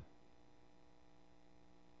shot.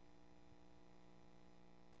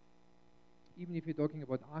 Even if you're talking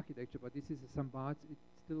about architecture, but this is some parts, it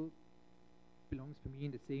still belongs for me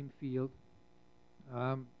in the same field.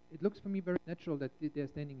 It looks for me very natural that they're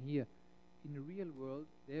standing here. In the real world,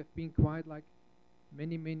 they have been quite like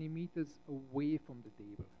many meters away from the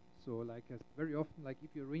table. So like very often, like if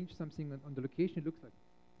you arrange something on the location, it looks like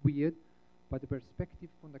weird, but the perspective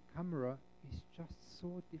from the camera is just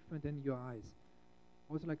so different than your eyes.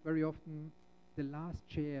 Also, like very often, the last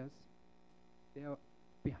chairs, they are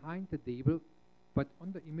behind the table, but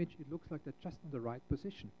on the image, it looks like they're just on the right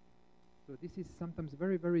position. So this is sometimes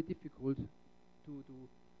very difficult to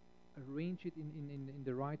arrange it in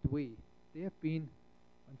the right way. They have been,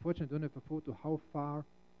 unfortunately, I don't have a photo how far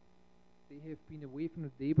they have been away from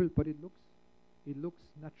the table, but it looks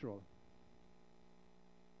natural.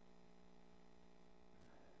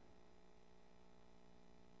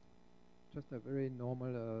 Just a very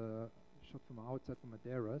normal shot from outside from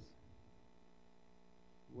Madeiras,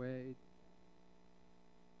 where it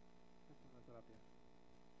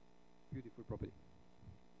beautiful property.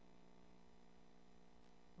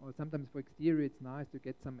 Or sometimes for exterior, it's nice to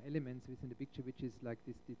get some elements within the picture, which is like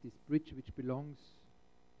this bridge which belongs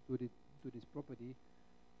to this property.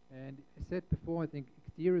 And I said before, I think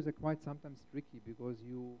exteriors are quite sometimes tricky, because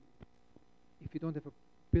if you don't have a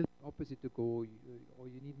building opposite to go, or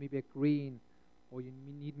you need maybe a crane, or you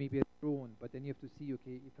need maybe a drone, but then you have to see,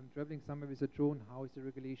 okay, if I'm traveling somewhere with a drone, how is the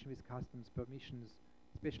regulation with customs, permissions,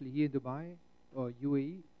 especially here in Dubai or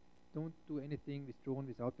UAE. Don't do anything with drone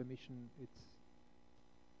without permission.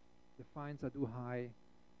 The fines are too high,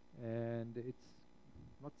 and it's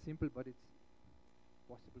not simple, but it's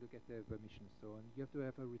possible to get the permission. So, and you have to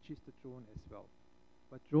have a registered drone as well.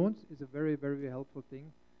 But drones is a very helpful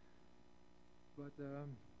thing. But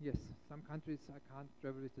yes, some countries I can't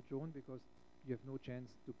travel with the drone because you have no chance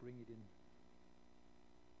to bring it in.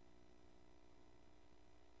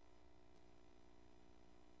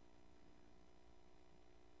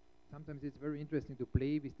 Sometimes it's very interesting to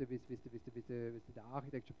play with the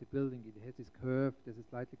architecture of the building. It has this curve. There's a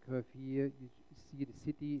slightly curve here. You see the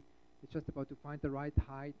city. It's just about to find the right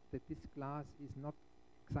height, that this glass is not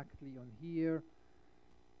exactly on here.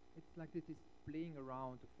 It's like this is playing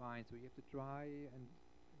around to find. So you have to try, and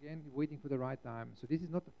again, you're waiting for the right time. So this is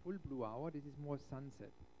not a full blue hour. This is more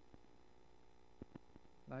sunset.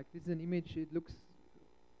 Like this is an image. It looks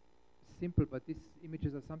simple, but these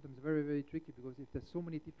images are sometimes very, very tricky because if there's so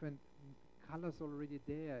many different colors already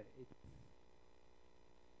there, it's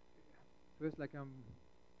first like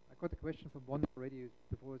I got a question from one already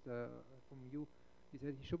before from you. He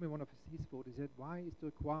said he showed me one of his photos. He said, "Why is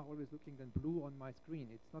the Croix always looking then blue on my screen?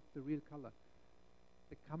 It's not the real color.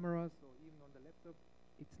 The cameras or even on the laptop,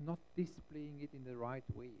 it's not displaying it in the right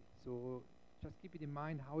way. So just keep it in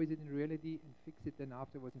mind. How is it in reality, and fix it then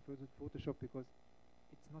afterwards in Photoshop because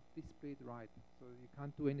it's not displayed right. So you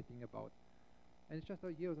can't do anything about. And it's just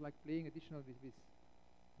here was like playing additional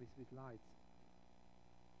with lights.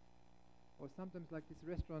 Or sometimes like this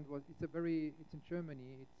restaurant it's in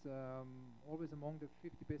Germany, it's always among the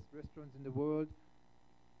 50 best restaurants in the world,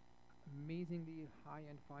 amazingly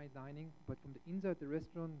high-end fine dining, but from the inside the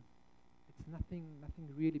restaurant, it's nothing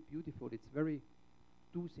really beautiful, it's very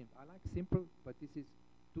too simple. I like simple, but this is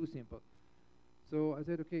too simple. So I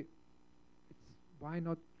said, okay, why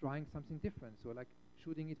not trying something different? So like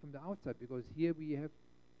shooting it from the outside, because here we have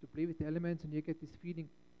to play with the elements and you get this feeling.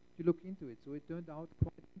 You look into it, so it turned out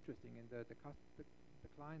quite interesting, and the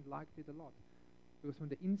client liked it a lot. Because from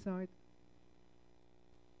the inside,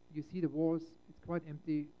 you see the walls, it's quite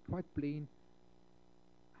empty, quite plain.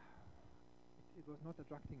 It was not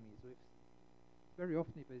attracting me. So very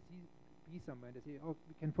often if I be somewhere and they say, oh,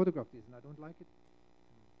 we can photograph this, and I don't like it,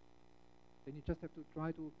 then you just have to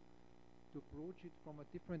try to approach it from a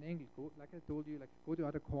different angle. Like I told you, like go to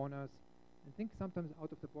other corners, and think sometimes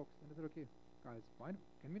out of the box. And I said, okay, guys, fine,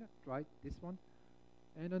 can we not try this one?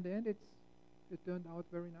 And on the end, it turned out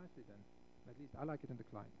very nicely then. At least I like it in the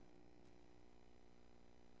client.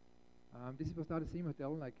 This was not the same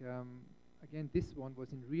hotel. Like again, this one was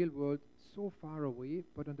in real world so far away,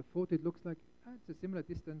 but on the photo it looks like it's a similar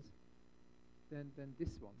distance than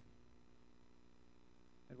this one.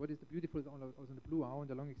 And what is the beautiful on the blue hour and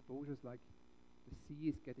the long exposures, like the sea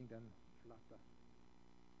is getting then flatter.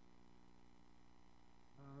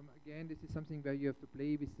 Again, this is something where you have to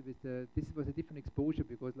play with the. This was a different exposure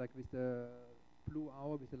because, like with the blue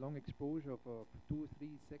hour, with the long exposure of 2-3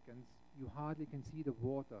 seconds, you hardly can see the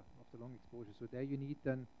water of the long exposure. So there you need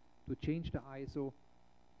then to change the ISO,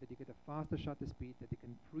 that you get a faster shutter speed, that you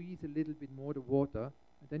can freeze a little bit more the water,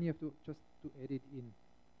 and then you have to just to edit in.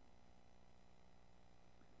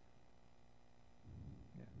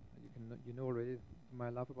 Yeah, you know already my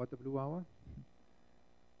love about the blue hour.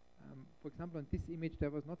 For example, on this image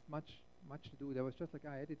there was not much to do. There was just like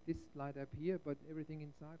I added this light up here, but everything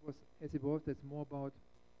inside was as it was. That's more about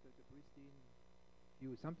the pristine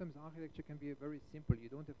view. Sometimes architecture can be very simple. You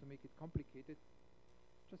don't have to make it complicated.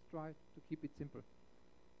 Just try to keep it simple.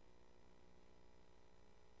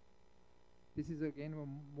 This is again a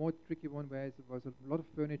more tricky one where it was a lot of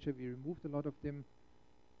furniture. We removed a lot of them,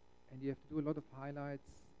 and you have to do a lot of highlights.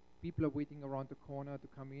 People are waiting around the corner to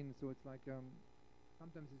come in, so it's like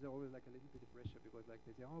sometimes it's always like a little bit of pressure because like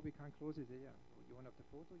they say, oh, we can't close it. Say, yeah, you want to have the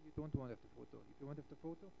photo? You don't want to have the photo. If you want to have the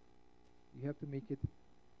photo, you have to make it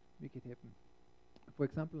happen. For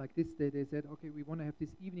example, like this, they said, okay, we want to have this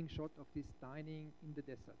evening shot of this dining in the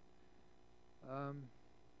desert.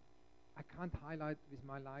 I can't highlight with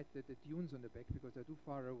my light the dunes on the back because they're too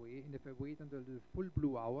far away. And if I wait until the full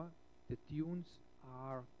blue hour, the dunes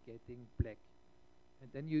are getting black. And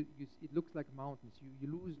then it looks like mountains. You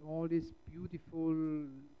lose all this beautiful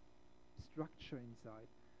structure inside.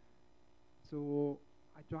 So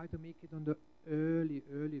I try to make it on the early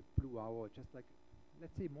blue hour, just like,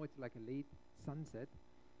 let's say more it's like a late sunset.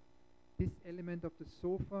 This element of the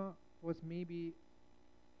sofa was maybe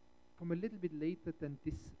from a little bit later than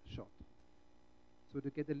this shot. So to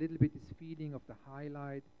get a little bit this feeling of the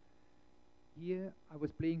highlight. Here I was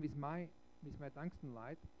playing with my tungsten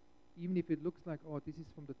light. Even if it looks like, oh, this is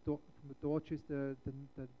from the torch is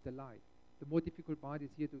the light. The more difficult part is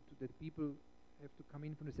here that people have to come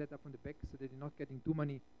in from the setup from the back so that you're not getting too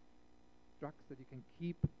many trucks, that you can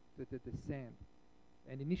keep the sand.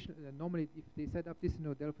 And initially, normally, if they set up this in a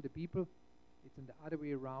hotel for the people, it's in the other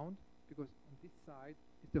way around because on this side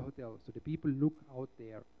is the hotel, so the people look out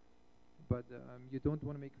there. But you don't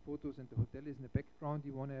want to make photos and the hotel is in the background.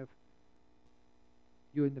 You want to have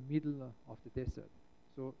you're in the middle of the desert.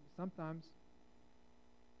 So sometimes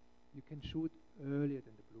you can shoot earlier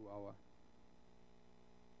than the blue hour.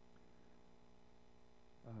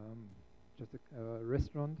 Just a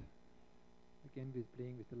restaurant, again with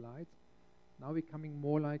playing with the lights. Now we're coming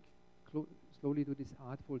more like slowly to these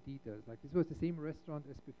artful details. Like this was the same restaurant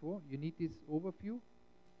as before. You need this overview,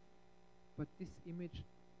 but this image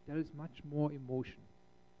tells much more emotion.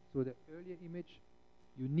 So the earlier image,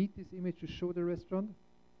 you need this image to show the restaurant,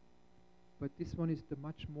 but this one is the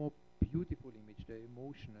much more beautiful image, the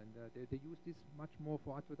emotion, and they use this much more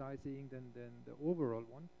for advertising than the overall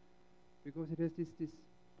one, because it has this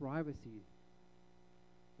privacy.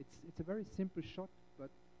 It's a very simple shot, but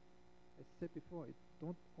as I said before, it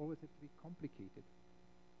don't always have to be complicated.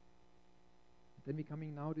 Then we're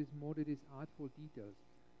coming now more to these artful details.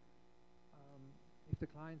 If the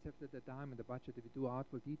clients have the time and the budget, if we do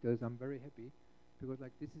artful details, I'm very happy, because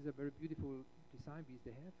like this is a very beautiful design piece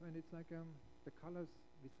they have, and it's like the colors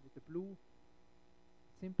with the blue,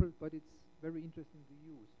 simple, but it's very interesting to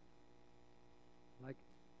use. Like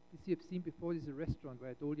this you have seen before, this is a restaurant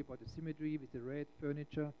where I told you about the symmetry with the red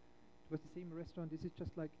furniture. It was the same restaurant. This is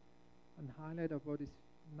just like a highlight about this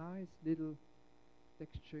nice little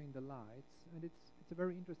texture in the lights, and it's a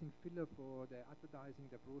very interesting filler for the advertising,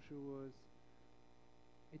 the brochures.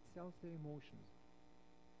 It sells the emotions.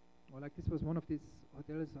 Or like this was one of these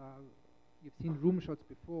hotels, you've seen room shots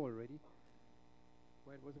before already,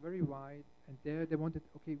 where it was very wide, and there they wanted,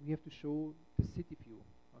 okay, we have to show the city view.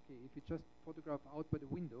 Okay, if you just photograph out by the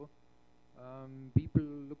window, people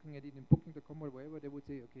looking at it in booking.com or wherever, they would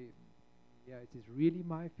say, okay, yeah, it is really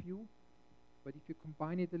my view. But if you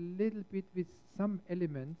combine it a little bit with some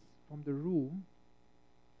elements from the room,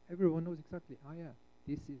 everyone knows exactly, yeah,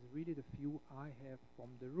 this is really the view I have from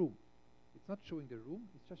the room. It's not showing the room,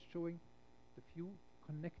 it's just showing the view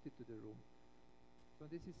connected to the room. So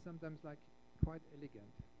this is sometimes like quite elegant.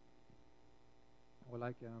 Or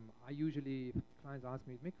like I usually, if clients ask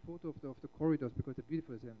me, make a photo of the corridors because they're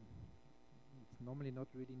beautiful, it's normally not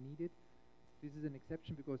really needed. This is an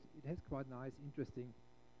exception because it has quite nice, interesting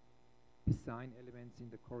design elements in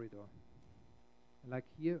the corridor. Like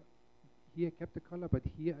here I kept the color, but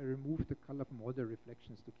here I removed the color from all the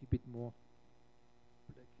reflections to keep it more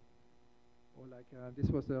black. Or like this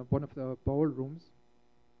was one of the ballrooms.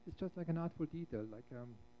 It's just like an artful detail. Like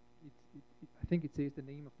I think it says the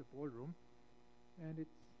name of the ballroom, and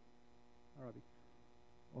it's Arabic.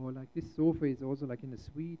 Or like this sofa is also like in a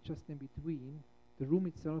suite, just in between. The room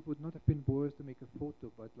itself would not have been worse to make a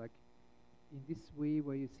photo, but like in this way,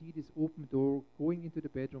 where you see this open door going into the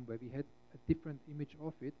bedroom, where we had a different image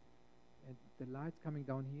of it, and the lights coming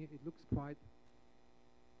down here, it looks quite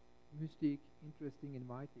mystic, interesting,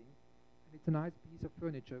 inviting, and it's a nice piece of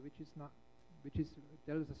furniture, which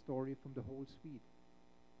tells a story from the whole suite.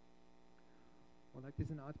 Or like this,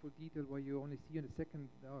 an artful detail where you only see on the second,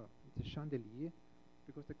 it's a chandelier,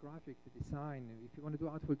 because the graphic, the design. If you want to do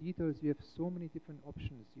artful details, you have so many different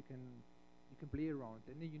options. You can play around.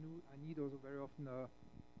 Then I need also very often a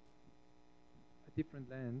different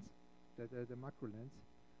lens, the macro lens.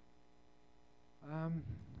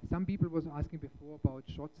 Some people was asking before about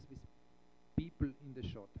shots with people in the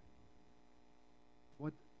shot.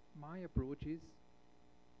 What my approach is,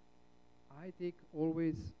 I take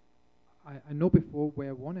always, I know before where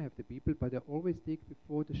I want to have the people, but I always take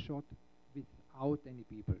before the shot without any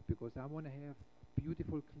people, because I want to have a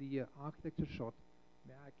beautiful, clear architecture shot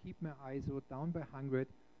where I keep my ISO down by 100,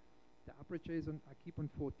 the aperture is I keep on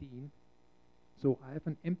 14, so I have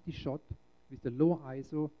an empty shot with the low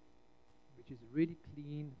ISO, which is really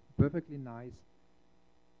clean, perfectly nice.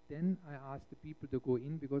 Then I ask the people to go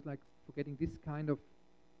in, because like for getting this kind of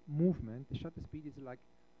movement, the shutter speed is like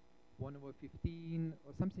 1/15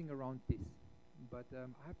 or something around this. But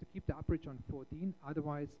I have to keep the aperture on 14,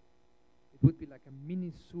 otherwise it would be like a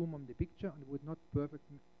mini zoom on the picture and it would not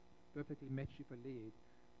perfectly match if I lay it.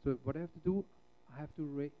 So what I have to do, I have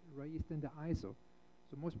to raise then the ISO.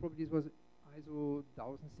 So most probably this was ISO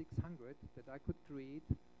 1600 that I could create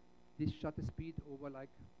this shutter speed over like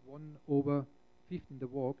 1/15 the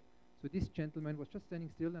walk. So this gentleman was just standing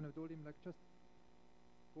still, and I told him like just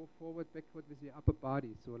go forward, backward with the upper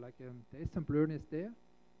body. So like there is some blurriness there,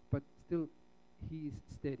 but still he is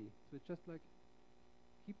steady. So it's just like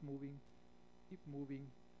keep moving,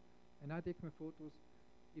 and I take my photos.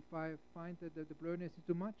 If I find that the blurriness is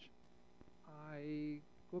too much, I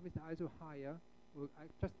go with the ISO higher. Or I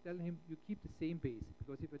just tell him you keep the same base,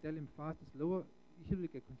 because if I tell him faster, slower, he will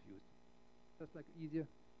get confused. Just like easier,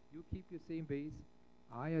 you keep your same base.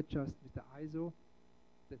 I adjust with the ISO.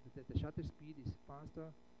 The shutter speed is faster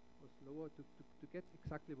or slower to get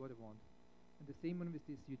exactly what I want. And the same one with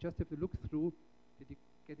this, you just have to look through that you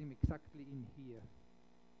get him exactly in here.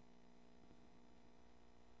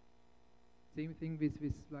 Same thing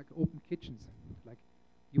with like open kitchens. Like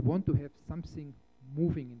you want to have something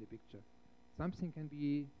moving in the picture. Something can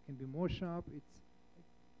be more sharp.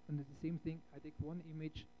 And the same thing. I take one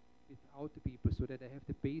image without the people so that I have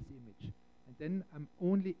the base image, and then I'm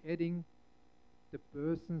only adding the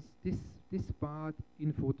person's this part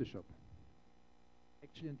in Photoshop.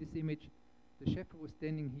 Actually, in this image, the chef was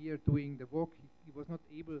standing here doing the walk. He was not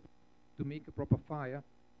able to make a proper fire.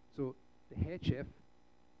 So the head chef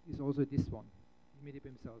is also this one. He made it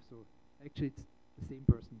himself. So actually it's the same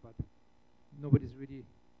person, but nobody's really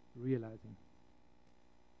realizing.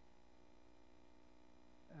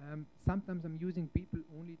 Sometimes I'm using people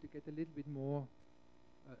only to get a little bit more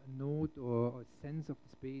a note or a sense of the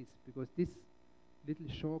space, because this little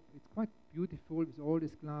shop, it's quite beautiful with all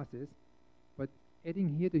these glasses, but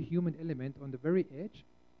adding here the human element on the very edge,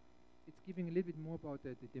 it's giving a little bit more about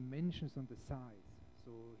the dimensions on the sides.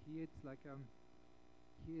 So here it's like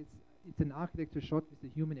here it's an architecture shot with the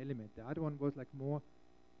human element. The other one was like more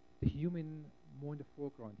the human more in the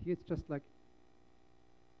foreground. Here it's just like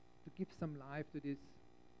to give some life to this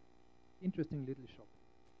interesting little shop.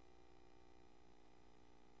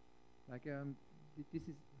 Like this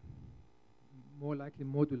is more likely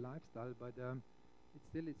more to lifestyle, but it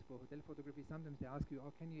still is for hotel photography. Sometimes they ask you,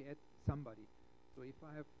 oh, can you add somebody? So if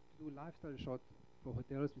I have to do lifestyle shot for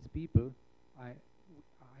hotels with people, I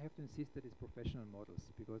have to insist that it's professional models,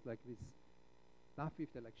 because like with stuff,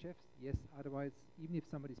 if they're like chefs, yes, otherwise, even if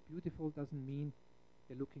somebody's beautiful, doesn't mean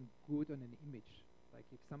they're looking good on an image. Like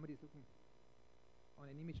if somebody's looking on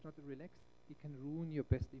an image not relaxed, it can ruin your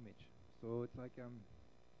best image. So it's like you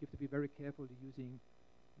have to be very careful using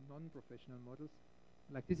non-professional models.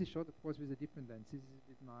 Like this is shot, of course, with a different lens. This is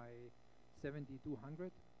with my 70-200,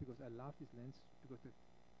 because I love this lens, because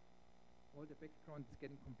all the background is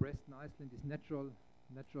getting compressed nicely in this natural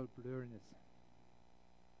blurriness.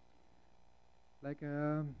 Like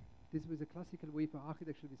this was a classical way for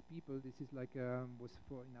architecture with people. This is like was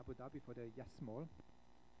for in Abu Dhabi for the Yas Mall,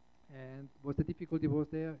 and what the difficulty was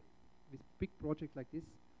there with big projects like this,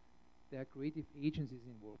 there are creative agencies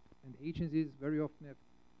involved, and agencies very often have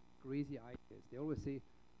crazy ideas. They always say,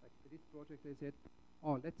 like for this project, they said,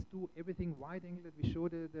 "Oh, let's do everything wide angle that we show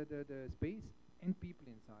the space and people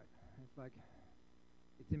inside." And it's like,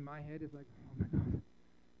 it's in my head. It's like, oh my god,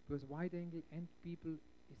 because wide angle and people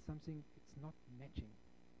is something, it's not matching.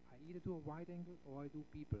 I either do a wide angle or I do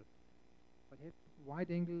people. But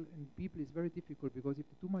wide angle and people is very difficult, because if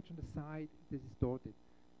they're too much on the side, it is distorted.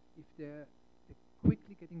 If they're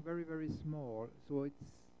quickly getting very, very small, so it's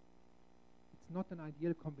not an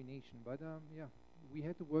ideal combination. But yeah, we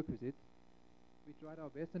had to work with it. We tried our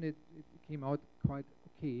best, and it came out quite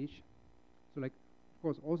okayish. So like, of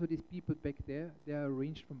course, also these people back there, they are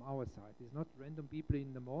arranged from our side. It's not random people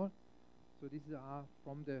in the mall. So these are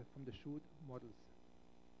from the shoot models.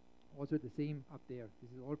 Also the same up there.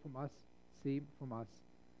 This is all from us, same from us.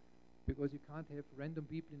 Because you can't have random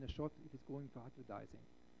people in a shot if it's going for advertising.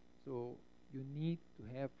 So you need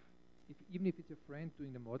to have, even if it's your friend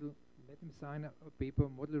doing the model, let him sign a paper,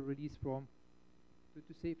 model release form,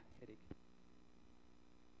 to save headache.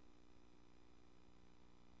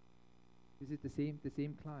 This is the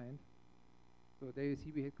same client. So there you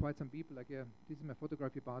see we had quite some people, like this is my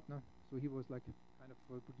photography partner, so he was like kind of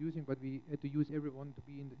producing, but we had to use everyone to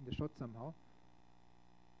be in the shot somehow.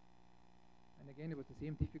 And again, it was the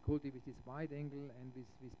same difficulty with this wide angle and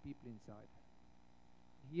with people inside.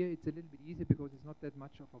 Here it's a little bit easier because it's not that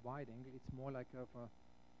much of a wide angle, it's more like of a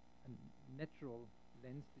natural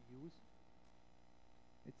lens to use.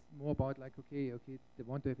 It's more about like, okay, they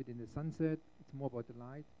want to have it in the sunset, it's more about the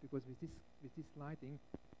light, because with this lighting,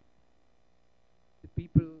 the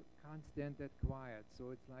people can't stand that quiet,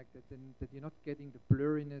 so it's like that you're not getting the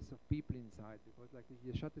blurriness of people inside, because like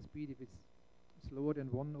your shutter speed, if it's slower than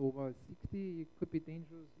 1/60, it could be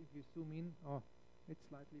dangerous if you zoom in. Oh, it's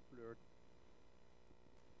slightly blurred.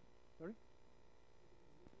 Sorry?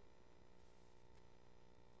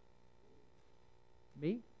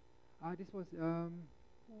 May? This was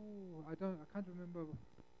I can't remember.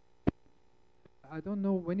 I don't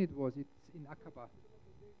know when it was. It's in Aqaba.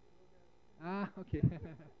 Okay.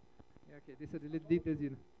 Yeah, okay, these are the little details, you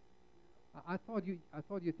know. I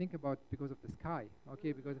thought you think about because of the sky.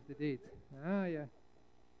 Okay, because of the date. Yeah.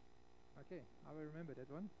 Okay, I will remember that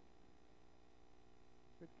one.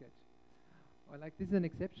 Good catch. Or like this is an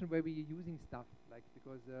exception where we're using stuff, like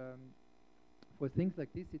because for things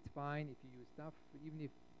like this, it's fine if you use stuff, even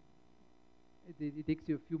if it takes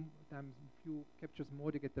you a few captures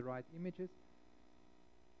more to get the right images.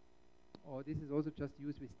 Or this is also just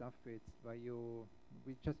used with stuff fits, where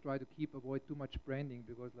we just try to avoid too much branding,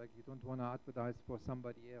 because like you don't want to advertise for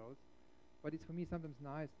somebody else. But it's for me sometimes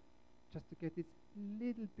nice just to get this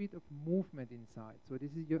little bit of movement inside. So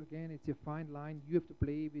this is it's your fine line. You have to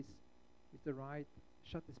play with the right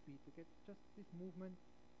shutter speed to get just this movement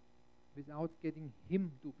without getting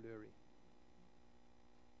him too blurry.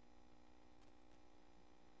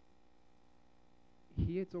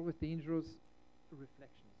 Here it's always dangerous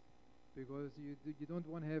reflections, because you don't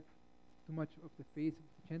want to have too much of the face of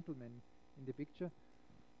the gentleman in the picture.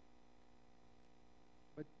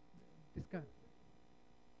 But this guy.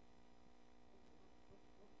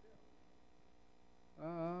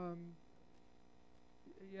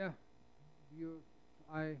 Yeah,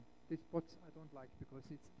 these spots I don't like because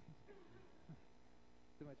it's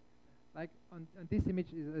too much. Like on this image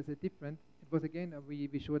is a different. It was again we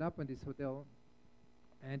showed up on this hotel,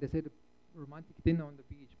 and they said a romantic dinner on the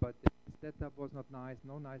beach, but the setup was not nice.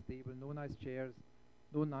 No nice table, no nice chairs,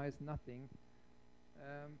 no nice nothing.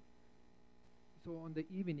 So on the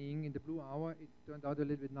evening, in the blue hour, it turned out a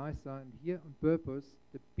little bit nicer. And here, on purpose,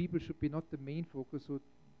 the people should be not the main focus. So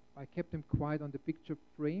I kept them quite on the picture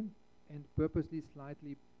frame and purposely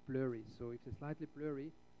slightly blurry. So if they're slightly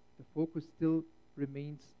blurry, the focus still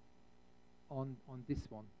remains on this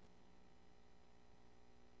one.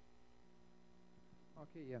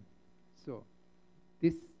 Okay, yeah. So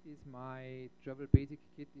this is my travel basic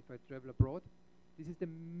kit if I travel abroad. This is the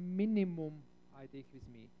minimum I take with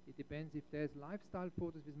me. It depends if there's lifestyle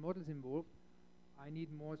photos with models involved, I need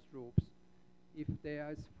more strobes. If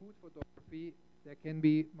there is food photography, there can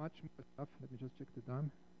be much more stuff. Let me just check the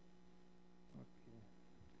time. Okay.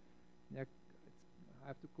 Yeah, I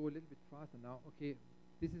have to go a little bit faster now. Okay,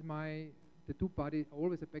 this is the two body,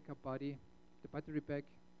 always a backup body, the battery pack.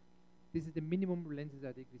 This is the minimum lenses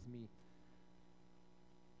I take with me.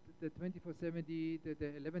 The 2470, the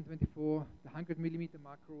 1124, the 100mm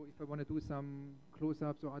macro, if I want to do some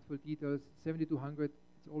close-ups or artful details, 7200,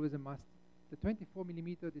 it's always a must. The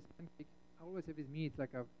 24mm, this pancake, I always have with me, it's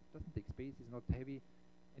like doesn't take space, it's not heavy.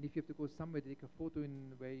 And if you have to go somewhere to take a photo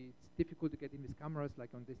in where it's difficult to get in with cameras,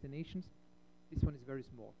 like on destinations, this one is very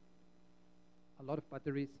small. A lot of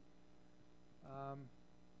batteries.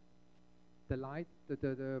 The light,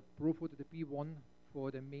 the Pro Photo, the P1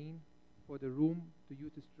 for the main, for the room to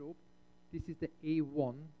use the strobe. This is the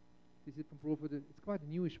A1. This is from Pro Photo. It's quite a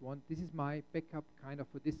newish one. This is my backup kind of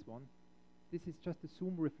for this one. This is just a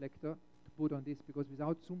zoom reflector to put on this, because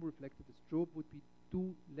without zoom reflector, the strobe would be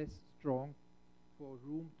too less strong for a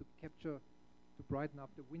room to capture, to brighten up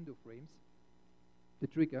the window frames. The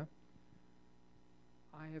trigger.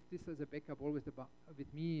 I have this as a backup always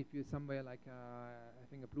with me if you're somewhere like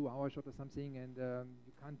having a blue hour shot or something, and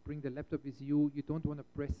you can't bring the laptop with you. You don't want to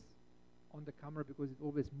press on the camera because it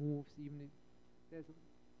always moves. Even if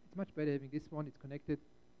it's much better having this one. It's connected.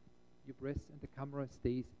 You press and the camera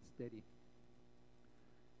stays steady.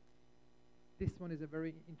 This one is a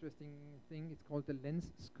very interesting thing. It's called the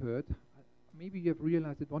lens skirt. Maybe you have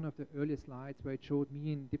realized that one of the earlier slides where it showed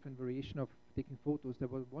me in different variation of taking photos. There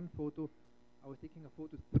was one photo. I was taking a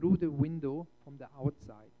photo through the window from the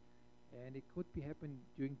outside, and it could be happen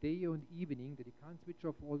during day or in the evening that you can't switch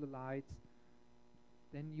off all the lights.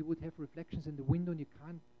 Then you would have reflections in the window and you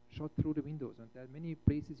can't shot through the windows, and there are many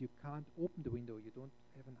places you can't open the window, you don't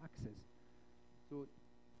have an access. So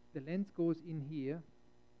the lens goes in here.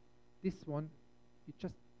 This one, you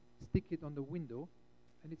just stick it on the window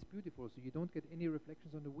and it's beautiful, so you don't get any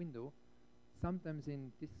reflections on the window. Sometimes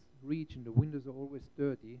in this region the windows are always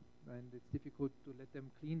dirty and it's difficult to let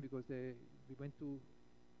them clean, because we went to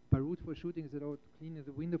Beirut for shooting, said, oh, to clean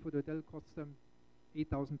the window for the hotel costs them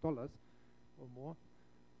 $8,000 or more.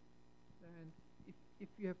 And if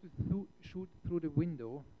you have to shoot through the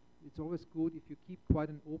window, it's always good if you keep quite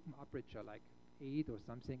an open aperture, like 8 or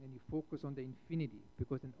something, and you focus on the infinity,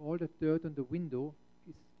 because then all the dirt on the window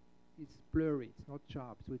is blurry, it's not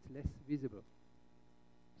sharp, so it's less visible.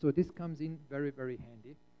 So this comes in very, very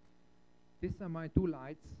handy. These are my two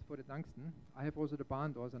lights for the tungsten. I have also the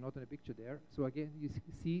barn doors, are not in the picture there. So again, you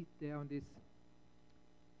see there on these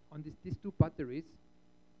two batteries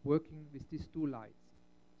working with these two lights.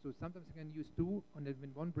 So sometimes I can use two, and then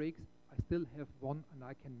when one breaks, I still have one and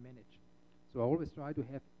I can manage. So I always try to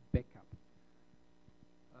have backup.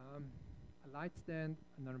 A light stand,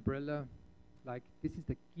 an umbrella, like this is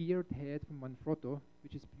the geared head from Manfrotto,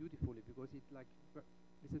 which is beautiful because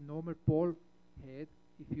it's a normal ball head.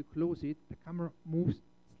 If you close it, the camera moves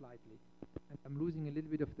slightly, and I'm losing a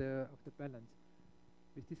little bit of the balance.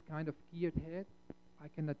 With this kind of geared head, I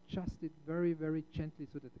can adjust it very, very gently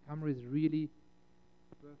so that the camera is really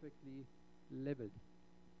perfectly leveled.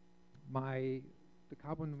 The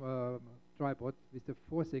carbon tripod with the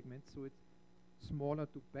 4 segments, so it's smaller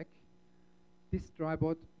to back. This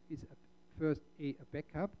tripod is first a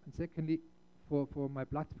backup, and secondly for my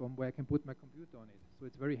platform where I can put my computer on it. So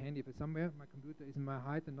it's very handy. If somewhere my computer is in my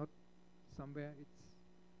height and not somewhere,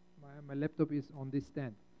 my laptop is on this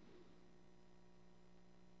stand.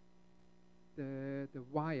 The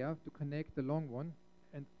wire to connect the long one,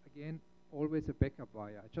 and again always a backup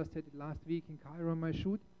wire. I just had it last week in Cairo on my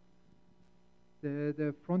shoot.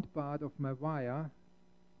 the front part of my wire,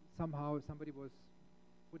 somehow somebody was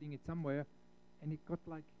putting it somewhere, and it got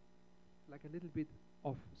like a little bit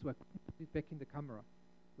off, so I couldn't put it back in the camera.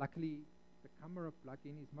 Luckily, the camera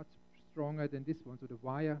plug-in is much stronger than this one, so the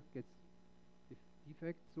wire gets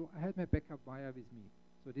defect. So I had my backup wire with me.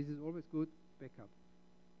 So this is always good, backup.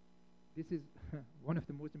 This is one of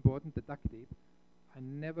the most important, the duct tape. I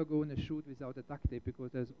never go on a shoot without a duct tape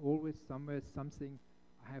because there's always somewhere something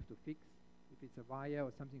I have to fix. If it's a wire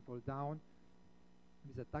or something falls down,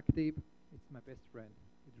 with a duct tape, it's my best friend.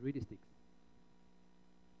 It really sticks.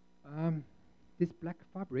 This black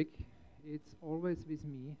fabric, it's always with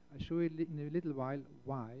me. I'll show you in a little while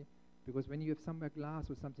why. Because when you have somewhere glass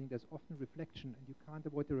or something, there's often reflection, and you can't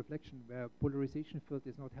avoid the reflection where polarization filter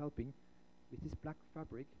is not helping. With this black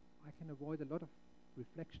fabric, I can avoid a lot of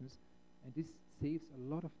reflections, and this saves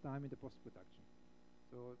a lot of time in the post-production.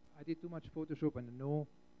 So I did too much Photoshop and I know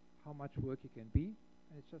how much work it can be,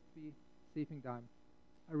 and it's just be saving time.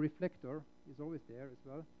 A reflector is always there as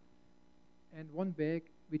well, and one bag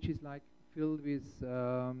which is like filled with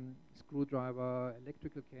screwdriver,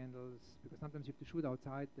 electrical candles, because sometimes you have to shoot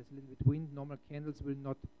outside, there's a little bit wind, normal candles will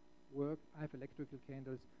not work. I have electrical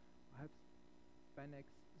candles, I have Spanex,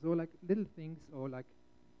 so like little things, or like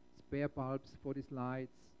spare bulbs for these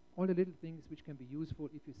lights, all the little things which can be useful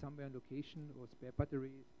if you're somewhere on location, or spare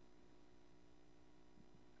batteries.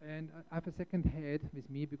 And I have a second head with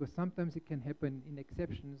me because sometimes it can happen in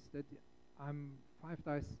exceptions that I'm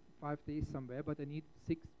 5 days somewhere, but I need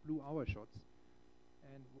 6 blue hour shots.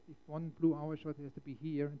 And if one blue hour shot has to be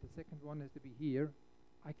here and the second one has to be here,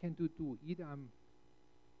 I can do 2. Either I'm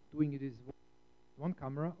doing it with one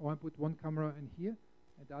camera, or I put one camera in here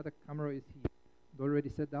and the other camera is here. It's already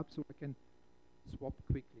set up so I can swap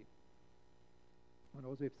quickly. And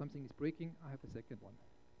also if something is breaking, I have a second one.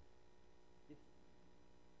 Yes.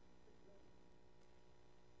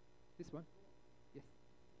 This one? Yes.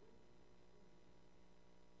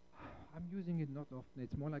 I'm using it not often.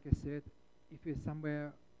 It's more like I said, if you're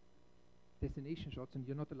somewhere destination shots and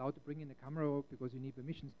you're not allowed to bring in a camera because you need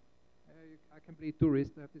permissions, I can play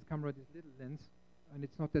tourist. I have this camera, this little lens, and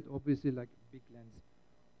it's not that obviously like a big lens.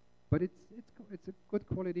 But it's a good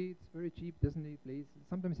quality. It's very cheap. Doesn't need place.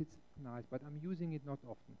 Sometimes it's nice, but I'm using it not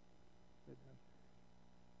often.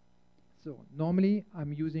 So normally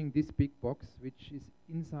I'm using this big box, which is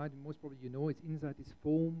inside. Most probably you know it's inside this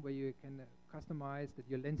foam where you can customize that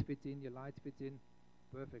your lens fits in, your lights fits in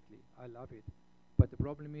perfectly. I love it. But the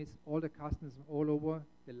problem is all the customers all over,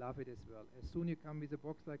 they love it as well. As soon you come with a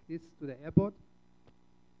box like this to the airport,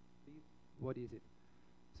 please, what is it?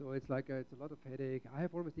 So it's like it's a lot of headache. I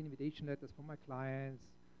have always the invitation letters from my clients.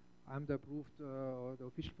 I'm the approved or the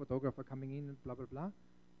official photographer coming in, blah, blah, blah.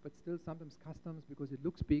 But still sometimes customs, because it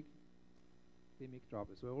looks big, they make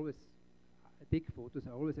trouble. So I take photos.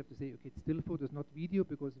 I always have to say, okay, it's still photos, not video,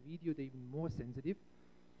 because video, they're even more sensitive.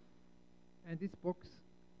 And this box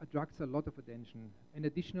attracts a lot of attention. And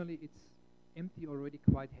additionally, it's empty already,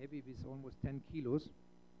 quite heavy with almost 10 kilos.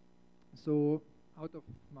 So out of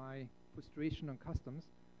my frustration on customs,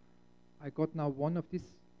 I got now one of these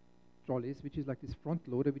trolleys, which is like this front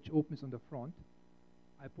loader, which opens on the front.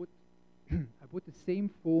 I put I put the same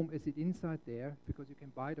foam as it inside there, because you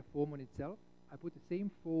can buy the foam on itself. I put the same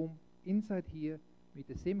foam inside here with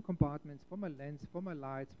the same compartments for my lens, for my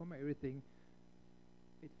lights, for my everything.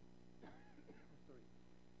 Sorry.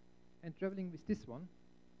 And traveling with this one,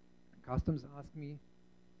 customs ask me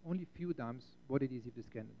only few times what it is if you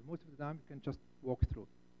scan it. Most of the time you can just walk through.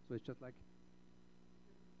 So it's just like,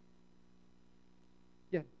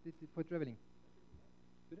 yeah, this is for traveling.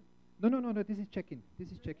 No, this is check-in. This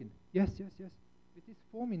is check-in. Yes. With this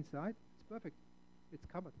foam inside, it's perfect. It's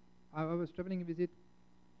covered. I was traveling with it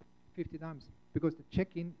 50 times because the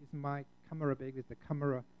check-in is my camera bag with the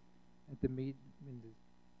camera and the main lenses.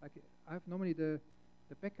 Like I have normally the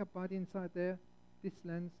backup body inside there, this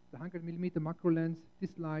lens, the 100mm macro lens, this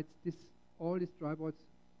lights, all these tripods,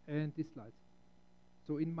 and this lights.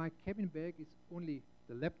 So in my cabin bag is only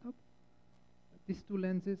the laptop, these 2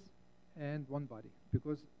 lenses, and one body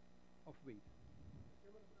because of weight.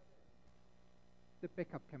 The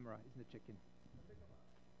backup camera is in the check-in.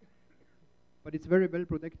 But it's very well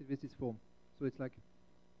protected with this foam. So it's like,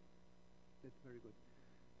 that's very good.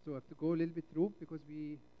 So I have to go a little bit through because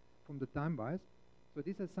from the time wise. So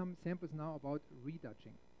these are some samples now about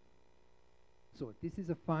retouching. So this is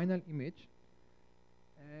a final image.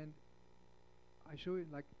 And I show you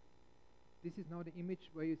like, this is now the image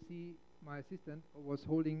where you see my assistant was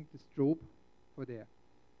holding the strobe for there.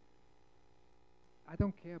 I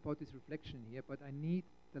don't care about this reflection here, but I need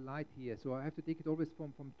the light here. So I have to take it always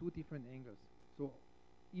from 2 different angles. So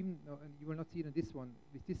even, and you will not see it on this one,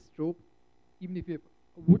 with this strobe, even if you have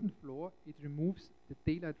a wooden floor, it removes the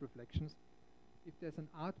daylight reflections. If there's an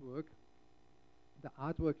artwork, the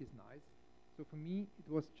artwork is nice. So for me,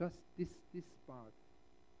 it was just this part.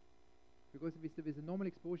 Because with the normal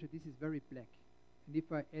exposure, this is very black. And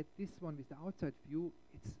if I add this one with the outside view,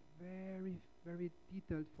 it's very, very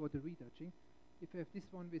detailed for the retouching. If I have this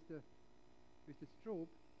one with the strobe,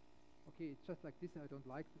 okay, it's just like this I don't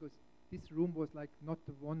like, because this room was like not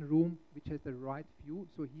the one room which has the right view.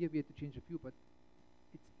 So here we had to change the view, but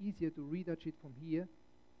it's easier to retouch it from here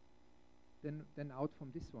than out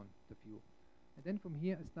from this one, the view. And then from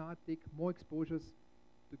here I start take more exposures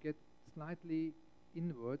to get slightly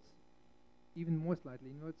inwards, even more slightly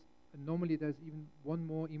inwards. And normally there's even one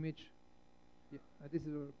more image. Yeah, this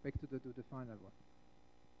is back to the final one.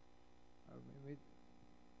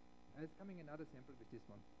 There's coming another sample with this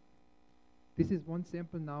one. This is one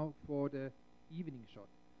sample now for the evening shot.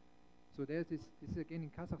 So there's this is again in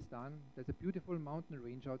Kazakhstan. There's a beautiful mountain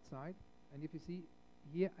range outside, and if you see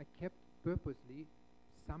here, I kept purposely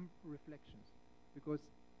some reflections, because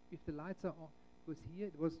if the lights are on, because here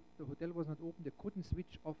the hotel was not open, they couldn't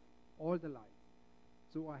switch off all the lights.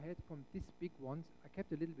 So I had from these big ones, I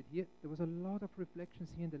kept a little bit here. There was a lot of reflections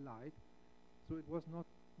here in the light, so it was not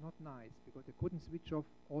nice because they couldn't switch off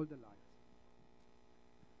all the lights.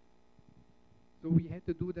 So we had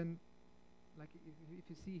to do then, like if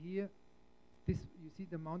you see here, this you see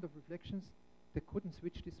the amount of reflections, they couldn't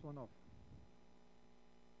switch this one off.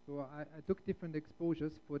 So I took different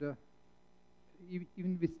exposures for the,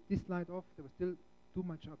 even with this light off, there was still too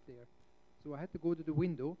much up there. So I had to go to the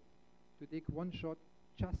window to take one shot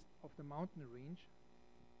just of the mountain range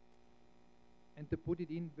and to put it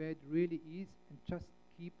in where it really is and just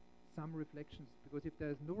keep some reflections, because if there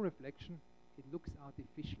is no reflection, it looks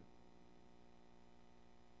artificial.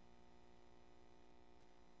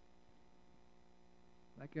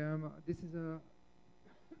 Like this is a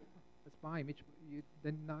spa image.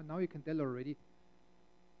 Then now you can tell already.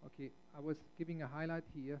 Okay, I was giving a highlight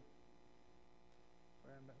here.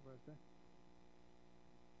 Where was that?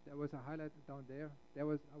 There was a highlight down there. I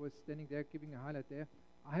was standing there giving a highlight there.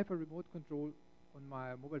 I have a remote control on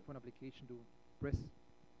my mobile phone application to press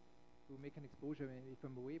to make an exposure if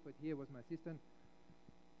I'm away. But here was my assistant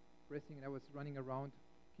pressing, and I was running around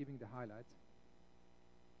giving the highlights.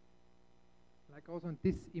 Like also on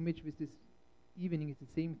this image with this evening, it's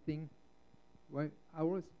the same thing. Where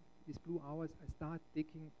hours, these blue hours, I start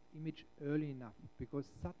taking image early enough, because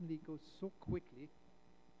suddenly it goes so quickly,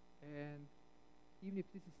 and even if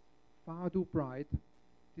this is far too bright,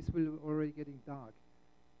 this will already getting dark,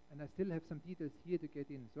 and I still have some details here to get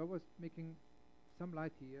in. So I was making some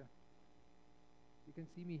light here. You can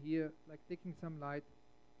see me here, like taking some light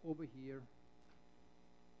over here.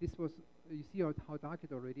 This was, you see how dark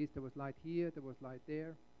it already is. There was light here, there was light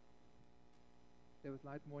there. There was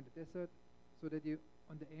light more in the desert, so that you,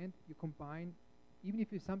 on the end, you combine, even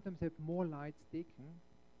if you sometimes have more lights taken,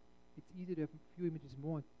 it's easy to have a few images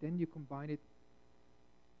more, then you combine it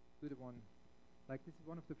to the one. Like this is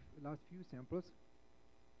one of the last few samples.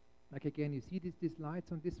 Like again, you see these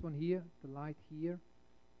lights on this one here, the light here.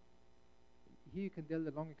 Here you can tell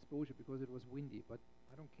the long exposure because it was windy, but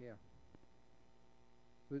I don't care.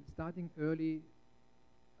 So it's starting early,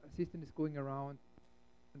 assistant is going around,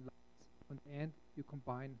 and lights on the end, you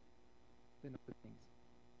combine the other things.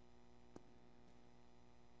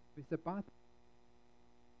 With the bath,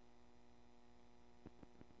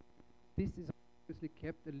 this is obviously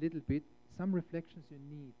kept a little bit. Some reflections you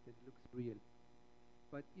need that looks real.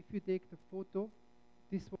 But if you take the photo,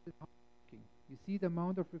 this one is working. You see the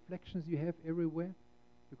amount of reflections you have everywhere,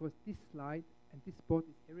 because this slide and this spot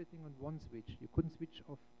is everything on one switch. You couldn't switch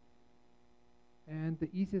off. And the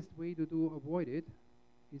easiest way to avoid it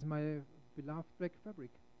is my beloved black fabric.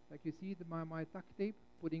 Like you see my duct tape,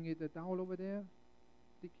 putting it a towel over there,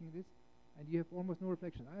 sticking this, and you have almost no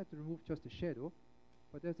reflection. I had to remove just the shadow,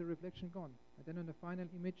 but there's a reflection gone. And then on the final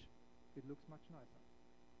image, it looks much nicer.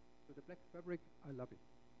 So the black fabric, I love it.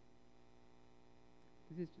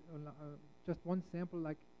 This is just one sample.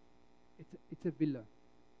 Like it's a villa.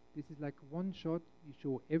 This is like one shot. You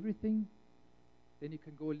show everything. Then you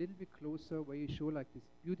can go a little bit closer, where you show like these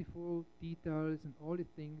beautiful details and all the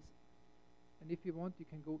things. And if you want, you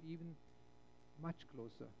can go even much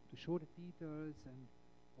closer to show the details and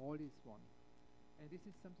all is one. And this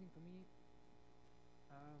is something for me.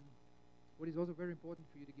 What is also very important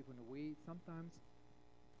for you to give one away. Sometimes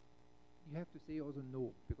you have to say also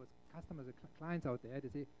no, because customers or clients out there, they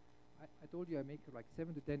say, I told you I make like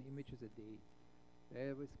 7 to 10 images a day.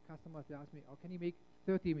 There was customers, they asked me, oh, can you make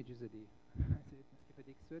 30 images a day? I said, if I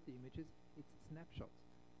take 30 images, it's snapshots.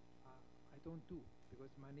 don't do, because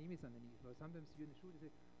my name is underneath. Or sometimes you're in the shoot, they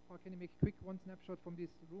say, oh, can you make a quick one snapshot from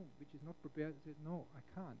this room, which is not prepared? I said, no, I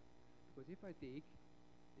can't. Because if I take,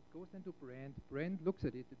 it goes then to Brand. Brand looks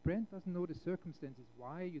at it. The Brand doesn't know the circumstances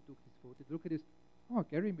why you took this photo. They look at this, oh,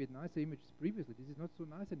 Gary made nice images previously. This is not so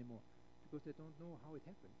nice anymore, because they don't know how it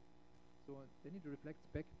happened. So then it reflects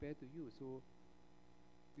back bad to you. So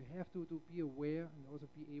you have to be aware and also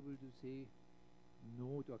be able to say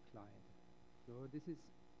no to a client. So this is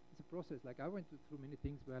it's a process. Like I went through many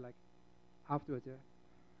things where like afterwards, I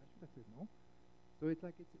should have said no. So it's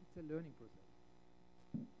like it's a learning process.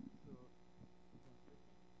 So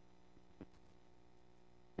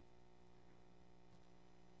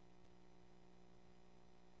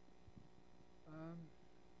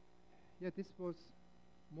yeah, this was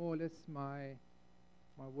more or less my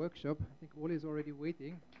workshop. I think Ole is already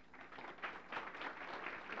waiting.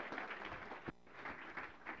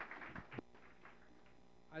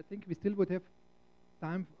 I think we still would have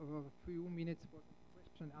time for a few minutes for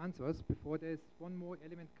question and answers before there's one more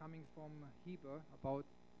element coming from Heber about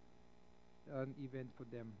an event for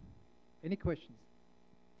them. Any questions?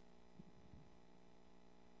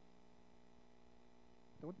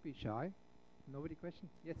 Don't be shy. Nobody question?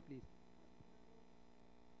 Yes, please.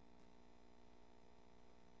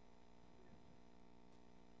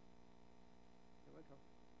 You're welcome.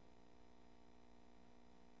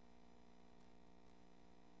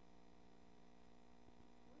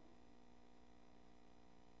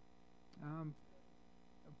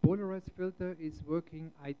 Polarized filter is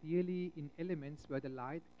working ideally in elements where the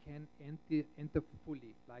light can enter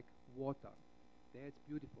fully, like water. There it's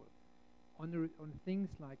beautiful. On things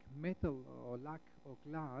like metal or lac or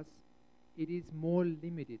glass, it is more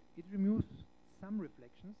limited. It removes some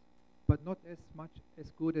reflections, but not as much as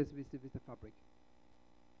good as with the fabric.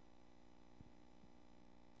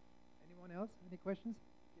 Anyone else? Any questions?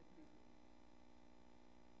 Yes, please.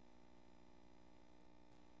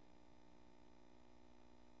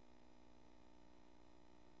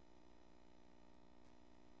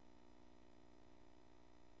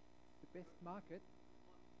 The best market?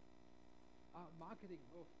 Marketing.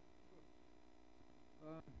 Oh,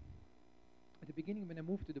 sure. At the beginning, when I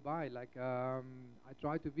moved to Dubai, like I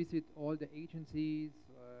tried to visit all the agencies,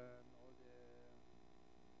 all the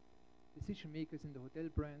decision makers in the hotel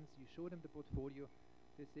brands. You show them the portfolio.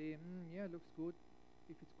 They say, yeah, looks good.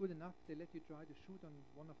 If it's good enough, they let you try to shoot on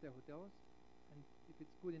one of their hotels. And if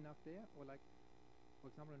it's good enough there, or like,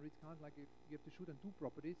 for example, in Ritz-Carlton, like if you have to shoot on 2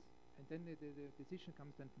 properties, and then the decision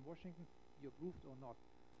comes then from Washington, you're approved or not.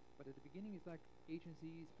 But at the beginning, it's like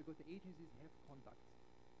agencies, because the agencies have contacts.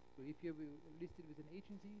 So if you're listed with an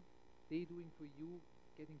agency, they doing for you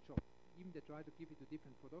getting jobs. Even they try to give it to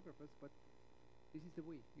different photographers, but this is the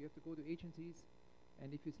way. You have to go to agencies,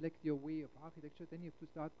 and if you select your way of architecture, then you have to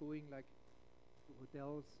start going like to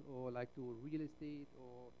hotels or like to real estate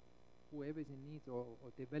or whoever is in need or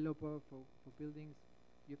developer for buildings.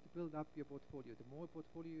 You have to build up your portfolio. The more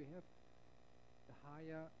portfolio you have, the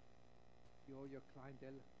higher your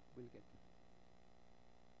clientele will get.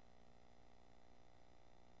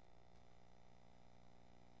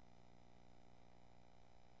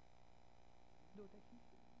 No, thank you.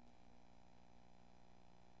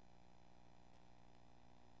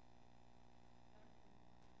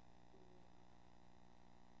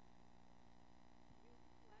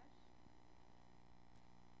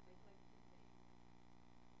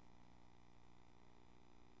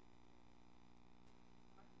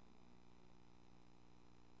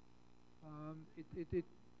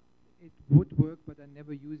 It would work, but I'm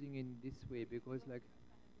never using in this way because like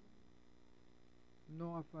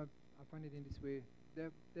no, I find it in this way.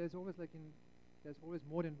 There's always there's always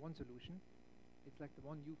more than one solution. It's like the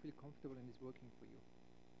one you feel comfortable and is working for you.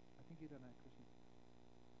 I think you don't have a question.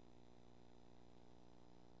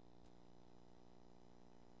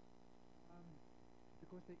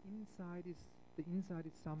 Because the inside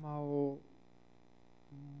is somehow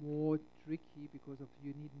more tricky because of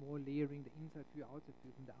you need more layering the inside view, outside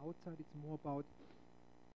view. From the outside, it's more about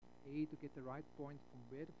to get the right point from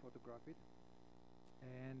where to photograph it,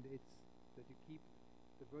 and it's that you keep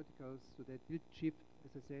the verticals so that tilt shift,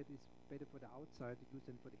 as I said, is better for the outside use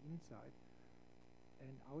than for the inside.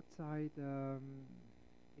 And outside,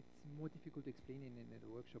 it's more difficult to explain in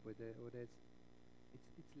a workshop, it's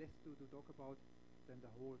less to talk about than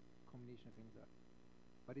the whole combination of inside.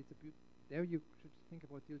 But it's there you should think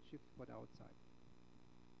about tilt shift for the outside.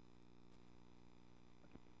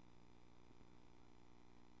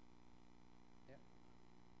 Okay. Yeah.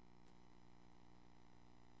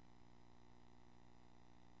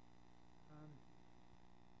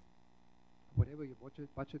 Whatever whatever your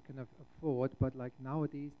budget can afford. But like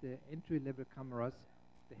nowadays, the entry-level cameras,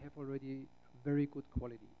 they have already very good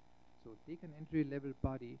quality. So take an entry-level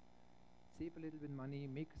body, save a little bit money,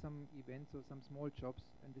 make some events or some small jobs,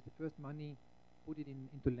 and with the first money, put it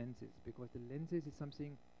into lenses, because the lenses is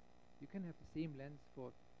something you can have the same lens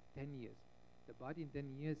for 10 years. The body in 10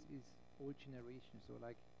 years is old generation. So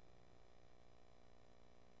like,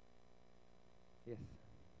 yes,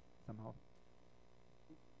 somehow.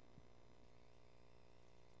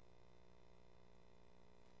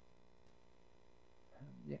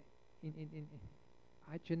 Yeah, in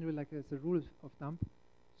I generally like as a rule of thumb,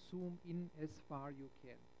 zoom in as far you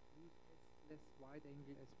can. Use as less wide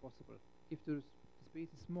angle as possible. If the space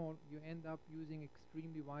is small, you end up using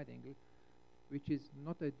extremely wide angle, which is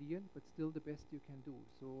not ideal, but still the best you can do.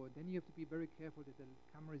 So then you have to be very careful that the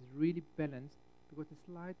camera is really balanced, because the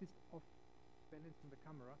slightest off balance from the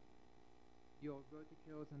camera, your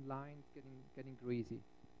verticals and lines getting crazy.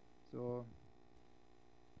 So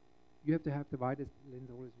you have to have the widest lens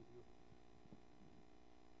always with you.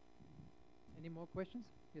 Any more questions?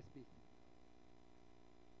 Yes, please.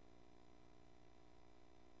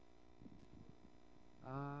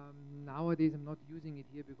 Nowadays I'm not using it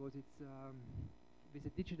here because it's with a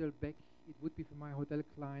digital back, it would be for my hotel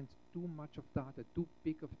clients too much of data, too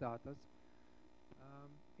big of data.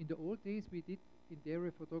 In the old days we did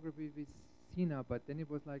interior photography with Cine, but then it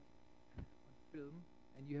was like on film,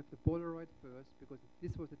 and you have the Polaroid first, because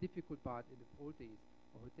this was the difficult part in the old days.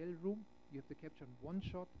 A hotel room, you have to capture in one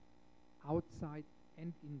shot, outside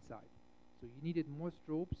and inside. So you needed more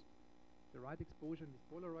strobes, the right exposure. With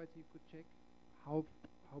Polaroid you could check how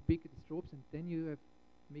big the strobes, and then you have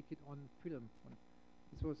make it on film.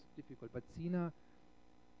 This was difficult, but Cine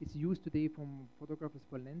is used today from photographers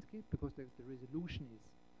for landscape, because the resolution is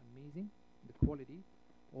amazing, the quality,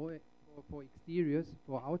 or for exteriors,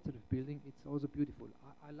 for outside of building, it's also beautiful.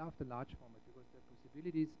 I love the large format because there are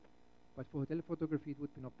possibilities, but for hotel photography it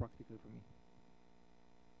would be not practical for me.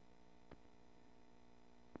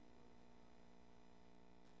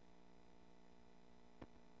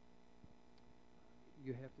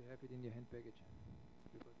 You have to have it in your hand baggage,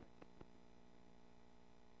 because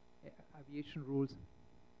aviation rules.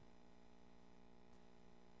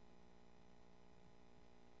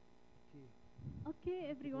 Okay,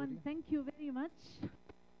 everyone, thank you very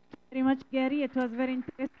much, Gary. It was very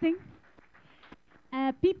interesting.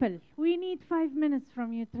 People, we need 5 minutes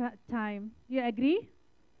from your time. You agree?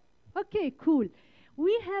 Okay, cool.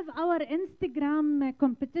 We have our Instagram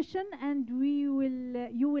competition, and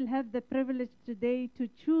you will have the privilege today to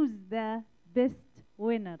choose the best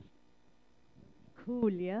winner.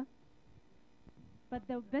 Cool, yeah? But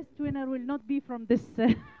the best winner will not be from this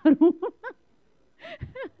room.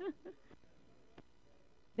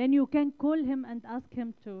 Then you can call him and ask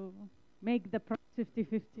him to make the price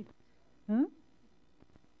 50-50. Huh?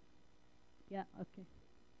 Yeah, okay.